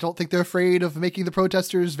 I don't think they're afraid of making the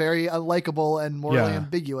protesters very unlikable and morally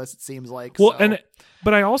ambiguous, it seems like. Well, so.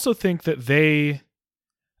 but I also think that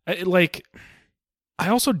I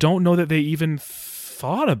also don't know that they even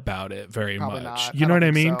thought about it very Probably much. not. You I know don't what I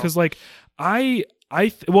think mean? so. Because like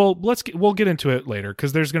we'll get into it later,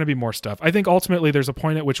 because there's going to be more stuff. I think ultimately there's a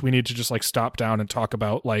point at which we need to just like stop down and talk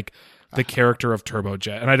about like the character of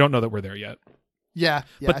Turbojet, and I don't know that we're there yet. Yeah,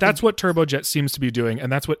 but that's what Turbojet seems to be doing,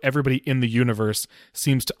 and that's what everybody in the universe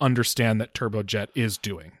seems to understand that Turbojet is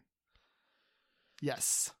doing.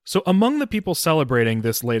 Yes. So among the people celebrating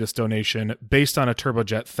this latest donation based on a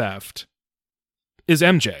Turbojet theft is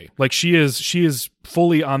MJ. Like, she is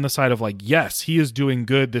fully on the side of like, yes, he is doing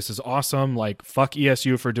good. This is awesome. Like, fuck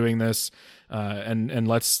ESU for doing this. And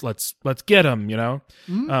let's get him, you know?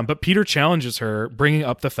 Mm-hmm. But Peter challenges her, bringing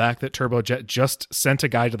up the fact that Turbojet just sent a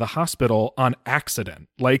guy to the hospital on accident.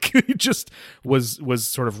 Like, he just was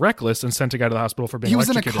sort of reckless and sent a guy to the hospital for being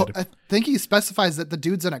electrocuted. I think he specifies that the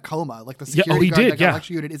dude's in a coma. Like, the security guard that got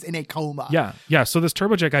electrocuted is in a coma. Yeah. So this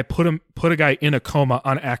Turbojet guy put a guy in a coma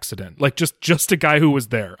on accident. Like, just a guy who was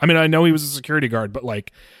there. I mean, I know he was a security guard, but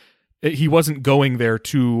like, he wasn't going there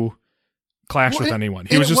to clash with anyone.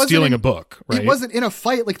 He was just stealing a book, right? It wasn't in a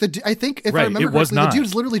fight. Like, I think if I remember correctly, the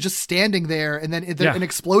dude's literally just standing there, and then an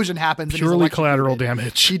explosion happens. Purely and collateral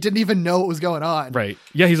damage. He didn't even know what was going on. Right.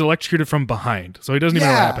 Yeah, he's electrocuted from behind, so he doesn't even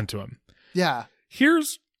know what happened to him. Yeah.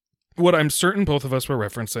 Here's what I'm certain both of us were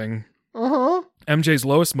referencing. Uh-huh. MJ's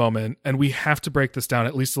lowest moment, and we have to break this down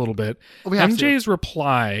at least a little bit. MJ's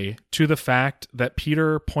reply to the fact that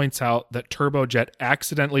Peter points out that Turbojet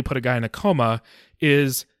accidentally put a guy in a coma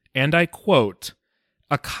is, and I quote,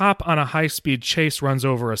 "A cop on a high-speed chase runs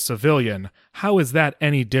over a civilian. How is that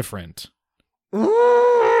any different?"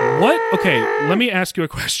 What? Okay, let me ask you a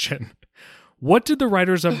question. What did the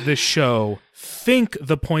writers of this show think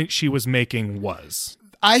the point she was making was?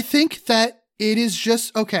 I think that it is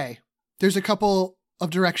just, okay, there's a couple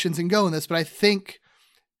of directions in going this, but I think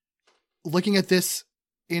looking at this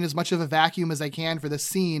in as much of a vacuum as I can for this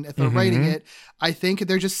scene, if they're writing it, I think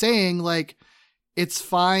they're just saying like, it's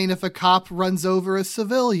fine if a cop runs over a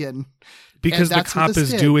civilian. Because the cop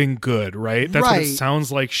is doing good, right? That's what it Right.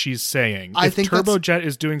 sounds like she's saying. I If think that's- Turbojet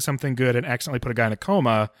is doing something good and accidentally put a guy in a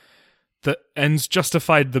coma, the ends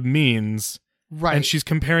justified the means. Right. And she's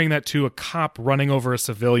comparing that to a cop running over a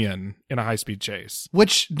civilian in a high-speed chase.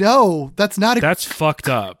 Which, no, that's not That's fucked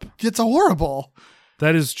up. it's horrible.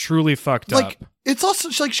 That is truly fucked Like, up. it's also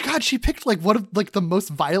like, God, she picked like one of like the most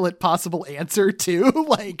violent possible answer too.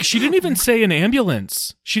 Like, She didn't even say an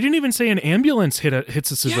ambulance. She didn't even say an ambulance hits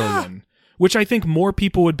a civilian, which I think more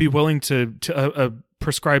people would be willing to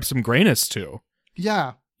prescribe some grayness to.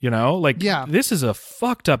 yeah. You know, like, Yeah. this is a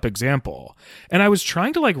fucked up example. And I was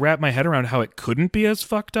trying to like wrap my head around how it couldn't be as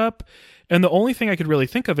fucked up. And the only thing I could really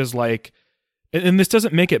think of is like, and this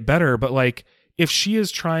doesn't make it better, but like, if she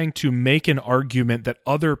is trying to make an argument that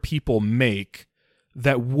other people make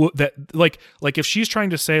that like if she's trying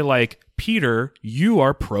to say like, Peter, you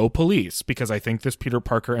are pro police, because I think this Peter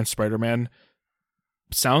Parker and Spider-Man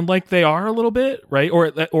sound like they are a little bit, right? Or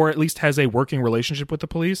at least has a working relationship with the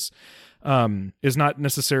police. Is not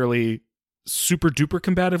necessarily super duper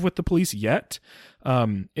combative with the police yet.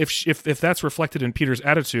 If that's reflected in Peter's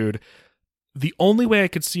attitude, the only way I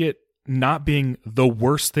could see it not being the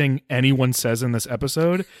worst thing anyone says in this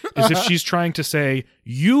episode is if she's trying to say,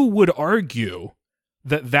 you would argue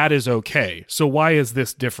that is okay, so why is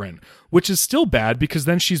this different? Which is still bad, because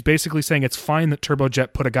then she's basically saying it's fine that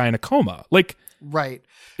Turbojet put a guy in a coma. Like, Right.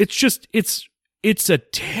 it's just it's a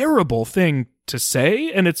terrible thing to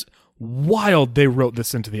say, and it's wild they wrote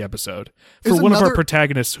this into the episode for There's one of our another-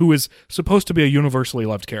 protagonists who is supposed to be a universally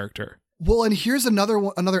loved character. Well, and here's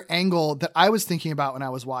another angle that I was thinking about when I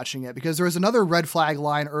was watching it, because there was another red flag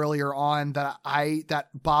line earlier on that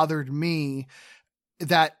bothered me,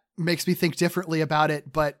 that makes me think differently about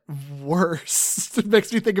it, but worse. It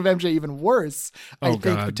makes me think of MJ even worse. Oh, I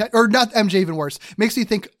think, God. or not MJ even worse. Makes me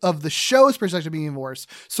think of the show's perspective being even worse.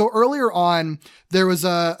 So earlier on, there was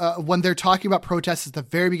when they're talking about protests at the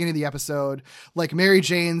very beginning of the episode, like Mary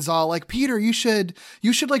Jane's all like, Peter, you should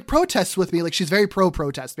like protest with me. Like, she's very pro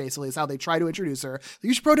protest, basically, is how they try to introduce her.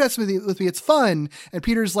 You should protest with me. It's fun. And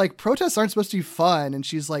Peter's like, protests aren't supposed to be fun. And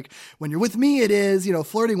she's like, when you're with me, it is,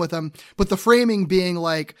 flirting with them. But the framing being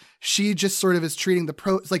like, she just sort of is treating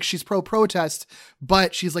like she's pro protest,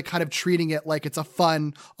 but she's like kind of treating it like it's a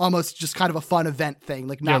fun, almost just kind of a fun event thing.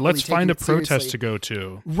 Like, not let's really find a taking it protest seriously. to go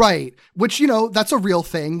to. Right. Which, that's a real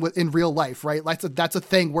thing in real life, right? That's a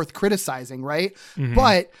thing worth criticizing, right? Mm-hmm.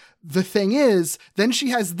 But the thing is, then she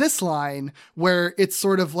has this line where it's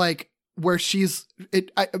sort of like, where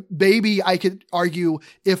maybe I could argue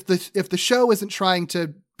if the show isn't trying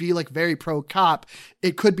to be like very pro cop,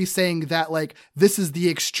 it could be saying that like, this is the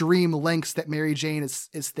extreme lengths that Mary Jane is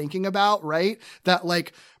thinking about, right? That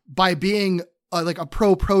like, by being like a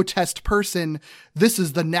pro protest person, this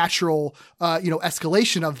is the natural,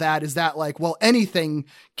 escalation of that, is that like, well, anything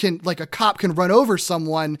can, like, a cop can run over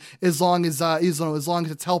someone as long as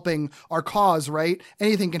it's helping our cause, right?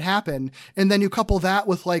 Anything can happen. And then you couple that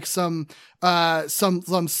with like some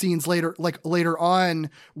scenes later on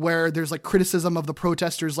where there's like criticism of the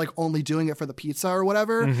protesters, like only doing it for the pizza or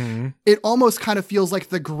whatever. Mm-hmm. It almost kind of feels like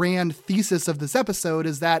the grand thesis of this episode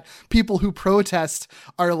is that people who protest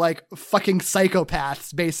are like fucking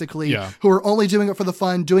psychopaths, basically, Yeah. who are only doing it for the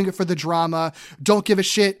fun, doing it for the drama, don't give a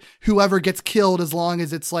shit whoever gets killed as long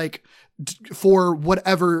as it's like for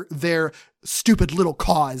whatever their stupid little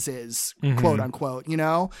cause is, quote unquote,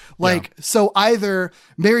 So either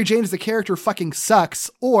Mary Jane as a character fucking sucks,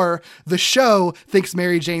 or the show thinks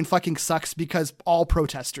Mary Jane fucking sucks because all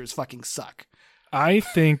protesters fucking suck. I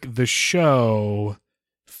think the show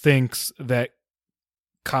thinks that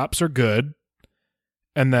cops are good,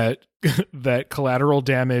 and that that collateral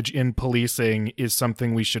damage in policing is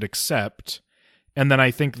something we should accept. And then I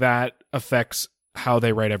think that affects how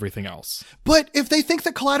they write everything else. But if they think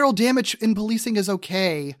that collateral damage in policing is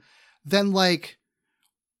okay, then like,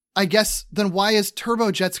 I guess, then why is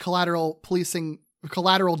Turbojet's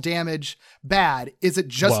collateral damage bad? Is it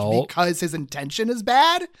just because his intention is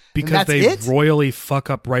bad? Because they royally fuck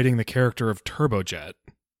up writing the character of Turbojet.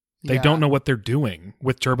 They don't know what they're doing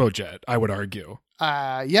with Turbojet, I would argue.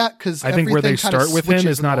 Because I think where they start with him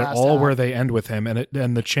is not at all where they end with him, and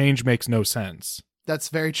the change makes no sense. That's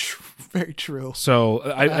very very true. So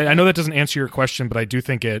I know that doesn't answer your question, but I do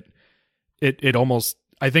think it almost,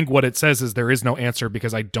 I think what it says is there is no answer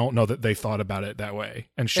because I don't know that they thought about it that way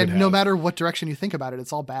and should And have. no matter what direction you think about it,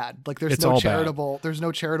 it's all bad. Like there's It's no all charitable. There's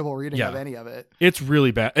no charitable reading Yeah. of any of it. It's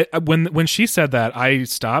really bad. When she said that, I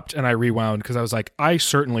stopped and I rewound because I was like, I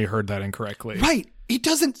certainly heard that incorrectly. Right. It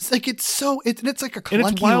doesn't like it's so it's like a clunky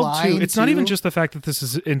And it's wild line too. It's not even too. just the fact that this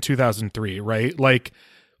is in 2003, right? Like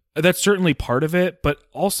that's certainly part of it, but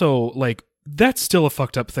also like that's still a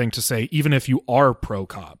fucked up thing to say, even if you are pro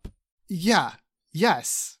cop. Yeah.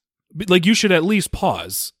 Yes. Like you should at least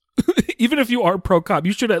pause. Even if you are pro cop,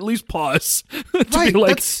 you should at least pause to Right, be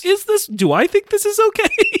like, that's- do I think this is okay?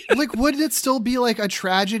 Like, would it still be like a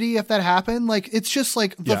tragedy if that happened? Like, it's just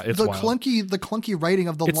like the, Yeah, it's the wild. clunky writing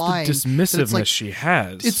of the It's line. the that dismissiveness it's like, she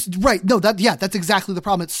has. It's right. No, that's exactly the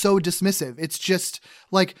problem. It's so dismissive. It's just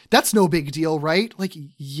like, that's no big deal, right? Like,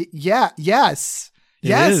 yes. It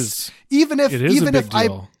Yes. is. Even if It is a even big if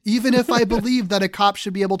deal. even if I believe that a cop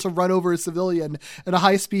should be able to run over a civilian in a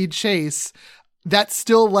high-speed chase, that's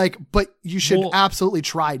still like, but you should Well- absolutely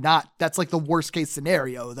try not. That's like the worst case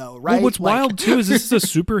scenario though, right? Well, what's Like- wild too is this is a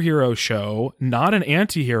superhero show, not an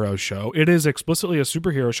anti-hero show. It is explicitly a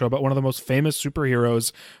superhero show about one of the most famous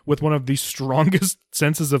superheroes with one of the strongest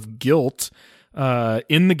senses of guilt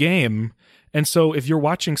in the game. And so if you're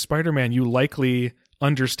watching Spider-Man, you likely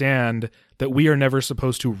understand that we are never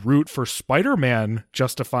supposed to root for Spider-Man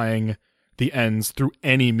justifying the ends through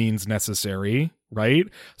any means necessary, right?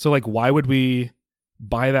 So like, why would we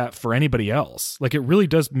buy that for anybody else? Like, it really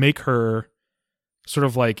does make her sort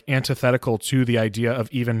of like antithetical to the idea of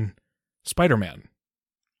even Spider-Man.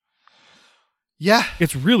 Yeah.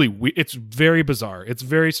 It's really it's very bizarre. It's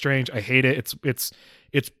very strange. I hate it.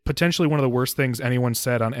 It's potentially one of the worst things anyone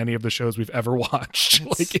said on any of the shows we've ever watched.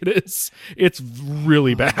 Like it is. It's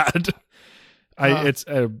really bad.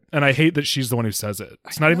 And I hate that she's the one who says it.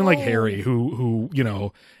 It's not even like Harry who, you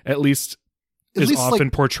know, at least is often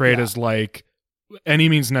like, portrayed yeah. as like any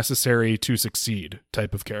means necessary to succeed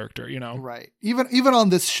type of character, you know? Right. Even on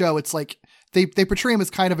this show, it's like they portray him as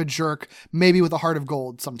kind of a jerk, maybe with a heart of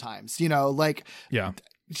gold sometimes, you know, like Yeah.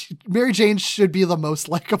 Mary Jane should be the most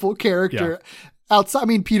likable character. Outside, I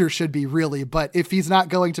mean, Peter should be really, but if he's not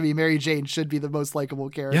going to be, Mary Jane should be the most likable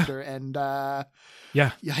character. And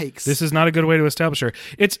Yeah. yikes. This is not a good way to establish her.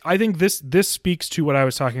 I think this speaks to what I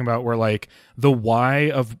was talking about, where like the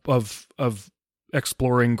why of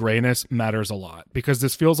exploring grayness matters a lot, because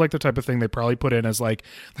this feels like the type of thing they probably put in as like,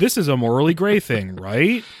 this is a morally gray thing,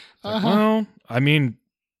 right? Like, well, I mean,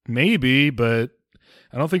 maybe, but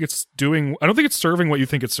I don't think it's serving what you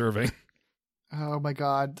think it's serving. Oh my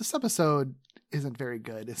God. This episode isn't very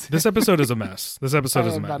good. This episode is a mess. This episode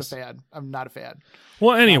is a I'm mess. not a fan. I'm not a fan.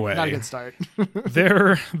 Well, anyway, Not a good start.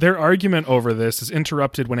 Their argument over this is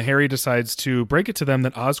interrupted when Harry decides to break it to them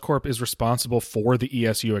that Oscorp is responsible for the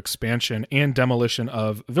ESU expansion and demolition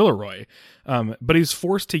of Villeroy. But he's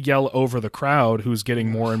forced to yell over the crowd, who's getting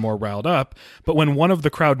more and more riled up. But when one of the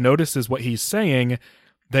crowd notices what he's saying,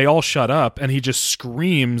 they all shut up, and he just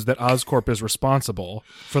screams that Oscorp is responsible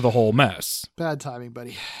for the whole mess. Bad timing,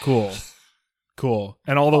 buddy. Cool.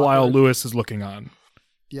 And all the while, Lewis is looking on.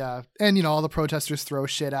 Yeah. And, you know, all the protesters throw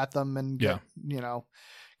shit at them and, Yeah. you know,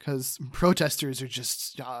 because protesters are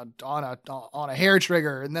just on a hair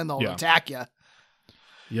trigger and then they'll Yeah. attack you.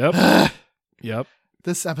 Yep.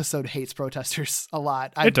 This episode hates protesters a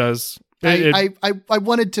lot. It does. I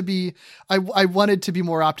wanted to be I wanted to be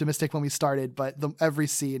more optimistic when we started, but every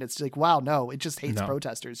scene it's like, wow, no, it just hates No.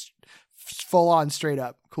 protesters. Full on, straight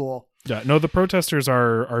up. Cool. Yeah, no, the protesters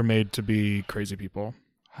are made to be crazy people.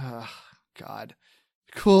 God.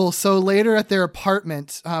 Cool. So later at their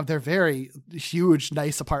apartment, their very huge,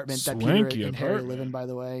 nice apartment that Peter Swanky and Harry apartment. live in, by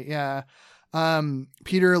the way. Yeah.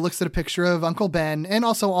 Peter looks at a picture of Uncle Ben and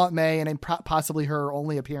also Aunt May, and possibly her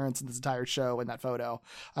only appearance in this entire show in that photo.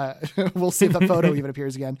 We'll see if that photo even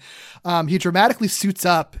appears again. He dramatically suits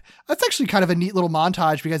up. That's actually kind of a neat little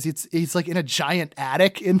montage because he's like in a giant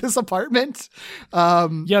attic in this apartment.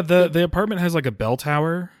 Yeah, the apartment has like a bell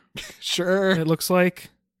tower, Sure. it looks like.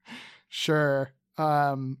 Sure.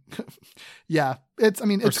 Yeah, it's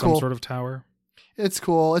Or some cool. sort of tower. It's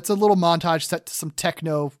cool. It's a little montage set to some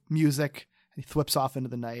techno music. He thwips off into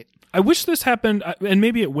the night. I wish this happened, and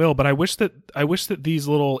maybe it will, but I wish that these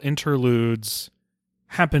little interludes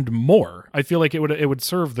happened more. I feel like it would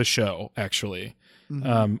serve the show, actually.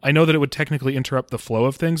 Mm-hmm. I know that it would technically interrupt the flow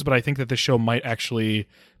of things, but I think that the show might actually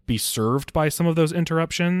be served by some of those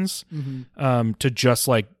interruptions, to just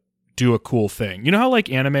like do a cool thing. You know how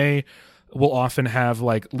like anime will often have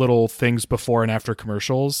like little things before and after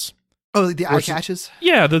commercials? Oh, the eye catches?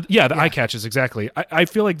 Yeah, the eye catches, exactly. I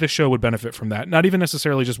feel like this show would benefit from that. Not even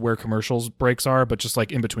necessarily just where commercials breaks are, but just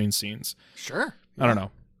like in between scenes. Sure. I don't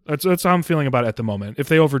know. That's how I'm feeling about it at the moment. If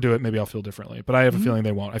they overdo it, maybe I'll feel differently. But I have a feeling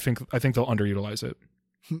they won't. I think they'll underutilize it.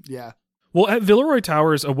 Yeah. Well, at Villeroy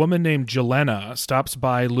Towers, a woman named Jelena stops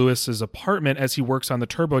by Lewis's apartment as he works on the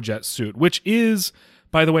Turbojet suit, which is,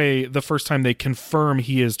 by the way, the first time they confirm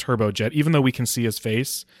he is Turbojet, even though we can see his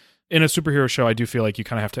face. In a superhero show, I do feel like you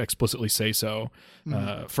kind of have to explicitly say so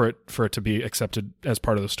for it to be accepted as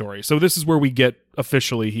part of the story. So this is where we get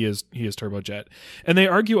officially he is Turbojet. And they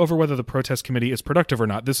argue over whether the protest committee is productive or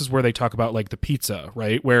not. This is where they talk about like the pizza,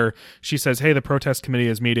 right? Where she says, hey, the protest committee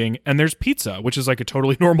is meeting and there's pizza, which is like a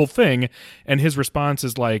totally normal thing. And his response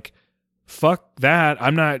is like, fuck that.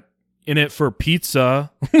 I'm not in it for pizza.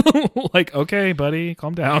 Like, okay, buddy,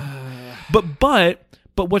 calm down.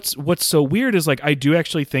 But what's so weird is like I do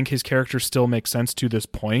actually think his character still makes sense to this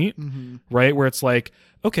point, right? Where it's like,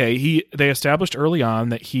 okay, they established early on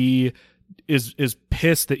that he is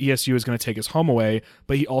pissed that ESU is going to take his home away,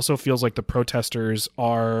 but he also feels like the protesters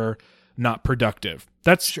are not productive.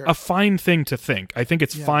 That's a fine thing to think. I think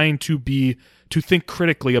it's fine to think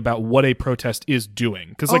critically about what a protest is doing.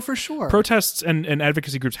 Because for sure, protests and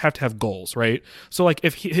advocacy groups have to have goals, right? So like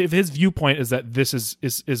if his viewpoint is that this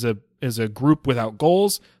is a group without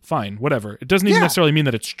goals, fine, whatever. It doesn't even necessarily mean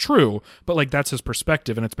that it's true, but like that's his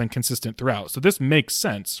perspective and it's been consistent throughout. So this makes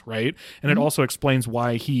sense, right? And it also explains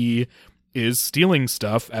why he is stealing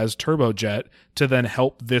stuff as Turbojet to then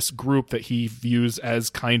help this group that he views as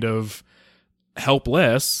kind of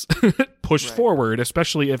helpless push forward,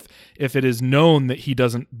 especially if it is known that he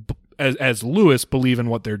doesn't as Lewis believe in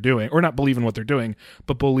what they're doing, or not believe in what they're doing,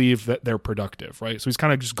 but believe that they're productive, right? So he's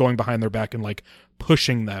kind of just going behind their back and like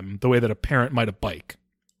pushing them the way that a parent might a bike.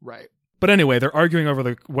 Right. But anyway, they're arguing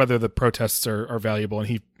over whether the protests are valuable,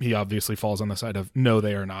 and he obviously falls on the side of no,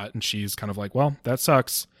 they are not, and she's kind of like, well, that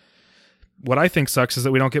sucks. What I think sucks is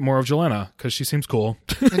that we don't get more of Jelena because she seems cool.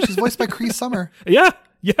 And she's voiced by Cree Summer. Yeah,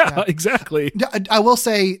 exactly. Yeah, I will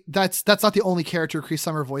say that's not the only character Cree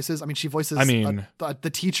Summer voices. I mean, she voices the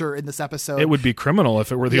teacher in this episode. It would be criminal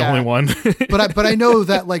if it were the only one. but I know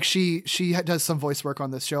that like she does some voice work on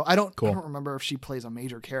this show. I don't remember if she plays a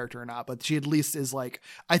major character or not, but she at least is like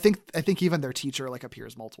I think even their teacher like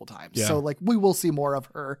appears multiple times. Yeah. So like we will see more of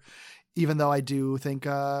her, even though I do think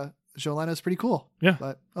Jelena is pretty cool. Yeah.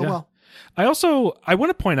 But well. I want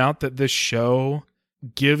to point out that this show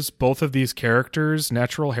gives both of these characters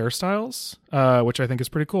natural hairstyles, which I think is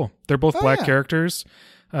pretty cool. They're both black characters,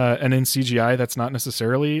 and in CGI, that's not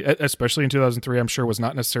necessarily, especially in 2003, I'm sure was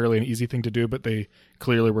not necessarily an easy thing to do, but they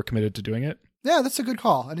clearly were committed to doing it. Yeah, that's a good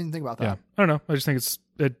call. I didn't think about that. Yeah, I don't know. I just think it's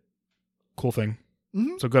a cool thing.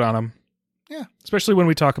 Mm-hmm. So good on them. Yeah. Especially when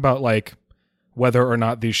we talk about like whether or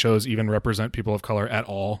not these shows even represent people of color at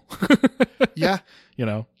all. Yeah. You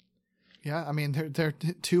know? Yeah, I mean, there are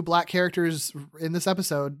two black characters in this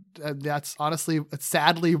episode. That's honestly,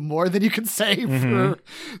 sadly, more than you can say for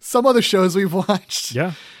some other shows we've watched.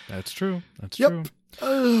 Yeah, that's true. That's true.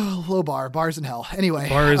 Low bars in hell. Anyway.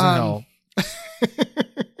 Bars in hell.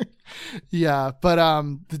 Yeah, but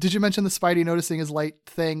did you mention the Spidey noticing his light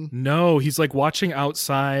thing? No, he's like watching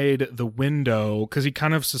outside the window because he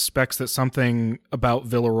kind of suspects that something about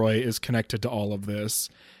Villeroy is connected to all of this.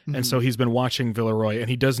 And so he's been watching Villeroy, and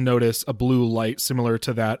he does notice a blue light similar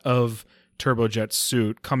to that of Turbojet's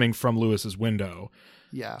suit coming from Lewis's window.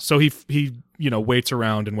 Yeah. So he waits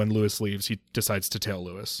around, and when Lewis leaves, he decides to tail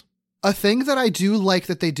Lewis. A thing that I do like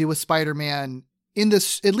that they do with Spider-Man in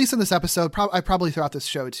this, at least in this episode, probably throughout this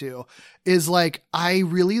show too, is like I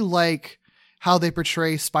really like how they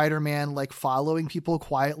portray Spider-Man like following people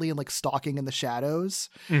quietly and like stalking in the shadows.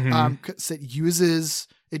 'Cause it uses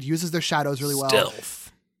their shadows really well. Stealth.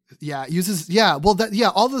 Yeah, all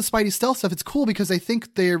the Spidey stealth stuff, it's cool because I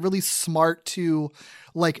think they're really smart to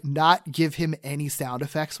like not give him any sound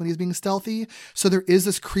effects when he's being stealthy. So there is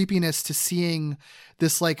this creepiness to seeing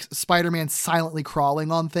this like Spider-Man silently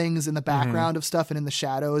crawling on things in the background of stuff and in the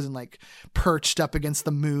shadows and like perched up against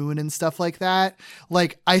the moon and stuff like that.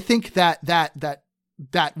 Like I think that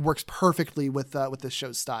works perfectly with this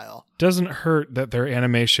show's style. Doesn't hurt that their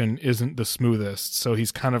animation isn't the smoothest. So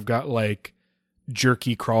he's kind of got like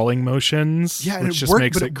jerky crawling motions, which just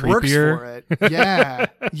makes it creepier. Works for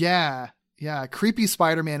it. Yeah. Creepy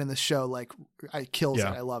Spider-Man in the show, like, kills it.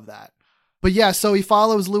 I love that. But yeah, so he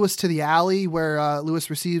follows Lewis to the alley where Lewis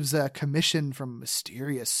receives a commission from a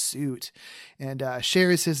mysterious suit and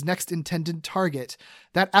shares his next intended target,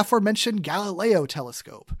 that aforementioned Galileo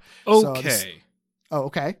telescope. Okay.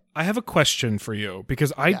 Okay. I have a question for you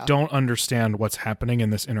because I don't understand what's happening in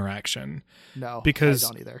this interaction. No, because I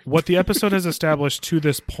don't either. What the episode has established to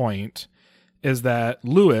this point is that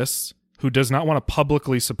Lewis, who does not want to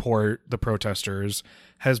publicly support the protesters,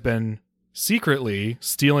 has been secretly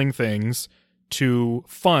stealing things to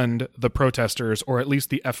fund the protesters, or at least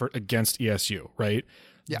the effort against ESU, right?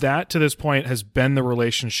 Yeah. That to this point has been the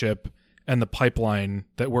relationship and the pipeline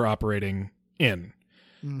that we're operating in.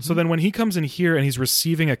 Mm-hmm. So then when he comes in here and he's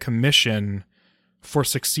receiving a commission for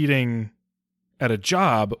succeeding at a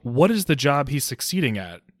job, what is the job he's succeeding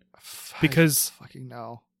at? Because I fucking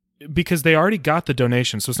know. Because they already got the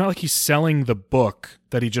donation. So it's not like he's selling the book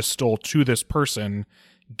that he just stole to this person,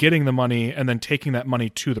 getting the money, and then taking that money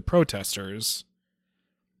to the protesters.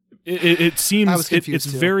 It seems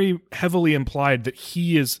it's too. very heavily implied that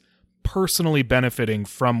he is personally benefiting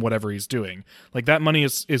from whatever he's doing. Like that money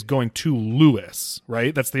is going to Lewis,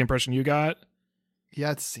 right? That's the impression you got?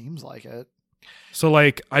 Yeah, it seems like it. So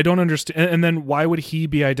like, I don't understand. And then why would he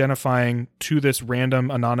be identifying to this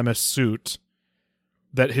random anonymous suit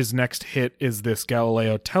that his next hit is this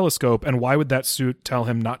Galileo telescope? And why would that suit tell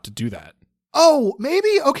him not to do that? Oh,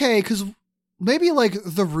 maybe, okay, because maybe like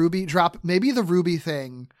the Ruby drop, maybe the Ruby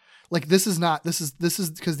thing, like this is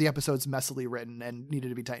because the episode's messily written and needed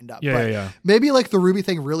to be tightened up. Yeah. Maybe like the Ruby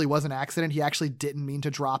thing really was an accident. He actually didn't mean to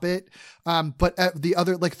drop it. But the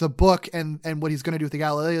other, like the book and what he's going to do with the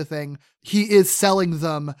Galileo thing, he is selling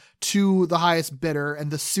them to the highest bidder, and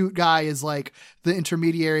the suit guy is like the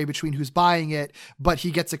intermediary between who's buying it, but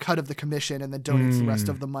he gets a cut of the commission and then donates the rest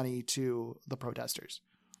of the money to the protesters.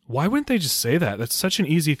 Why wouldn't they just say that? That's such an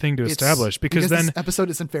easy thing to establish because then this episode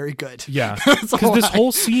isn't very good. Yeah. Because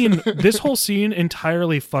this whole scene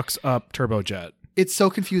entirely fucks up Turbojet. It's so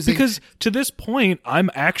confusing. Because to this point, I'm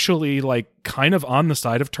actually like kind of on the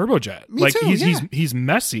side of Turbojet. Me like too, he's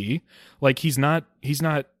messy. Like he's not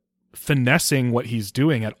finessing what he's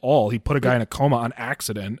doing at all. He put a guy in a coma on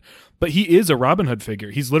accident, but he is a Robin Hood figure.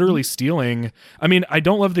 He's literally stealing. I mean, I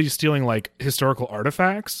don't love that he's stealing like historical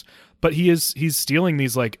artifacts, but he's stealing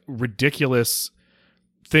these like ridiculous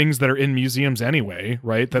things that are in museums anyway,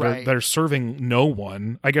 right? That are serving no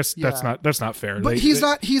one. I guess that's not fair. But he's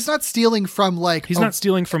not stealing from like he's not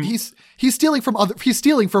stealing from he's stealing from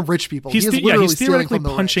rich people. He's theoretically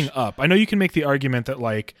punching rich. up. I know you can make the argument that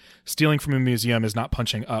like stealing from a museum is not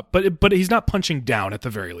punching up, but he's not punching down at the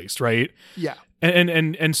very least, right? Yeah.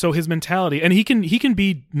 And so his mentality, and he can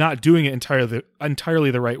be not doing it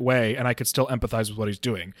entirely the right way, and I could still empathize with what he's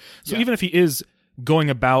doing. So even if he is going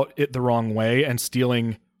about it the wrong way and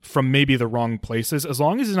stealing from maybe the wrong places, as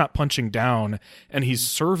long as he's not punching down and he's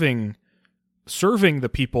serving the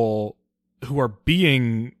people who are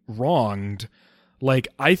being wronged, like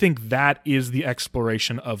I think that is the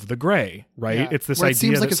exploration of the gray, right? Yeah. It's this Where it idea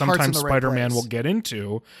seems like that his heart's in sometimes the right Spider-Man place. will get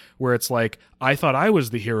into, where it's like, I thought I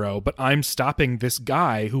was the hero, but I'm stopping this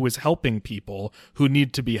guy who is helping people who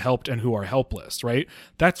need to be helped and who are helpless, right?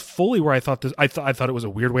 That's fully where I thought this. I thought it was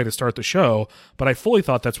a weird way to start the show, but I fully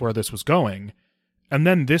thought that's where this was going. And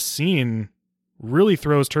then this scene really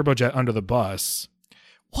throws Turbojet under the bus.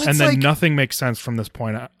 Well, and then like, nothing makes sense from this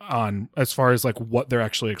point on as far as like what they're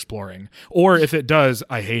actually exploring. Or if it does,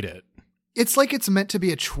 I hate it. It's like it's meant to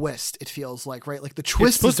be a twist, it feels like, right? Like the twist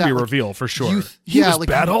it's supposed is to be a that, reveal like, for sure. He was like,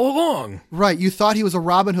 bad all along. Right. You thought he was a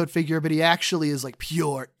Robin Hood figure, but he actually is like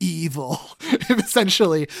pure evil,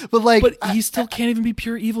 essentially. But he still can't even be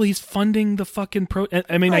pure evil. He's funding the fucking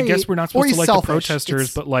I mean, right. I guess we're not Or supposed to he's like selfish. the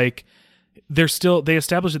protesters, but like they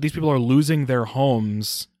establish that these people are losing their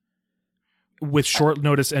homes with short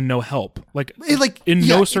notice and no help. Like in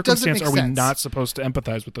no circumstance are we not supposed to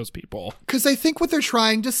empathize with those people. Because I think what they're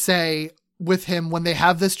trying to say with him when they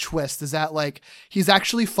have this twist is that like he's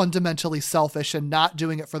actually fundamentally selfish and not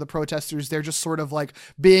doing it for the protesters. They're just sort of like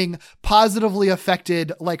being positively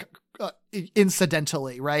affected, like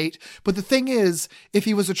incidentally, right? But the thing is, if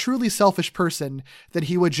he was a truly selfish person, then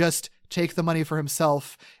he would just take the money for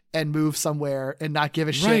himself and move somewhere and not give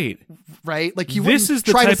a shit, right? Like this is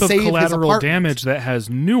the type of collateral damage that has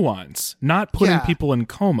nuance, not putting people in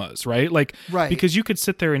comas, right? Like, because you could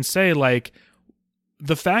sit there and say like,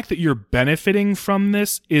 the fact that you're benefiting from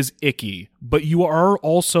this is icky, but you are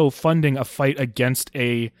also funding a fight against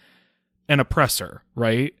an oppressor,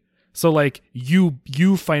 right? So like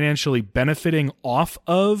you financially benefiting off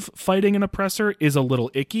of fighting an oppressor is a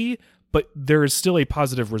little icky, but there is still a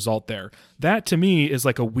positive result there. That to me is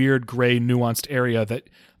like a weird gray nuanced area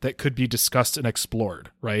that could be discussed and explored,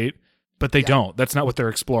 right? But they don't. That's not what they're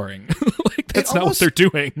exploring. Like that's not what they're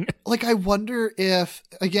doing. Like I wonder if,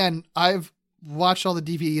 again, I've watched all the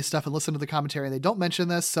DVE stuff and listened to the commentary and they don't mention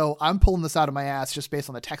this, so I'm pulling this out of my ass just based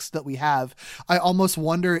on the text that we have. I almost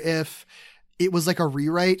wonder if it was like a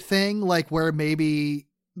rewrite thing, like where maybe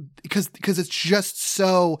because it's just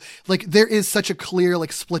so like there is such a clear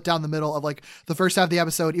like split down the middle of like the first half of the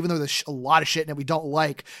episode, even though there's a lot of shit in it we don't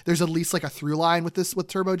like, there's at least like a through line with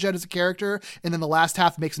Turbojet as a character, and then the last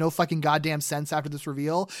half makes no fucking goddamn sense after this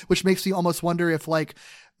reveal, which makes me almost wonder if like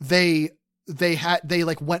they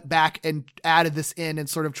like went back and added this in and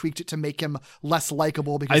sort of tweaked it to make him less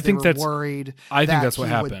likable because they were worried. I think that's what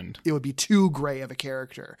happened. It would be too gray of a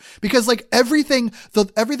character because like everything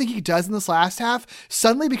he does in this last half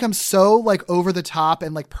suddenly becomes so like over the top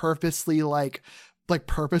and like purposely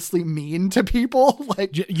mean to people.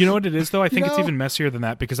 Like, you know what it is though? I think it's even messier than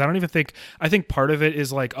that because I think part of it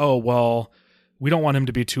is like, oh, well, we don't want him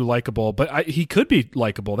to be too likable, but he could be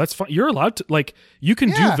likable. That's fine. You're allowed to, like, you can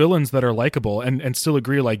do villains that are likable and still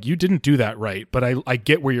agree, like, you didn't do that right, but I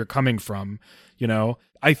get where you're coming from, you know?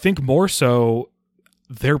 I think more so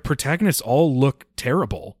their protagonists all look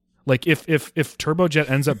terrible. Like, if Turbojet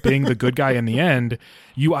ends up being the good guy in the end,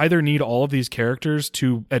 you either need all of these characters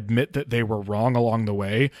to admit that they were wrong along the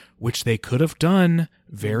way, which they could have done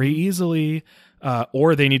very easily,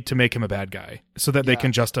 or they need to make him a bad guy so that they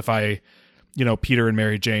can justify, you know, Peter and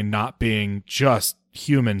Mary Jane not being just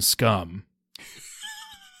human scum.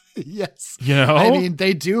 Yes. You know? I mean,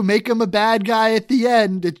 they do make him a bad guy at the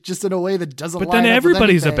end. It's just in a way that doesn't line up with anything. But then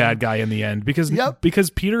everybody's a bad guy in the end because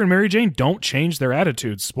Peter and Mary Jane don't change their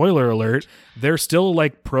attitudes. Spoiler alert. They're still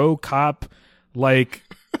like pro cop, like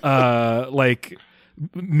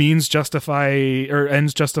means justify or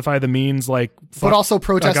ends justify the means, like, but also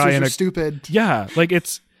protesters are stupid. Yeah. Like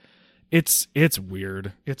it's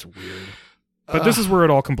weird. It's weird. But this is where it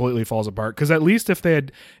all completely falls apart. Because at least if they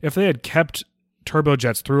had kept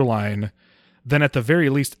Turbojet's through line, then at the very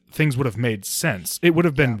least things would have made sense. It would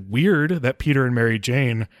have been weird that Peter and Mary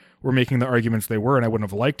Jane were making the arguments they were, and I wouldn't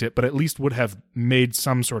have liked it. But at least would have made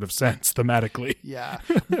some sort of sense thematically. Yeah.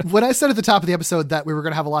 When I said at the top of the episode that we were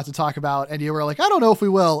going to have a lot to talk about, and you were like, "I don't know if we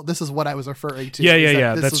will," this is what I was referring to.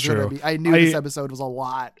 Yeah. That's true. I knew this episode was a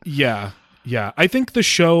lot. Yeah. I think the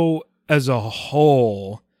show as a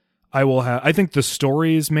whole, I think the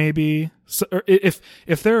stories maybe,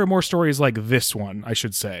 if there are more stories like this one, I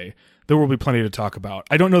should say, there will be plenty to talk about.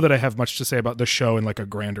 I don't know that I have much to say about the show in like a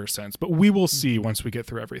grander sense, but we will see once we get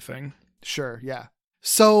through everything. Sure. Yeah.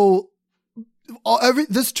 So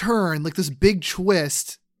this turn, like this big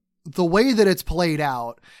twist, the way that it's played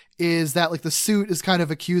out is that like the suit is kind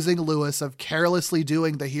of accusing Lewis of carelessly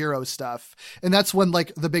doing the hero stuff. And that's when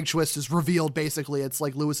like the big twist is revealed. Basically, it's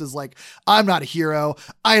like Lewis is like, "I'm not a hero.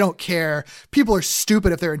 I don't care. People are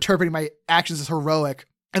stupid if they're interpreting my actions as heroic,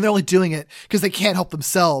 and they're only doing it because they can't help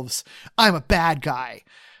themselves. I'm a bad guy."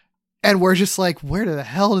 And we're just like, where the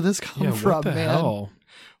hell did this come from, what the man? Hell?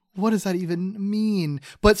 What does that even mean?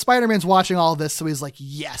 But Spider-Man's watching all of this, so he's like,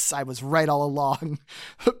 yes, I was right all along.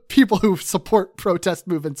 People who support protest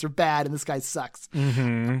movements are bad, and this guy sucks.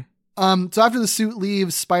 Mm-hmm. So after the suit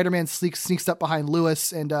leaves, Spider-Man sneaks up behind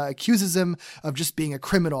Lewis and accuses him of just being a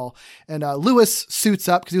criminal. And Lewis suits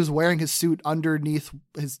up because he was wearing his suit underneath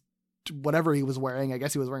his whatever he was wearing. I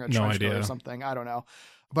guess he was wearing a trench coat or something. I don't know.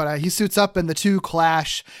 But he suits up and the two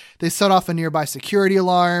clash. They set off a nearby security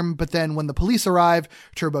alarm, but then when the police arrive,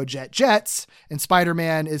 Turbojet jets, and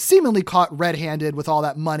Spider-Man is seemingly caught red-handed with all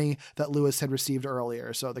that money that Lewis had received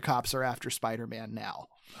earlier. So the cops are after Spider-Man now.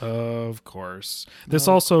 Of course. This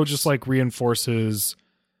also just like reinforces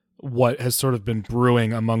what has sort of been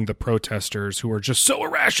brewing among the protesters who are just so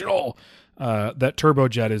irrational, that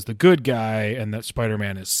Turbojet is the good guy and that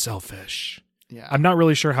Spider-Man is selfish. Yeah. I'm not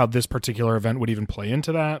really sure how this particular event would even play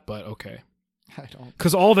into that, but okay. I don't.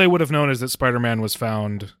 Because all they would have known is that Spider-Man was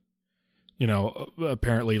found, you know,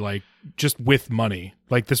 apparently like just with money.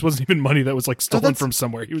 Like this wasn't even money that was like stolen from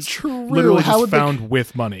somewhere. He was literally just found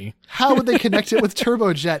with money. How would they connect it with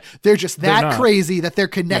Turbojet? They're just that crazy that they're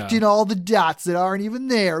connecting all the dots that aren't even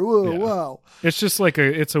there. Whoa. It's just like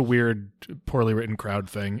it's a weird, poorly written crowd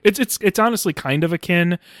thing. It's honestly kind of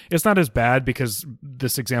akin. It's not as bad because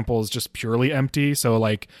this example is just purely empty. So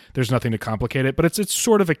like there's nothing to complicate it, but it's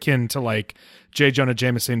sort of akin to like J. Jonah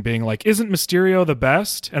Jameson being like, "Isn't Mysterio the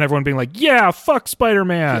best?" And everyone being like, "Yeah, fuck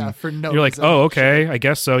Spider-Man." Yeah, for no You're like, reason. "Oh, okay. I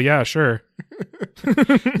guess so. Yeah, sure."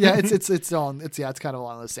 Yeah, it's kind of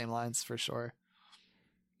along those same lines for sure.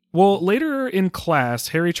 Well, later in class,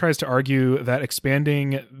 Harry tries to argue that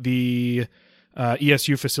expanding the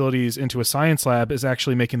ESU facilities into a science lab is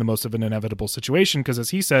actually making the most of an inevitable situation because,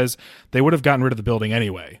 as he says, they would have gotten rid of the building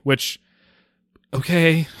anyway, which,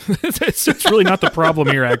 okay, it's really not the problem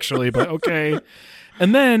here, actually, but okay.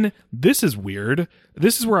 And then, this is weird.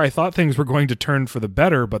 This is where I thought things were going to turn for the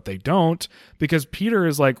better, but they don't, because Peter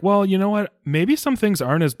is like, well, you know what? Maybe some things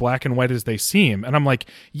aren't as black and white as they seem. And I'm like,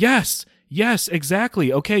 yes, Yes,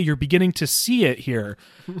 exactly. Okay, you're beginning to see it here.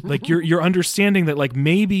 Like you're understanding that like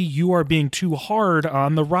maybe you are being too hard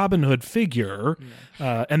on the Robin Hood figure,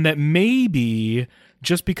 and that maybe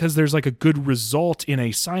just because there's like a good result in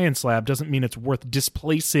a science lab doesn't mean it's worth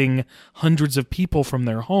displacing hundreds of people from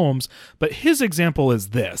their homes. But his example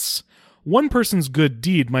is this. One person's good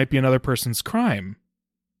deed might be another person's crime.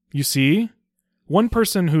 You see? One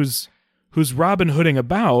person who's Robin Hooding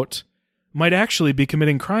about might actually be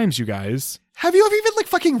committing crimes, you guys. Have you ever even like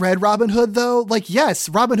fucking read Robin Hood though? Like, yes,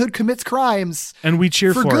 Robin Hood commits crimes. And we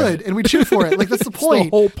cheer for good, it. and we cheer for it. Like, that's the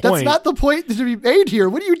point. The whole point. That's not the point to be made here.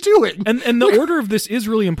 What are you doing? And the order of this is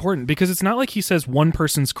really important because it's not like he says one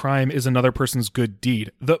person's crime is another person's good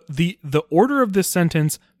deed. The order of this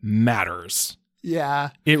sentence matters. Yeah.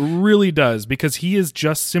 It really does, because he is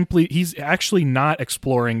just simply, he's actually not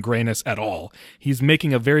exploring grayness at all. He's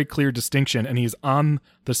making a very clear distinction, and he's on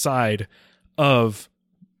the side of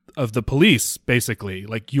the police, basically.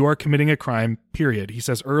 Like, you are committing a crime, period. He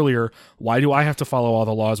says earlier, why do I have to follow all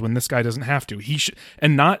the laws when this guy doesn't have to? He should,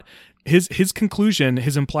 and not his conclusion,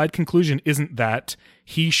 his implied conclusion isn't that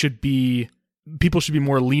people should be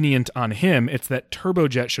more lenient on him. It's that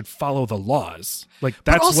Turbojet should follow the laws. Like,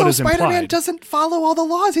 that's what is implied. Spider-Man doesn't follow all the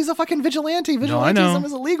laws. He's a fucking vigilante. Vigilantism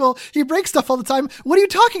is illegal. He breaks stuff all the time. What are you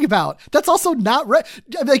talking about? That's also not right.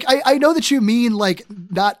 Like, I know that you mean like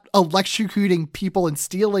not electrocuting people and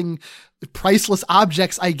stealing priceless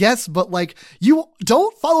objects, I guess, but like, you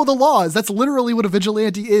don't follow the laws. That's literally what a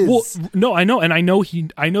vigilante is. Well, no, I know, and I know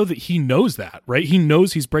that he knows that, right? He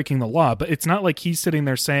knows he's breaking the law, but it's not like he's sitting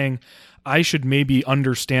there saying, I should maybe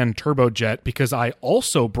understand Turbojet because I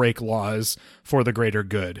also break laws for the greater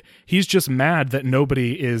good. He's just mad that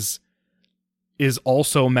nobody is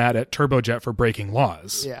also mad at Turbojet for breaking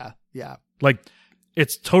laws. Yeah, yeah. Like,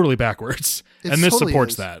 it's totally backwards. And this totally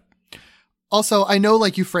supports is. that. Also, I know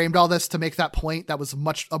like you framed all this to make that point. That was a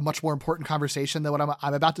much more important conversation than what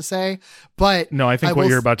I'm about to say. But no, I think what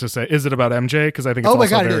you're about to say, is it about MJ? Because I think it's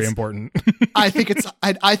also very important. I think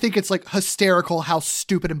it's like hysterical how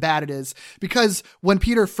stupid and bad it is. Because when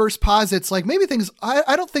Peter first posits like maybe things,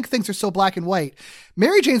 I don't think things are so black and white.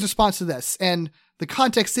 Mary Jane's response to this, and the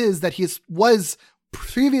context is that he was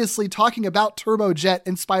previously talking about Turbojet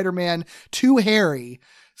and Spider-Man to Harry.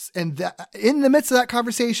 And in the midst of that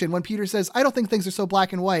conversation, when Peter says, I don't think things are so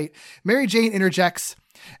black and white, Mary Jane interjects,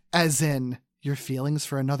 as in, your feelings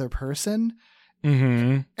for another person?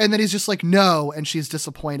 Mm-hmm. And then he's just like, no, and she's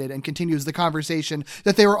disappointed and continues the conversation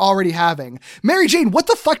that they were already having. Mary Jane, what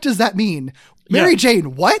the fuck does that mean? Mary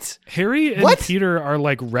Jane, what? Harry and Peter are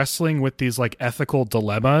like wrestling with these like ethical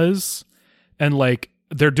dilemmas, and like,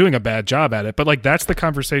 they're doing a bad job at it, but like that's the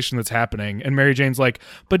conversation that's happening. And Mary Jane's like,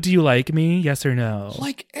 but do you like me? Yes or no?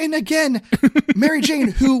 Like, and again, Mary Jane,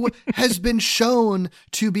 who has been shown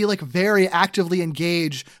to be like very actively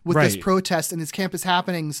engaged with this protest and his campus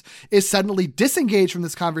happenings, is suddenly disengaged from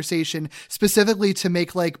this conversation, specifically to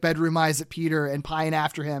make like bedroom eyes at Peter and pine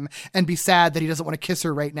after him and be sad that he doesn't want to kiss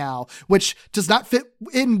her right now, which does not fit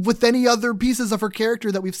in with any other pieces of her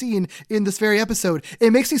character that we've seen in this very episode.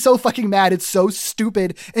 It makes me so fucking mad. It's so stupid.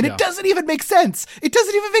 And it doesn't even make sense. It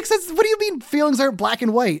doesn't even make sense. What do you mean feelings aren't black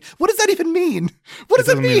and white? What does that even mean? What does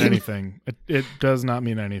that mean? It doesn't mean anything. It does not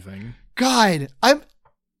mean anything. God,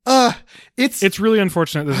 it's really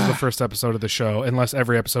unfortunate this is the first episode of the show, unless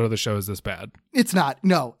every episode of the show is this bad. It's not.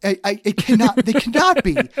 No, it cannot. They cannot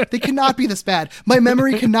be. They cannot be this bad. My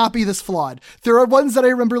memory cannot be this flawed. There are ones that I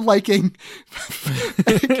remember liking.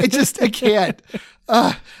 I can't.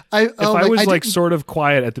 If I was sort of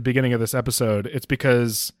quiet at the beginning of this episode, it's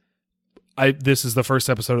because this is the first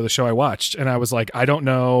episode of the show I watched, and I was like, I don't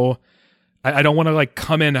know. I don't want to like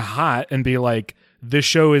come in hot and be like, this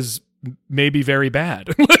show is maybe very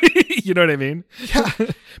bad. You know what I mean? Yeah.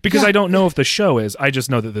 Because I don't know if the show is. I just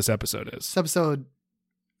know that this episode is. This episode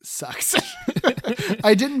sucks.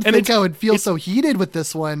 I didn't think I would feel so heated with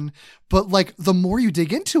this one, but like the more you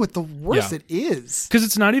dig into it, the worse it is. Because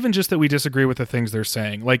it's not even just that we disagree with the things they're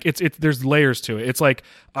saying. Like there's layers to it. It's like,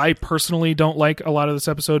 I personally don't like a lot of this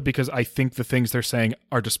episode because I think the things they're saying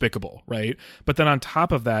are despicable, right? But then on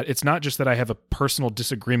top of that, it's not just that I have a personal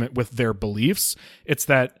disagreement with their beliefs. It's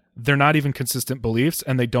that they're not even consistent beliefs,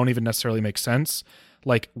 and they don't even necessarily make sense,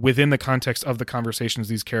 like within the context of the conversations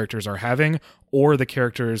these characters are having, or the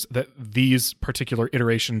characters that these particular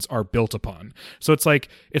iterations are built upon. So it's like,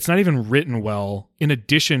 it's not even written well, in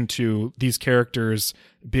addition to these characters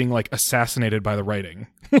being like assassinated by the writing.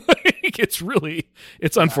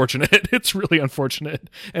 It's unfortunate. It's really unfortunate.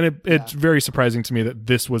 And it's very surprising to me that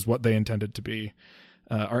this was what they intended to be,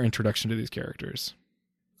 our introduction to these characters.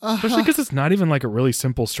 Especially because it's not even like a really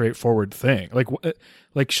simple, straightforward thing.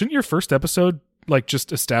 Like shouldn't your first episode like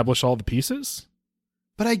just establish all the pieces?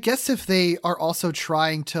 But I guess if they are also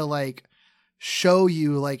trying to like show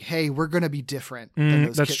you like, hey, we're going to be different than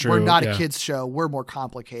those that's kids. true, We're not yeah. a kids show. We're more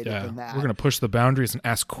complicated Yeah, than that. we're going to push the boundaries and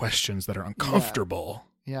ask questions that are uncomfortable.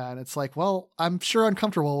 Yeah, and it's like, well, I'm sure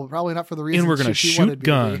uncomfortable, probably not for the reason. And we're going to she wanted me shoot to be.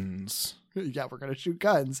 guns. Yeah, we're going to shoot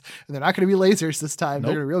guns. And they're not going to be lasers this time.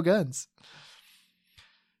 Nope. They're real guns.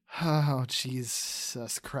 Oh,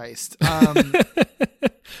 Jesus Christ.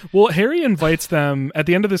 Well, Harry invites them at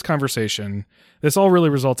the end of this conversation. This all really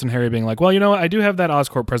results in Harry being like, well, you know what? I do have that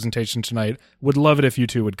Oscorp presentation tonight. Would love it if you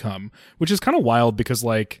two would come, which is kind of wild because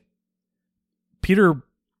like Peter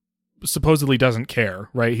supposedly doesn't care,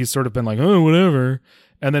 right? He's sort of been like, oh, whatever.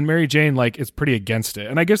 And then Mary Jane like is pretty against it.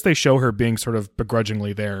 And I guess they show her being sort of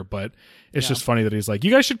begrudgingly there, but it's just funny that he's like,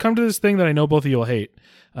 you guys should come to this thing that I know both of you will hate.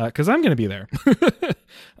 Cause I'm going to be there.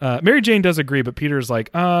 Mary Jane does agree, but Peter's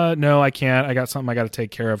like, no, I can't. I got something I got to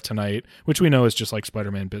take care of tonight, which we know is just like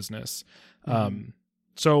Spider-Man business.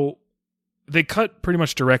 So they cut pretty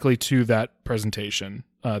much directly to that presentation,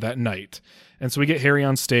 that night. And so we get Harry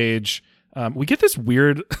on stage. We get this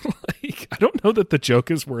weird, like, I don't know that the joke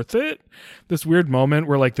is worth it. This weird moment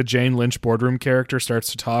where like the Jane Lynch boardroom character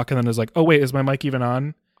starts to talk and then is like, oh wait, is my mic even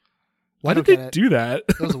on? Why did they do that?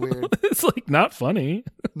 That was weird. It's like not funny.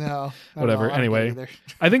 No. Whatever. Anyway,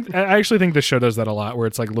 I actually think this show does that a lot where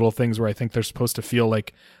it's like little things where I think they're supposed to feel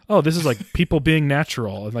like, oh, this is like people being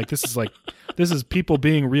natural. And like, this is people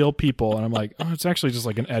being real people. And I'm like, oh, it's actually just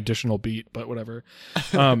like an additional beat, but whatever.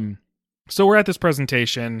 So we're at this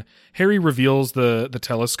presentation. Harry reveals the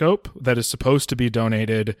telescope that is supposed to be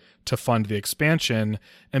donated to fund the expansion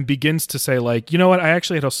and begins to say like, you know what? I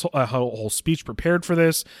actually had a whole speech prepared for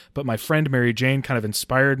this, but my friend Mary Jane kind of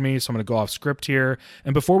inspired me. So I'm going to go off script here.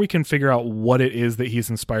 And before we can figure out what it is that he's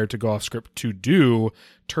inspired to go off script to do,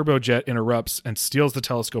 Turbojet interrupts and steals the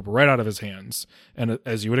telescope right out of his hands. And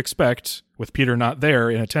as you would expect, with Peter not there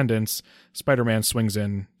in attendance, Spider-Man swings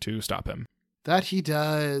in to stop him. That he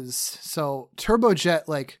does. So Turbojet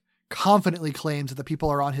like confidently claims that the people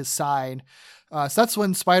are on his side. So that's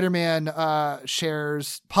when Spider-Man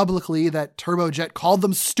shares publicly that Turbojet called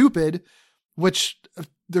them stupid, which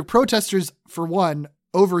the protesters, for one,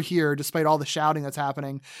 overhear despite all the shouting that's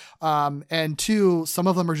happening. And two, some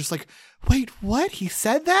of them are just like, wait, what? He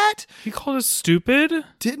said that? He called us stupid?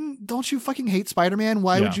 Don't you fucking hate Spider-Man?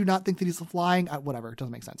 Why would you not think that he's lying? Whatever. It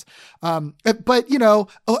doesn't make sense. But you know,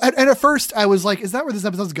 and at first I was like, is that where this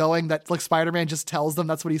episode's going? That like Spider-Man just tells them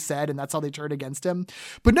that's what he said and that's how they turn against him.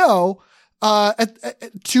 But no,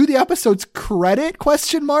 to the episode's credit,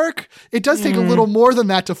 it does take a little more than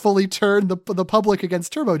that to fully turn the public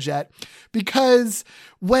against Turbojet, because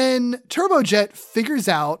when Turbojet figures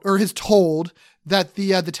out or is told that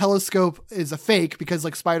the telescope is a fake because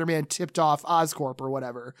like Spider-Man tipped off Oscorp or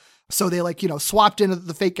whatever, so they like, you know, swapped in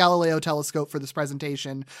the fake Galileo telescope for this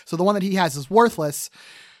presentation, so the one that he has is worthless.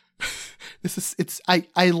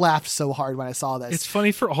 I laughed so hard when I saw this. It's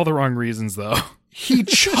funny for all the wrong reasons though. He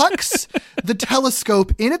chucks the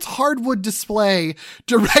telescope in its hardwood display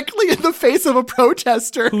directly in the face of a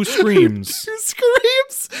protester who screams. Who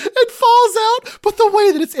screams and falls out. But the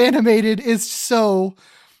way that it's animated is so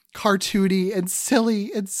cartoony and silly.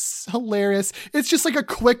 It's hilarious. It's just like a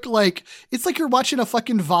quick, like, it's like you're watching a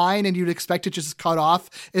fucking Vine and you'd expect it just cut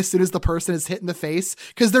off as soon as the person is hit in the face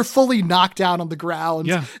because they're fully knocked down on the ground.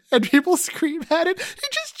 Yeah. And people scream at it. He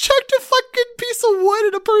just chucked a fucking piece of wood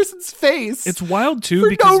in a person's face. It's wild too, for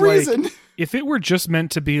because no reason. Like, if it were just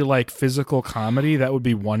meant to be like physical comedy, that would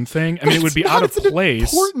be one thing. I mean, it would be out of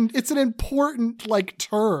place. It's an important like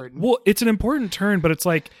turn. Well, it's an important turn, but it's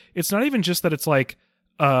like, it's not even just that it's like,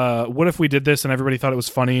 what if we did this and everybody thought it was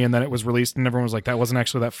funny and then it was released and everyone was like, that wasn't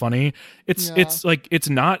actually that funny. It's like, it's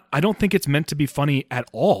not, I don't think it's meant to be funny at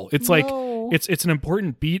all. It's like, it's an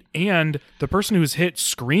important beat, and the person who's hit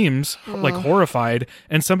screams like horrified,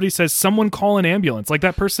 and somebody says, someone call an ambulance. Like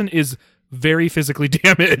that person is very physically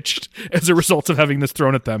damaged as a result of having this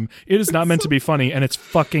thrown at them. It is not meant to be funny, and it's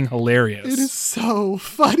fucking hilarious. It is so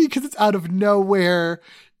funny because it's out of nowhere.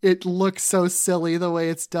 It looks so silly the way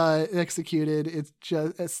it's done, executed. It's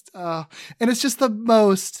just, and it's just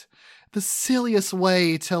the silliest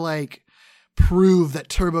way to like prove that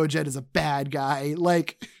Turbojet is a bad guy.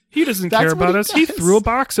 Like, he doesn't care about us. He threw a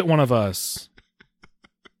box at one of us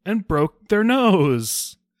and broke their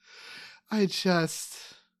nose. I just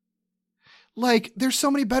Like, there's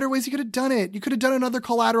so many better ways you could have done it. You could have done another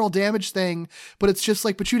collateral damage thing, but it's just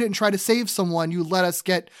like, but you didn't try to save someone. You let us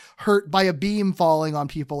get hurt by a beam falling on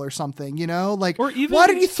people or something, you know? Like, Or even- why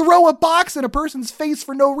did you throw a box in a person's face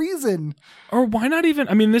for no reason? Or why not even,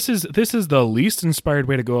 I mean, this is the least inspired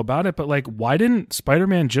way to go about it, but like, why didn't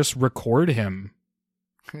Spider-Man just record him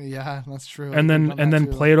Yeah, that's true. and then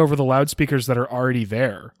play it over the loudspeakers that are already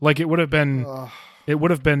there? Like, it would have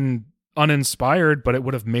been uninspired, but it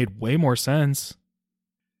would have made way more sense.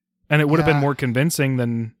 And it would have been more convincing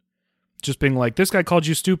than just being like, this guy called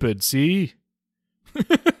you stupid, see?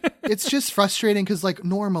 It's just frustrating because, like,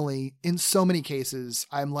 normally in so many cases,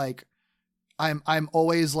 I'm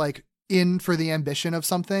always like in for the ambition of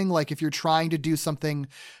something. Like, if you're trying to do something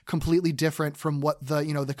completely different from what the,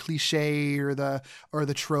 you know, the cliche or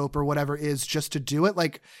the trope or whatever is, just to do it,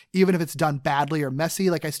 like, even if it's done badly or messy,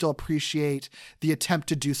 like, I still appreciate the attempt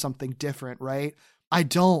to do something different. Right. I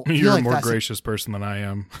don't feel You're like a more that's gracious person than I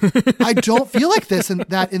am. I don't feel like this in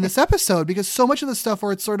this episode, because so much of the stuff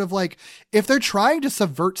where it's sort of like, if they're trying to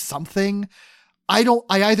subvert something, I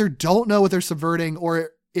either don't know what they're subverting,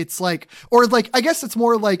 or it's like, or like, I guess it's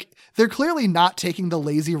more like they're clearly not taking the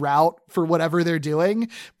lazy route for whatever they're doing,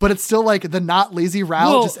 but it's still like the not lazy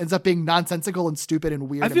route just ends up being nonsensical and stupid and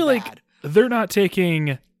weird. I feel and like bad. they're not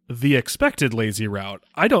taking the expected lazy route.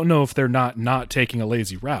 I don't know if they're not taking a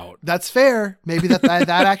lazy route. That's fair. Maybe that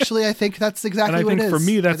actually, I think that's exactly And I what think it is. for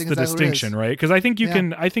me, I that's think the exactly what it is. distinction, right? Because I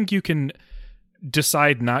think you can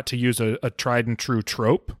decide not to use a tried and true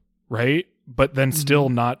trope, right? But then still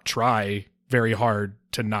not try very hard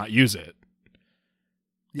to not use it.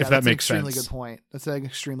 Yeah, if that makes that's an extremely sense. good point. That's an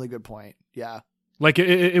extremely good point. Yeah. Like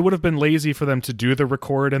it would have been lazy for them to do the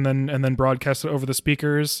record and then broadcast it over the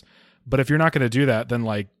speakers. But if you're not going to do that, then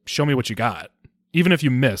like, show me what you got. Even if you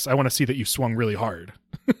miss, I want to see that you swung really hard.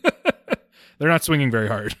 They're not swinging very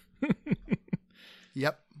hard.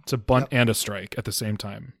 Yep. It's a bunt and a strike at the same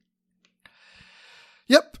time.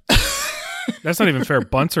 Yep. That's not even fair.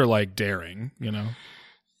 Bunts are like daring, you know?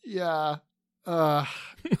 Yeah.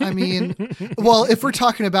 I mean, well, if we're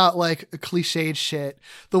talking about like cliched shit,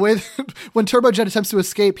 the way that, when Turbojet attempts to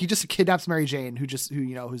escape, he just kidnaps Mary Jane, who's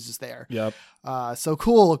just there. Yep. So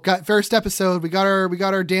cool. Got first episode. We got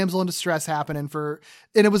our damsel in distress happening and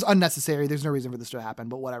it was unnecessary. There's no reason for this to happen,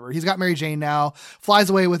 but whatever. He's got Mary Jane now,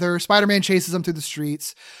 flies away with her. Spider-Man chases him through the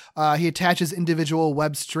streets. He attaches individual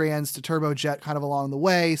web strands to Turbojet kind of along the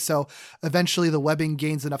way. So eventually the webbing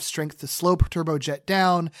gains enough strength to slow Turbojet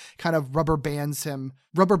down, kind of rubber bands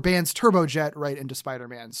Turbojet right into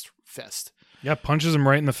Spider-Man's fist. Yeah. Punches him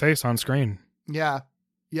right in the face on screen. Yeah.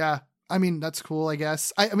 Yeah. I mean, that's cool, I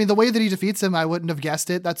guess. I mean, the way that he defeats him, I wouldn't have guessed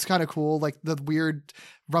it. That's kind of cool. Like the weird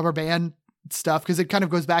rubber band stuff, because it kind of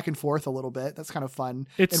goes back and forth a little bit. That's kind of fun.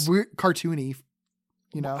 It's and weird, cartoony,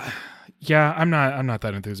 you know? Yeah, I'm not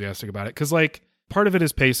that enthusiastic about it. Cause like part of it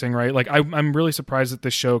is pacing, right? Like I'm really surprised that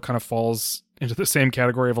this show kind of falls into the same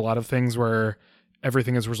category of a lot of things where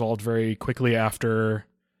everything is resolved very quickly after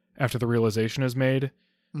the realization is made.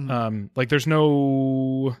 Mm-hmm. Like there's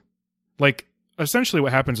no, like, essentially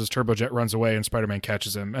what happens is Turbojet runs away and Spider-Man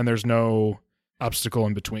catches him, and there's no obstacle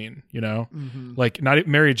in between, you know? Mm-hmm. Like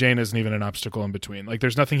Mary Jane isn't even an obstacle in between. Like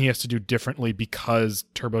there's nothing he has to do differently because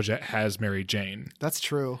Turbojet has Mary Jane. That's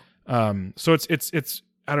true. So it's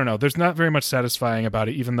I don't know. There's not very much satisfying about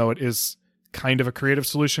it, even though it is kind of a creative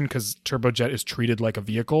solution because Turbojet is treated like a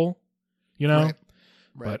vehicle, you know?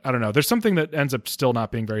 Right. But I don't know. There's something that ends up still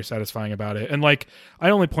not being very satisfying about it. And like, I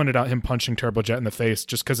only pointed out him punching Turbojet in the face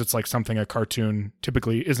just because it's like something a cartoon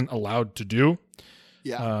typically isn't allowed to do.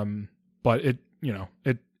 Yeah. But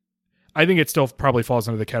I think it still probably falls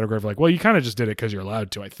under the category of like, well, you kind of just did it because you're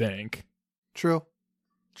allowed to, I think. True.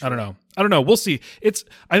 I don't know. We'll see.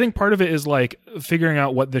 I think part of it is like figuring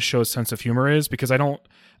out what this show's sense of humor is, because I don't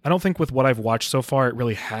think with what I've watched so far, it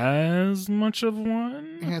really has much of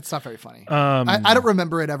one. Yeah, it's not very funny. I don't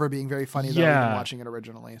remember it ever being very funny though, Yeah. even watching it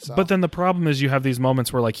originally. So. But then the problem is you have these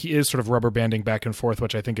moments where like he is sort of rubber banding back and forth,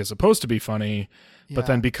 which I think is supposed to be funny. But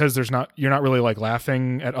then because you're not really like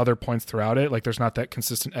laughing at other points throughout it. Like there's not that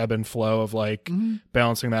consistent ebb and flow of like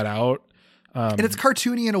balancing that out. And it's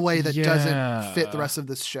cartoony in a way that doesn't fit the rest of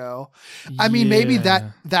this show. I mean, maybe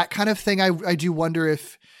that kind of thing. I do wonder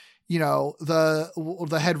if, you know,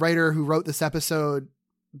 the head writer who wrote this episode,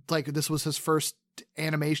 like this was his first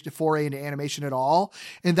foray into animation at all.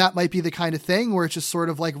 And that might be the kind of thing where it's just sort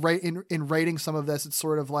of like in writing some of this, it's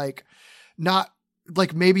sort of like not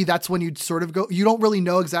like maybe that's when you'd sort of go, you don't really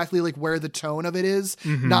know exactly like where the tone of it is,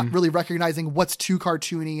 not really recognizing what's too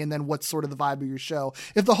cartoony and then what's sort of the vibe of your show.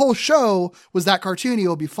 If the whole show was that cartoony,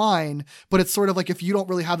 it'll be fine. But it's sort of like, if you don't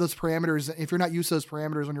really have those parameters, if you're not used to those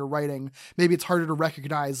parameters when you're writing, maybe it's harder to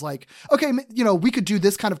recognize like, okay, you know, we could do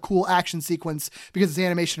this kind of cool action sequence because it's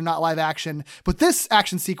animation and not live action, but this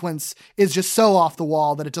action sequence is just so off the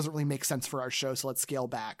wall that it doesn't really make sense for our show. So let's scale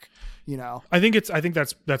back, you know? I think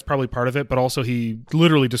that's probably part of it, but also he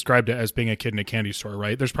literally described it as being a kid in a candy store,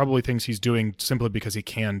 right? There's probably things he's doing simply because he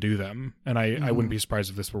can do them. And I wouldn't be surprised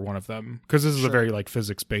if this were one of them, because this is a very like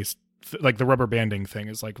physics based, like the rubber banding thing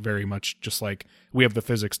is like very much just like, we have the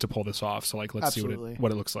physics to pull this off. So like, let's see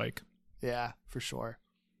what it looks like. Yeah, for sure.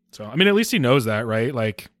 So, I mean, at least he knows that, right?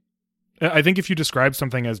 Like, I think if you describe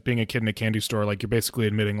something as being a kid in a candy store, like you're basically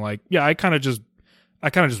admitting like, yeah, I kind of just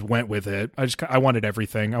went with it. I wanted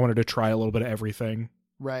everything. I wanted to try a little bit of everything.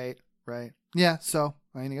 Right. Yeah. So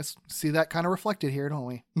I guess see that kind of reflected here, don't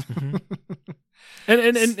we?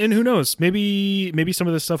 And who knows? Maybe some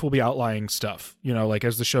of this stuff will be outlying stuff. You know, like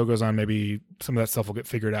as the show goes on, maybe some of that stuff will get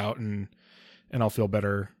figured out, and I'll feel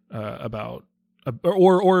better about.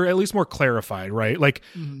 Or at least more clarified, right? Like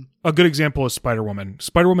a good example is Spider-Woman.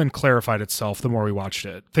 Spider-Woman clarified itself the more we watched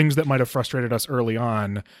it. Things that might have frustrated us early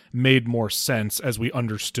on made more sense as we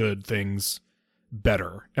understood things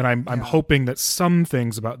better. And I'm hoping that some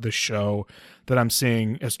things about this show that I'm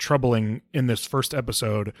seeing as troubling in this first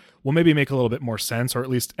episode will maybe make a little bit more sense, or at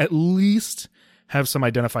least have some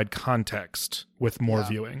identified context with more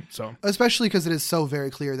viewing. So especially because it is so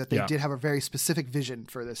very clear that they did have a very specific vision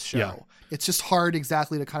for this show. Yeah. It's just hard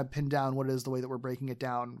exactly to kind of pin down what it is the way that we're breaking it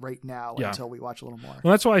down right now until we watch a little more.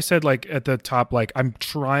 Well, that's why I said like at the top, like I'm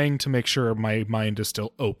trying to make sure my mind is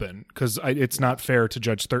still open, because it's not fair to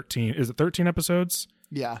judge 13. Is it 13 episodes?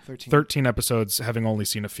 Yeah, 13. 13 episodes having only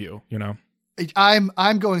seen a few, you know?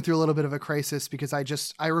 I'm going through a little bit of a crisis because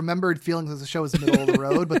I remembered feeling that the show was middle of the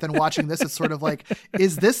road, but then watching this, it's sort of like,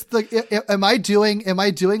 is this am I doing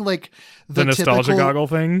like the nostalgia goggle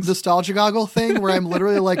things? Nostalgia goggle thing where I'm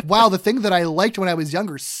literally like, wow, the thing that I liked when I was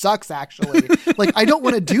younger sucks actually. Like, I don't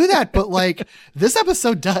want to do that, but like this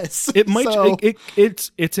episode does. It might,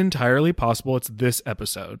 it's entirely possible it's this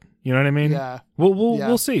episode. You know what I mean? Yeah.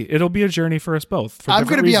 We'll see. It'll be a journey for us both. I'm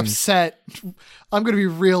going to be upset. I'm going to be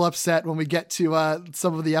real upset when we get to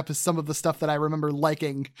some of the stuff that I remember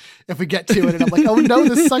liking. If we get to it and I'm like, oh no,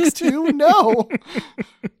 this sucks too. No.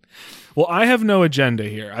 Well, I have no agenda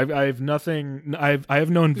here. I have nothing. I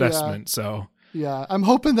have no investment. So yeah, I'm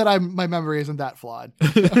hoping that my memory isn't that flawed.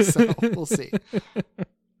 So we'll see.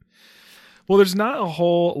 Well, there's not a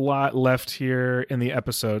whole lot left here in the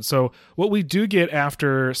episode. So what we do get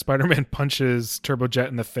after Spider-Man punches Turbojet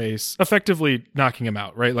in the face, effectively knocking him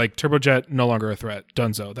out, right? Like Turbojet no longer a threat.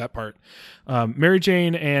 Dunzo, that part. Mary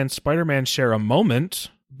Jane and Spider-Man share a moment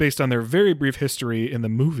based on their very brief history in the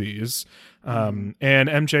movies. And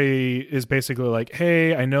MJ is basically like,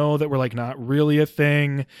 hey, I know that we're like not really a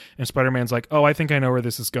thing. And Spider-Man's like, oh, I think I know where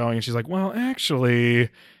this is going. And she's like, well, actually,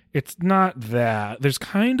 it's not that. There's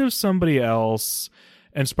kind of somebody else.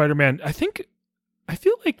 And Spider-Man, I feel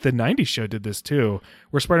like the 90s show did this too,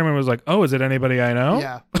 where Spider-Man was like, oh, is it anybody I know?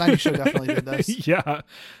 Yeah, the 90s show definitely did this. Yeah.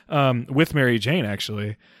 With Mary Jane,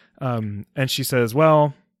 actually. And she says,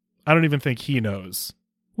 well, I don't even think he knows,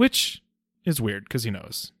 which is weird because he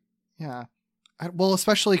knows. Yeah. Well,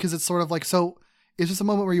 especially because it's sort of like, so is this a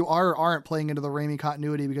moment where you are or aren't playing into the Raimi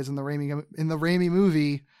continuity? Because in the Raimi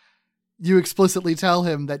movie, you explicitly tell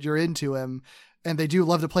him that you're into him, and they do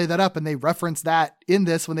love to play that up, and they reference that in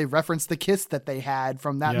this when they reference the kiss that they had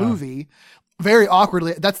from that movie very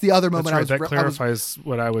awkwardly. That's the other moment. That's right. That clarifies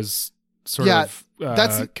what I was sort of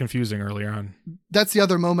confusing earlier on. That's the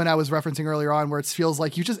other moment I was referencing earlier on, where it feels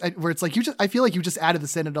like I feel like you just added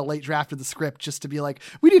this in a late draft of the script just to be like,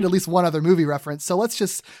 we need at least one other movie reference. So let's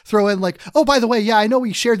just throw in like, oh, by the way, yeah, I know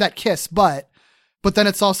we shared that kiss, but then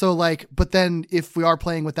it's also like, but then if we are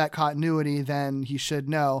playing with that continuity, then he should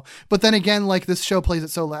know. But then again, like this show plays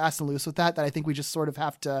it so fast and loose with that I think we just sort of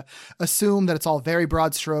have to assume that it's all very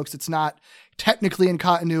broad strokes. It's not technically in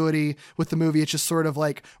continuity with the movie. It's just sort of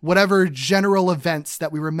like whatever general events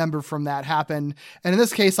that we remember from that happen. And in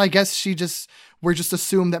this case, I guess we're just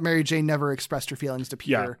assumed that Mary Jane never expressed her feelings to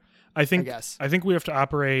Peter. Yeah. I think we have to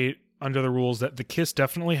operate under the rules that the kiss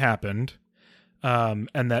definitely happened.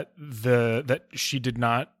 And that she did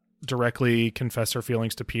not directly confess her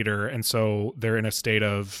feelings to Peter, and so they're in a state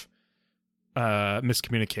of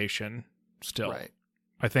miscommunication still. Right.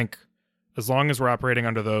 I think as long as we're operating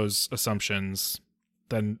under those assumptions,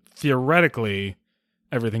 then theoretically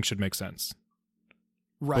everything should make sense.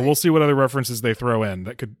 Right. But we'll see what other references they throw in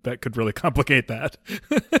that could really complicate that.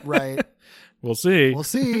 Right. We'll see. We'll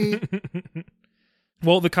see.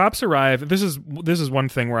 Well, the cops arrive. This is one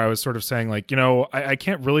thing where I was sort of saying, like, I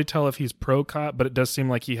can't really tell if he's pro cop, but it does seem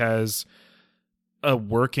like he has a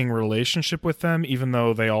working relationship with them, even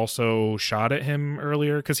though they also shot at him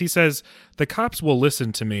earlier. Because he says, the cops will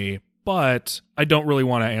listen to me, but I don't really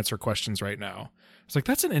want to answer questions right now. It's like,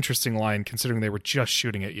 that's an interesting line considering they were just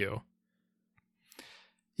shooting at you.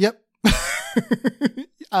 Yep.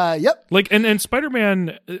 Yep. Like, and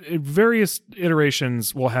Spider-Man, various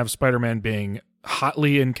iterations will have Spider-Man being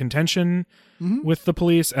hotly in contention with the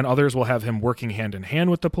police, and others will have him working hand in hand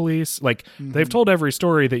with the police. Like, they've told every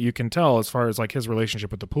story that you can tell as far as like his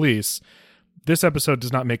relationship with the police. This episode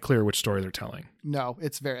does not make clear which story they're telling. No,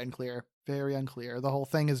 it's very unclear. Very unclear. The whole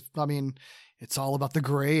thing is, I mean, it's all about the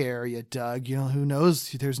gray area, Doug. Who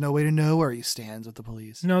knows? There's no way to know where he stands with the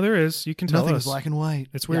police. No, there is. You can tell Nothing's us. black and white.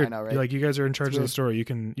 It's weird. Yeah, I know, right? Like, you guys are in charge of the weird. story. You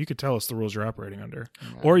could tell us the rules you're operating under, Yeah,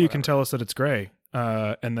 or you whatever. can tell us that it's gray,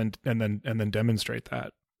 and then demonstrate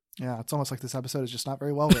that. Yeah, it's almost like this episode is just not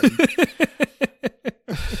very well written.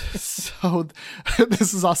 So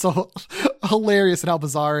this is also hilarious and how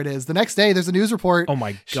bizarre it is. The next day, there's a news report Oh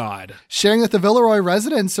my God. sharing that the Villeroy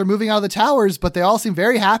residents are moving out of the towers, but they all seem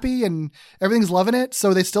very happy and everything's loving it.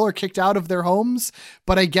 So they still are kicked out of their homes.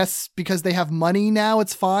 But I guess because they have money now,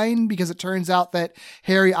 it's fine, because it turns out that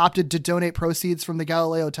Harry opted to donate proceeds from the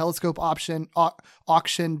Galileo telescope auction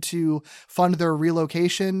to fund their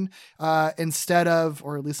relocation instead of,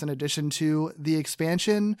 or at least in addition to, the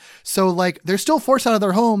expansion. So like they're still forced out of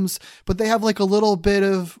their homes, but they have like a little bit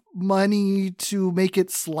of money to make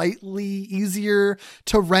it slightly easier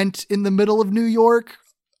to rent in the middle of New York.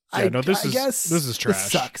 Yeah, this is trash.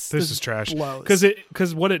 This sucks. This is trash. blows.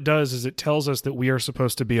 Because what it does is it tells us that we are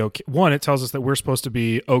supposed to be okay. One, it tells us that we're supposed to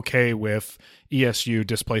be okay with ESU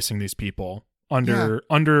displacing these people under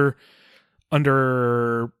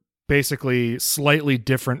basically slightly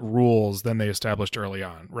different rules than they established early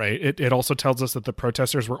on, right? It also tells us that the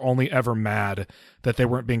protesters were only ever mad that they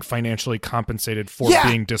weren't being financially compensated for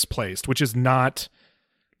being displaced, which is not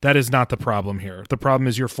the problem here. The problem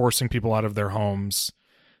is you're forcing people out of their homes,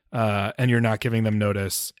 and you're not giving them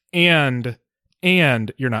notice, and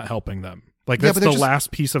you're not helping them. Like, that's the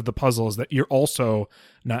last piece of the puzzle, is that you're also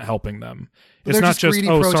not helping them. It's not just,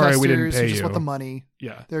 oh, sorry, we didn't pay you. They just want the money.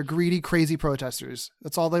 Yeah. They're greedy, crazy protesters.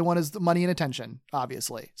 That's all they want, is the money and attention,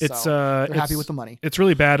 obviously. It's they're happy with the money. It's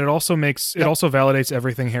really bad. It also also validates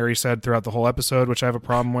everything Harry said throughout the whole episode, which I have a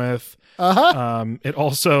problem with. It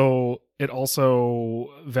also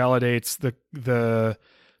validates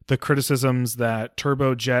the criticisms that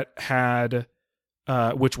Turbojet had,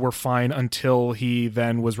 which were fine until he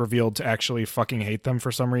then was revealed to actually fucking hate them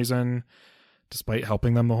for some reason, despite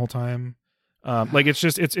helping them the whole time. Like,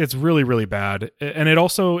 it's really, really bad. And it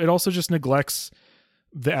also just neglects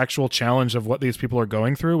the actual challenge of what these people are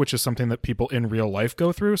going through, which is something that people in real life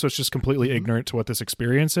go through. So it's just completely ignorant to what this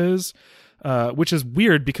experience is, which is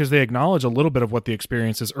weird because they acknowledge a little bit of what the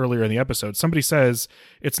experience is earlier in the episode. Somebody says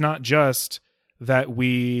it's not just that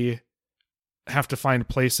we have to find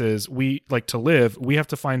places to live. We have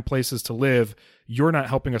to find places to live. You're not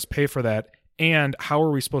helping us pay for that. And how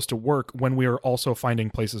are we supposed to work when we are also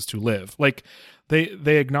finding places to live? Like,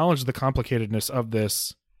 they acknowledge the complicatedness of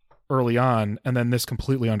this early on, and then this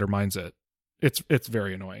completely undermines it. It's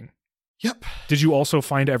very annoying. Yep. Did you also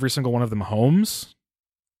find every single one of them homes?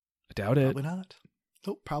 I doubt it. Probably not.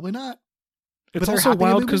 Nope, probably not. It's they're also happy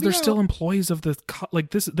wild to because be they're still out. employees of the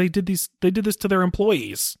like this. They did this to their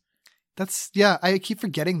employees. I keep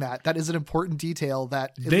forgetting that. That is an important detail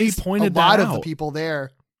that at They least pointed a lot that of the out. people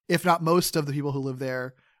there, if not most of the people who live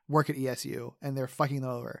there, work at ESU, and they're fucking them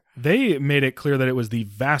over. They made it clear that it was the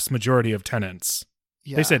vast majority of tenants.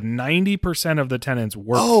 Yeah. They said 90% of the tenants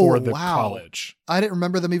work Oh, for the wow. college. I didn't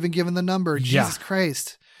remember them even giving the number. Yeah. Jesus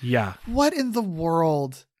Christ. Yeah. What in the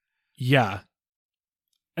world? Yeah.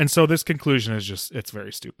 And so this conclusion is just, it's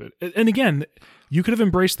very stupid. And again, you could have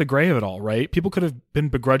embraced the gray of it all, right? People could have been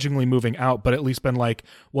begrudgingly moving out, but at least been like,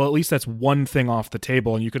 well, at least that's one thing off the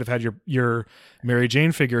table. And you could have had your Mary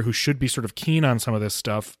Jane figure, who should be sort of keen on some of this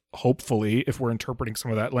stuff, hopefully, if we're interpreting some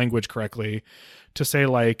of that language correctly, to say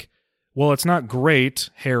like, well, it's not great,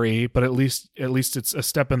 Harry, but at least it's a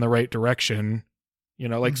step in the right direction,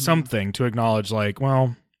 like something to acknowledge, like,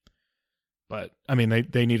 well. But I mean,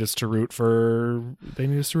 they need us to root for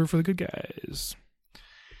the good guys.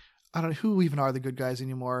 I don't know who even are the good guys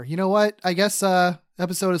anymore. You know what? I guess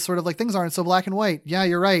episode is sort of like, things aren't so black and white. Yeah,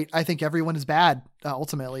 you're right. I think everyone is bad.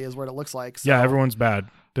 Ultimately, is what it looks like. So Yeah, everyone's bad.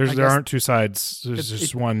 There guess aren't two sides. There's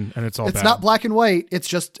just one, and it's all bad. It's not black and white. It's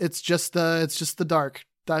just the dark.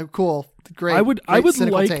 Cool. Great. I would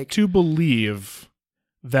cynical like take. to believe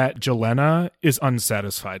that Jelena is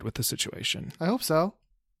unsatisfied with the situation. I hope so.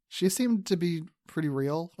 She seemed to be pretty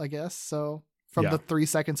real, I guess. So from Yeah. the 3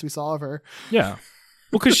 seconds we saw of her. Yeah.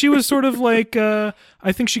 Well, because she was sort of like, I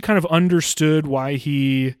think she kind of understood why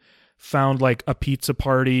he found like a pizza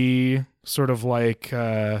party sort of like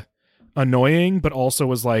annoying, but also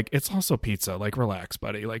was like, it's also pizza. Like, relax,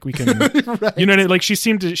 buddy. Like, we can, Right. you know, what I mean? Like she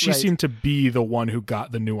seemed Right. to be the one who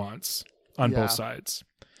got the nuance on Yeah. both sides.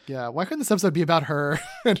 Yeah. Why couldn't this episode be about her?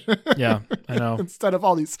 Yeah, I know. Instead of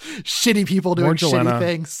all these shitty people doing More shitty Jelena.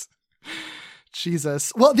 things.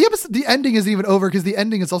 Jesus. Well, the ending isn't even over because the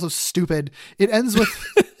ending is also stupid. It ends with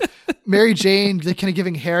Mary Jane kind of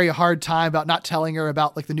giving Harry a hard time about not telling her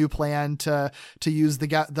about like the new plan to use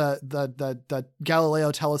the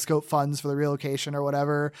Galileo telescope funds for the relocation or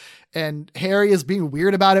whatever. And Harry is being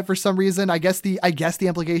weird about it for some reason. I guess the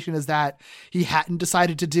implication is that he hadn't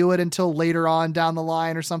decided to do it until later on down the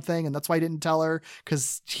line or something. And that's why he didn't tell her,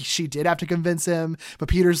 because she did have to convince him. But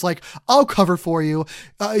Peter's like, I'll cover for you.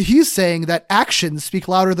 He's saying that actions speak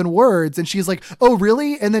louder than words. And she's like, oh,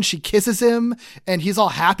 really? And then she kisses him and he's all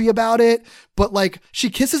happy about it. But like she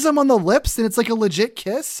kisses him on the lips and it's like a legit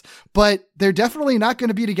kiss, but they're definitely not going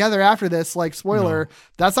to be together after this. Like, spoiler,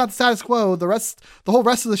 that's not the status quo. The whole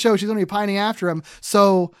rest of the show, she's going to be pining after him.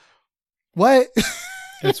 So what?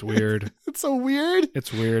 It's weird. It's so weird.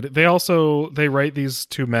 It's weird. They write these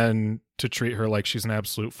two men to treat her like she's an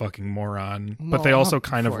absolute fucking moron, but they Well, also of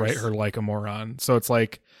kind of write course. her like a moron. So it's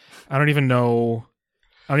like, I don't even know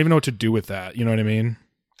what to do with that. You know what I mean?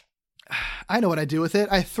 I know what I do with it.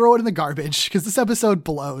 I throw it in the garbage because this episode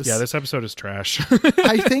blows. Yeah, this episode is trash.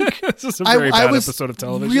 I think this is a very I bad was episode of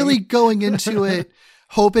television. really going into it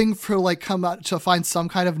hoping for like come out to find some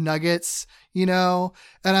kind of nuggets, you know?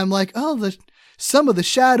 And I'm like, oh, some of the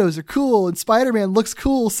shadows are cool and Spider-Man looks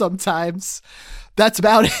cool sometimes. That's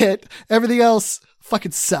about it. Everything else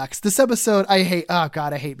fucking sucks. This episode, I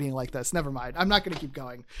hate being like this. Never mind. I'm not going to keep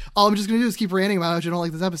going. All I'm just going to do is keep ranting about how much I don't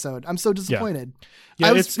like this episode. I'm so disappointed. Yeah,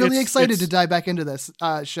 I was it's- really it's- excited it's- to dive back into this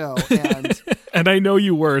show. And and I know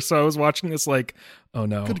you were, so I was watching this like, oh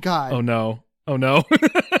no. Good God. Oh no. Oh no.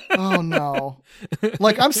 oh no.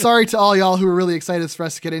 Like, I'm sorry to all y'all who were really excited for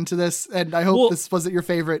us to get into this. And I hope Well- this wasn't your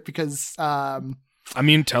favorite because, I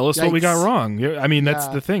mean, tell us what we got Yikes. wrong. Yeah, I mean, that's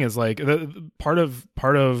Yeah. the thing is like part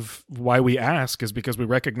of why we ask is because we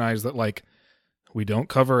recognize that like we don't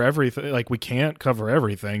cover everything. Like we can't cover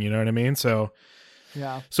everything. You know what I mean? So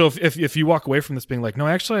yeah. if you walk away from this being like, no,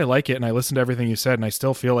 actually I like it and I listened to everything you said and I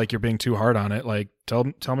still feel like you're being too hard on it, like tell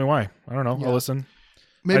me why. I don't know. Yeah. I'll listen.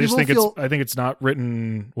 Maybe I just we'll think I think it's not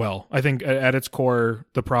written well. I think at its core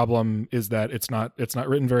the problem is that it's not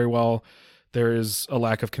written very well. There is a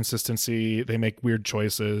lack of consistency. They make weird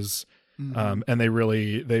choices, and they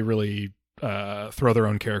really throw their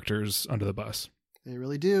own characters under the bus. They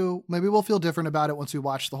really do. Maybe we'll feel different about it once we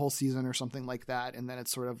watch the whole season or something like that. And then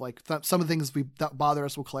it's sort of like some of the things that bother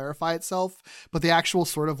us will clarify itself. But the actual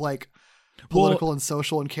sort of like political and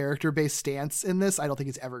social and character based stance in this, I don't think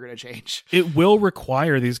it's ever going to change. It will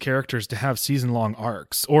require these characters to have season-long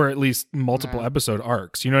arcs, or at least multiple episode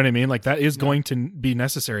arcs. You know what I mean? Like that is going to be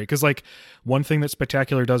necessary. Because like one thing that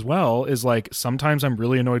Spectacular does well is like sometimes I'm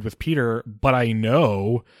really annoyed with Peter, but I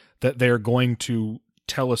know that they're going to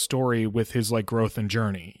tell a story with his like growth and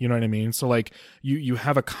journey. You know what I mean? So like you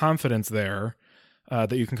have a confidence there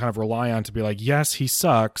that you can kind of rely on to be like, yes, he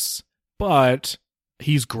sucks, but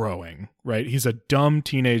he's growing, right? He's a dumb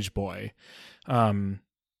teenage boy. I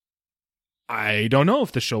don't know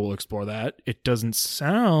if the show will explore that. It doesn't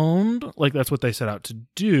sound like that's what they set out to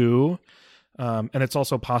do. And it's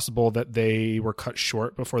also possible that they were cut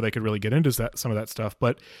short before they could really get into some of that stuff,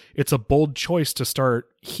 but it's a bold choice to start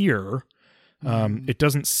here. It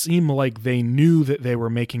doesn't seem like they knew that they were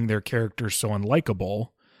making their characters so unlikable.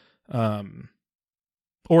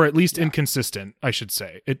 Or at least inconsistent, I should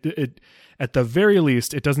say. It at the very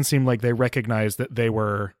least, it doesn't seem like they recognized that they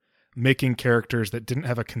were making characters that didn't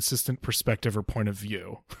have a consistent perspective or point of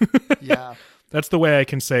view. Yeah. That's the way I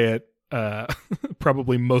can say it,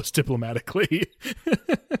 probably most diplomatically.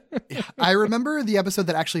 I remember the episode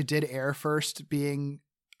that actually did air first being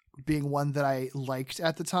one that I liked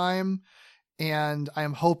at the time. And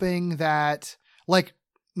I'm hoping that, like,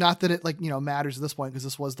 not that it like, you know, matters at this point because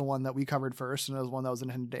this was the one that we covered first and it was one that was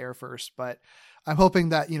intended to air first. But I'm hoping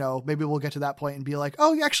that, you know, maybe we'll get to that point and be like,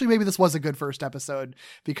 oh, actually, maybe this was a good first episode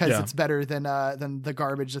because it's better than the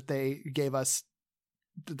garbage that they gave us,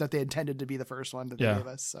 that they intended to be the first one that they gave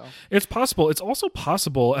us. So it's possible. It's also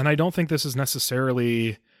possible. And I don't think this is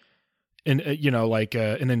necessarily an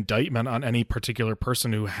indictment on any particular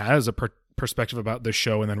person who has a perspective about the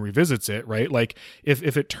show and then revisits it, right? Like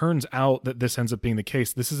if it turns out that this ends up being the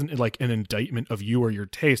case, this isn't like an indictment of you or your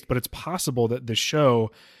taste, but it's possible that this show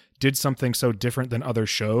did something so different than other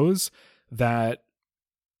shows that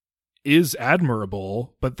is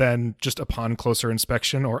admirable, but then just upon closer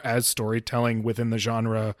inspection or as storytelling within the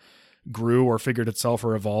genre grew or figured itself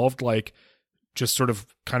or evolved, like just sort of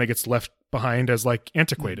kind of gets left behind as like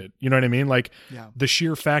antiquated. You know what I mean? Like the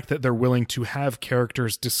sheer fact that they're willing to have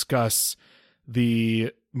characters discuss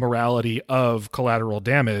the morality of Collateral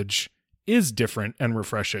Damage is different and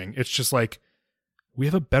refreshing. It's just like, we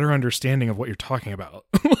have a better understanding of what you're talking about.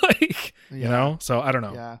 Like, you know? So I don't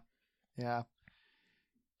know. Yeah.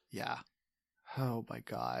 Oh my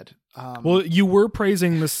God. Well, you were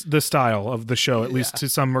praising the style of the show, at least to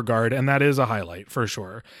some regard, and that is a highlight for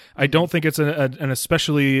sure. I don't think it's an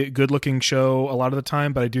especially good looking show a lot of the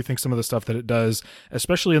time, but I do think some of the stuff that it does,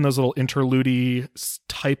 especially in those little interlude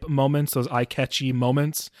type moments, those eye catchy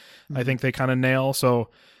moments, I think they kind of nail. So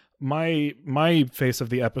my face of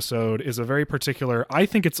the episode is a very particular, I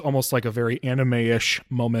think it's almost like a very anime-ish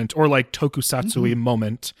moment or like tokusatsu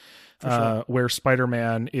moment. Sure. Where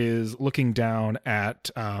Spider-Man is looking down at,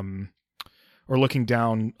 or looking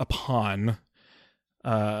down upon,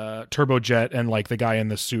 Turbojet and like the guy in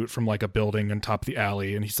the suit from like a building on top of the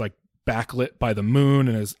alley, and he's like backlit by the moon,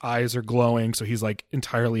 and his eyes are glowing, so he's like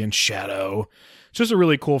entirely in shadow. It's just a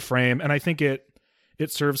really cool frame, and I think it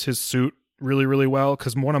serves his suit really, really well.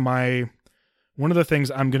 Because one of the things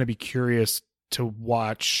I'm going to be curious to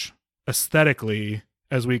watch aesthetically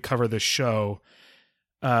as we cover this show.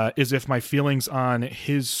 Is if my feelings on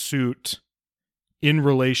his suit in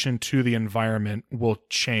relation to the environment will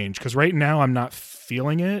change. Because right now I'm not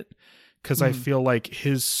feeling it, because I feel like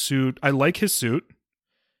his suit, I like his suit,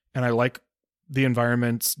 and I like the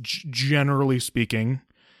environments generally speaking,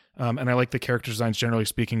 and I like the character designs generally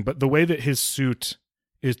speaking, but the way that his suit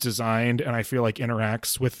is designed and I feel like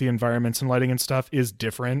interacts with the environments and lighting and stuff is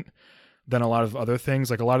different than a lot of other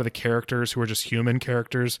things. Like a lot of the characters who are just human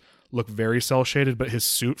characters look very cel shaded, but his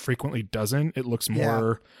suit frequently doesn't. It looks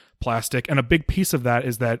more plastic. And a big piece of that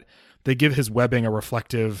is that they give his webbing a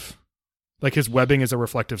reflective, like his webbing is a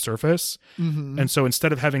reflective surface. And so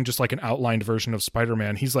instead of having just like an outlined version of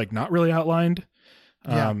Spider-Man, he's like not really outlined.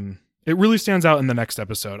 It really stands out in the next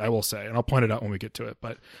episode, I will say, and I'll point it out when we get to it.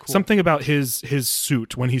 But something about his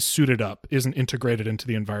suit when he's suited up isn't integrated into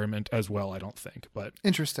the environment as well, I don't think. But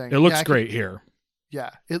interesting. It looks great here. Yeah.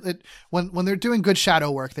 It when they're doing good shadow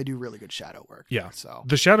work, they do really good shadow work. Yeah. So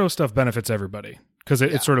the shadow stuff benefits everybody because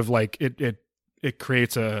it's sort of like it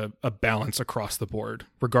creates a balance across the board,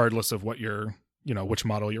 regardless of what you're, which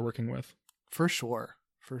model you're working with. For sure.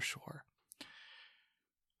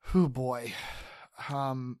 Oh boy.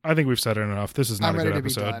 I think we've said it enough. This is not a good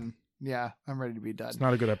episode. Be done. Yeah, I'm ready to be done. It's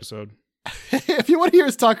not a good episode. If you want to hear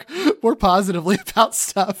us talk more positively about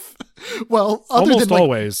stuff, well, almost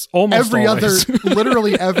literally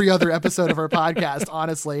every other episode of our podcast,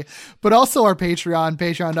 honestly, but also our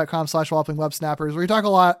patreon.com/wallopingwebsnappers, where we talk a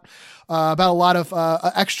lot about a lot of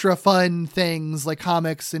extra fun things like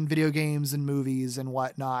comics and video games and movies and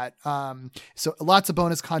whatnot. So lots of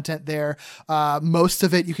bonus content there. Most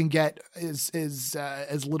of it you can get is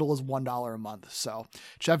as little as $1 a month. So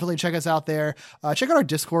definitely check us out there. Check out our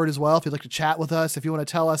Discord as well if you'd like to chat with us. If you want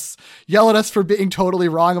to yell at us for being totally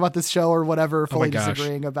wrong about this show or whatever, fully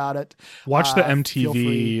disagreeing about it. Watch the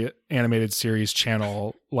MTV animated series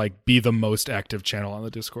channel be the most active channel on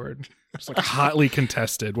the Discord. It's hotly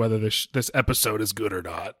contested whether this episode is good or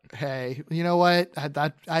not. Hey, you know what?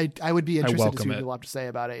 I would be interested to see what people have to say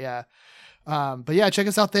about it. Yeah. But yeah, check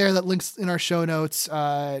us out there. That link's in our show notes.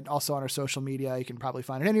 Also on our social media. You can probably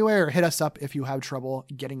find it anywhere, or hit us up if you have trouble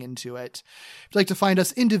getting into it. If you'd like to find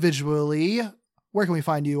us individually, where can we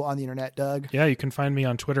find you on the internet, Doug? Yeah, you can find me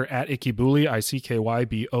on Twitter at IckyBooley,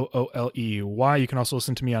 ICKYBOOLEY. You can also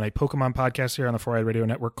listen to me on a Pokemon podcast here on the 4i Radio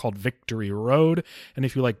Network called Victory Road. And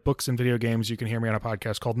if you like books and video games, you can hear me on a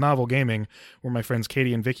podcast called Novel Gaming, where my friends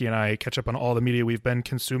Katie and Vicky and I catch up on all the media we've been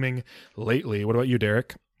consuming lately. What about you,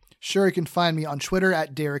 Derek? Sure, you can find me on Twitter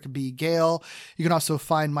at Derek B. Gale. You can also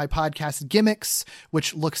find my podcast Gimmicks,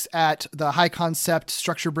 which looks at the high concept,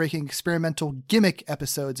 structure breaking, experimental gimmick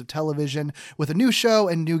episodes of television with a new show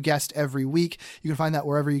and new guest every week. You can find that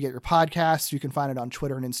wherever you get your podcasts. You can find it on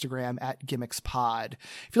Twitter and Instagram at GimmicksPod.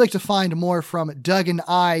 If you'd like to find more from Doug and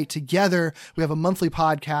I together, we have a monthly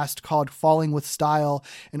podcast called Falling with Style,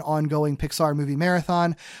 an ongoing Pixar movie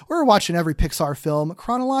marathon. We're watching every Pixar film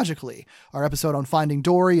chronologically. Our episode on Finding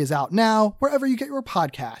Dory is is out now wherever you get your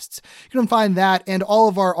podcasts. You can find that and all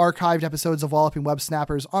of our archived episodes of Walloping Web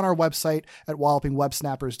Snappers on our website at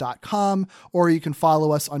wallopingwebsnappers.com, or you can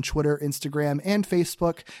follow us on Twitter, Instagram, and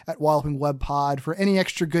Facebook at Walloping Web Pod for any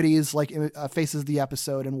extra goodies like faces of the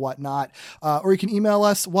episode and whatnot. Or you can email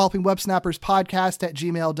us,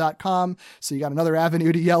 wallopingwebsnapperspodcast@gmail.com. So you got another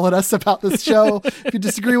avenue to yell at us about this show if you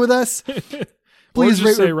disagree with us. Please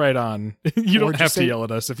say right on. You don't have to yell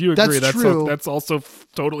at us. If you agree, that's true. That's also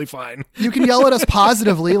totally fine. You can yell at us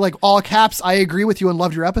positively, like all caps, I agree with you and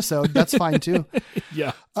loved your episode. That's fine too.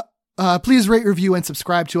 Yeah. Please rate, review, and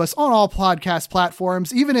subscribe to us on all podcast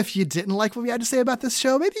platforms. Even if you didn't like what we had to say about this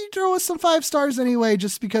show, maybe throw us some 5 stars anyway,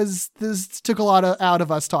 just because this took a lot out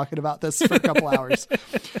of us talking about this for a couple hours.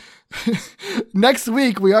 Next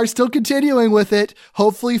week, we are still continuing with it,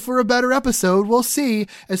 hopefully for a better episode. We'll see,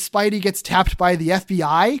 as Spidey gets tapped by the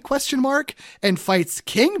FBI, and fights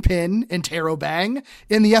Kingpin and Terrobang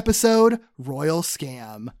in the episode Royal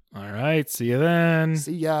Scam. All right. See you then.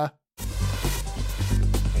 See ya.